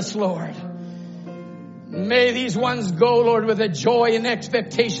harvest, Lord. May these ones go, Lord, with a joy and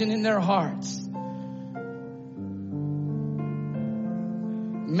expectation in their hearts.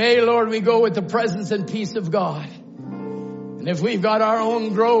 May, Lord, we go with the presence and peace of God. And if we've got our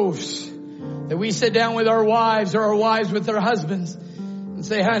own groves, that we sit down with our wives or our wives with their husbands and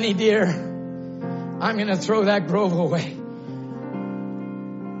say, honey, dear, I'm going to throw that grove away.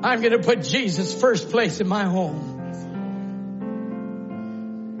 I'm going to put Jesus first place in my home.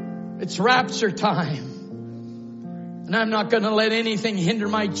 It's rapture time. And I'm not going to let anything hinder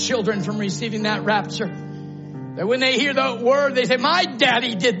my children from receiving that rapture. That when they hear the word, they say, my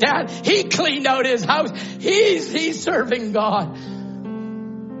daddy did that. He cleaned out his house. He's serving God.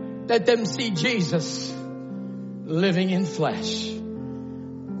 Let them see Jesus living in flesh.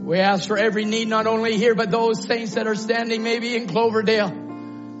 We ask for every need, not only here, but those saints that are standing maybe in Cloverdale.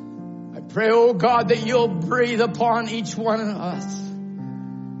 I pray, oh God, that you'll breathe upon each one of us.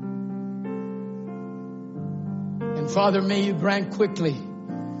 And Father, may you grant quickly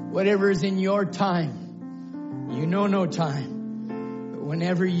whatever is in your time. You know no time. But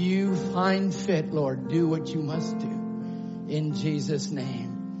whenever you find fit, Lord, do what you must do. In Jesus' name.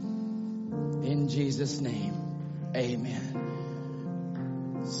 In Jesus' name.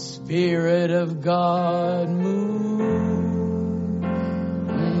 Amen. Spirit of God, move.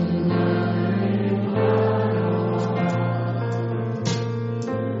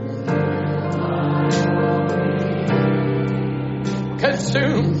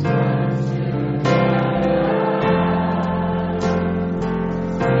 Consume.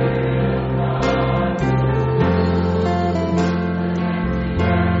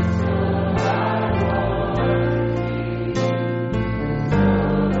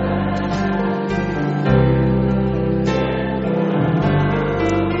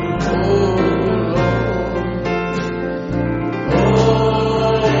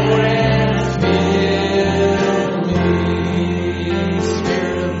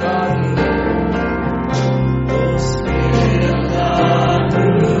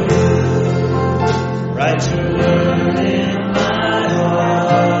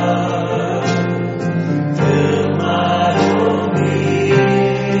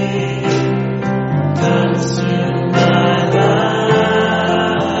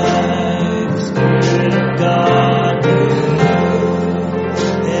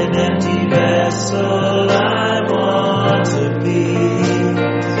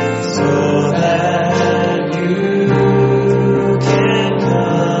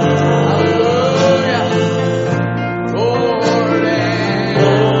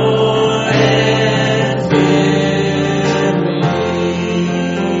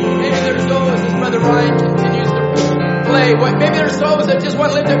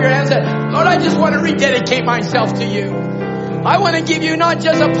 Myself to you. I want to give you not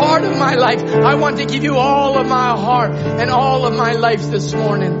just a part of my life. I want to give you all of my heart and all of my life this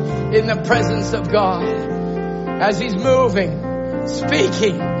morning in the presence of God. As he's moving,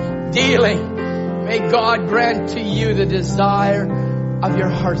 speaking, dealing, may God grant to you the desire of your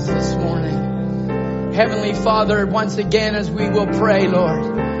hearts this morning. Heavenly Father, once again as we will pray,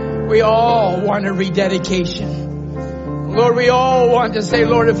 Lord, we all want a rededication. Lord, we all want to say,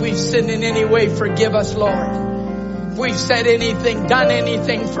 Lord, if we've sinned in any way, forgive us, Lord. If we've said anything, done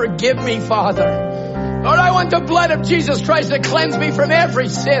anything, forgive me, Father. Lord, I want the blood of Jesus Christ to cleanse me from every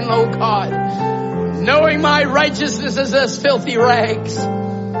sin, oh God. Knowing my righteousness is as filthy rags.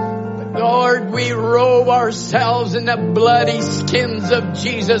 But Lord, we robe ourselves in the bloody skins of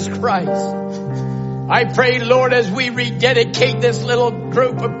Jesus Christ. I pray, Lord, as we rededicate this little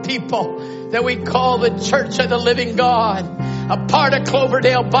group of people that we call the Church of the Living God, a part of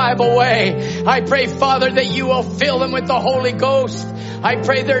Cloverdale Bible Way. I pray, Father, that you will fill them with the Holy Ghost. I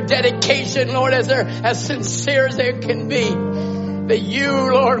pray their dedication, Lord, as sincere as they can be, that you,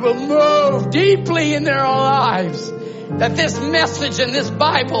 Lord, will move deeply in their lives, that this message and this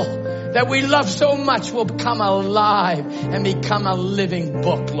Bible that we love so much will become alive and become a living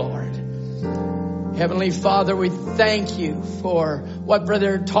book, Lord. Heavenly Father, we thank you for what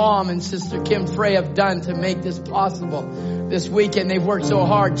Brother Tom and Sister Kim Frey have done to make this possible. This weekend they've worked so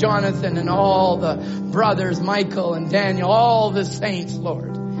hard, Jonathan and all the brothers, Michael and Daniel, all the saints,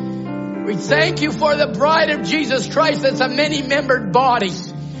 Lord. We thank you for the bride of Jesus Christ that's a many-membered body.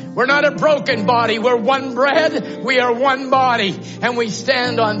 We're not a broken body. We're one bread. We are one body. And we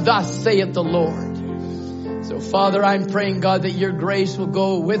stand on thus saith the Lord. So Father, I'm praying, God, that your grace will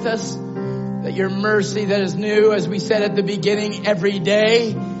go with us. That your mercy that is new, as we said at the beginning, every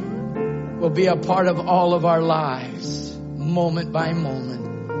day will be a part of all of our lives, moment by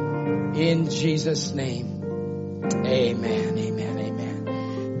moment. In Jesus' name, amen, amen,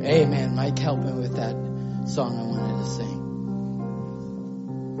 amen. Amen. Mike, help me with that song I wanted to sing.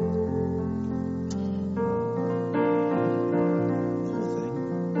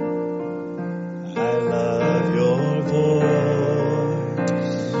 I love your voice.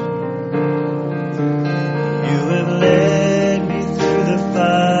 You have led me through the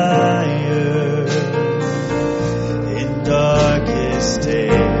fire in darkest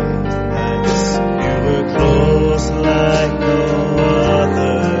days. You were close like no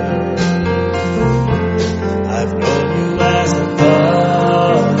other. I've known you as a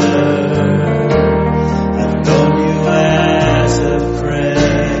father. I've known you as a friend.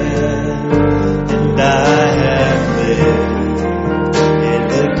 And I have lived in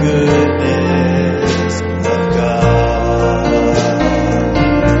the goodness of God.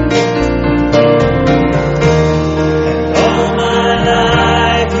 And all my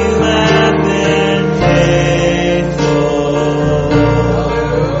life you have been faithful.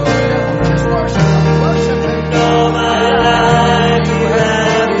 Just worship him. And all my life you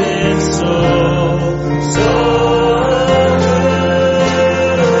have been so good.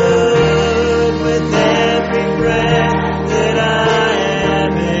 With every breath that I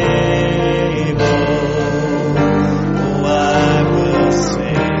am able, oh, I will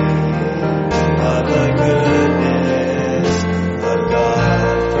sing of the goodness of God.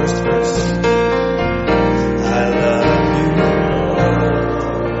 First verse. I love you, Lord,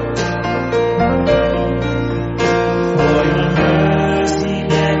 for your mercy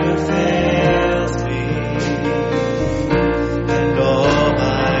never fails me, and all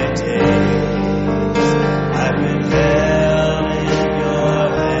my days I've been held in your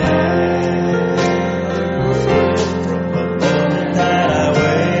hand. From the moment that I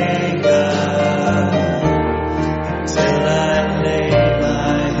wake up until I lay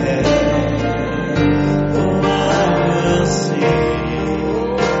my head, oh, I will sing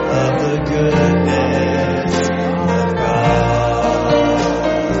of the goodness of God.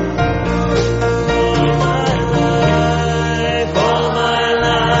 All my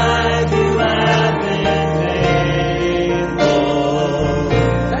life you have been faithful.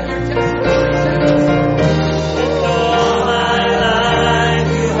 That your testimony. All my life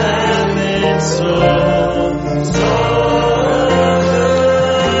you have been so good.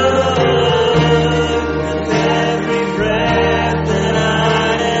 With every breath that I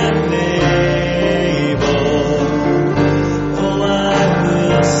am able, oh, I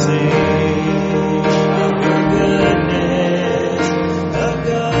will sing of your goodness of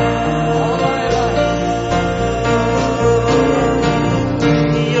God.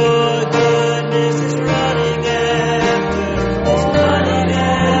 Your goodness is running after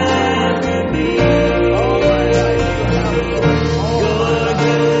me. Your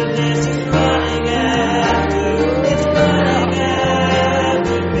goodness is running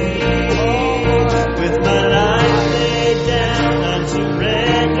after me. With my life laid down, I'm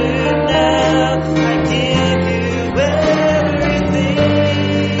surrendered now. I give you everything.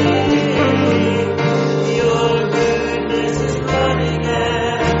 Your goodness is running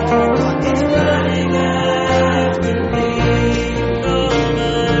after me.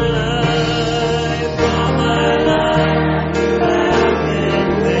 All my life, you have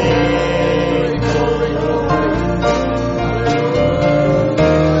been faithful.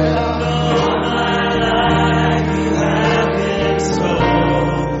 All my life, you have been so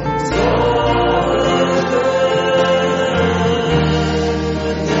good.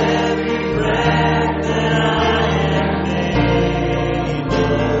 With every breath that I am able,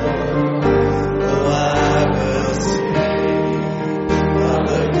 oh, I will sing of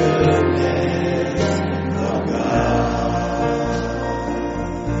the goodness of God.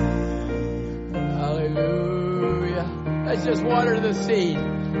 Hallelujah. Let's just water the seed.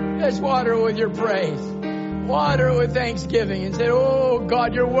 Let's water it with your praise. Water it with thanksgiving and say, oh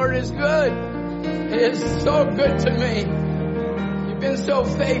God, your word is good. It is so good to me. You've been so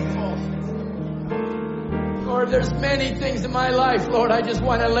faithful. Lord, Lord, there's many things in my life, Lord. I just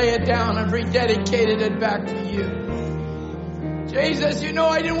want to lay it down and rededicated it back to you. Jesus, you know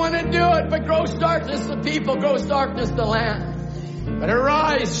I didn't want to do it, but gross darkness to people, gross darkness to land. But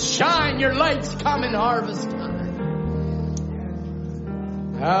arise, shine, your light's coming, harvest time.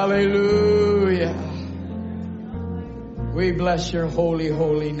 Hallelujah. We bless your holy,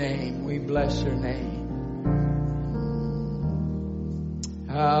 holy name. We bless your name.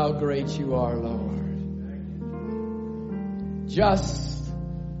 How great you are, Lord. Just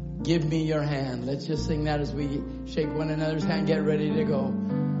give me your hand. Let's just sing that as we shake one another's hand. Get ready to go.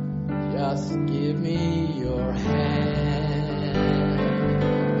 Just give me your hand.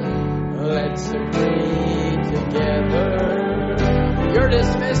 Let's agree together. You're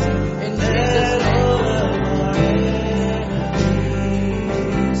dismissed in Jesus'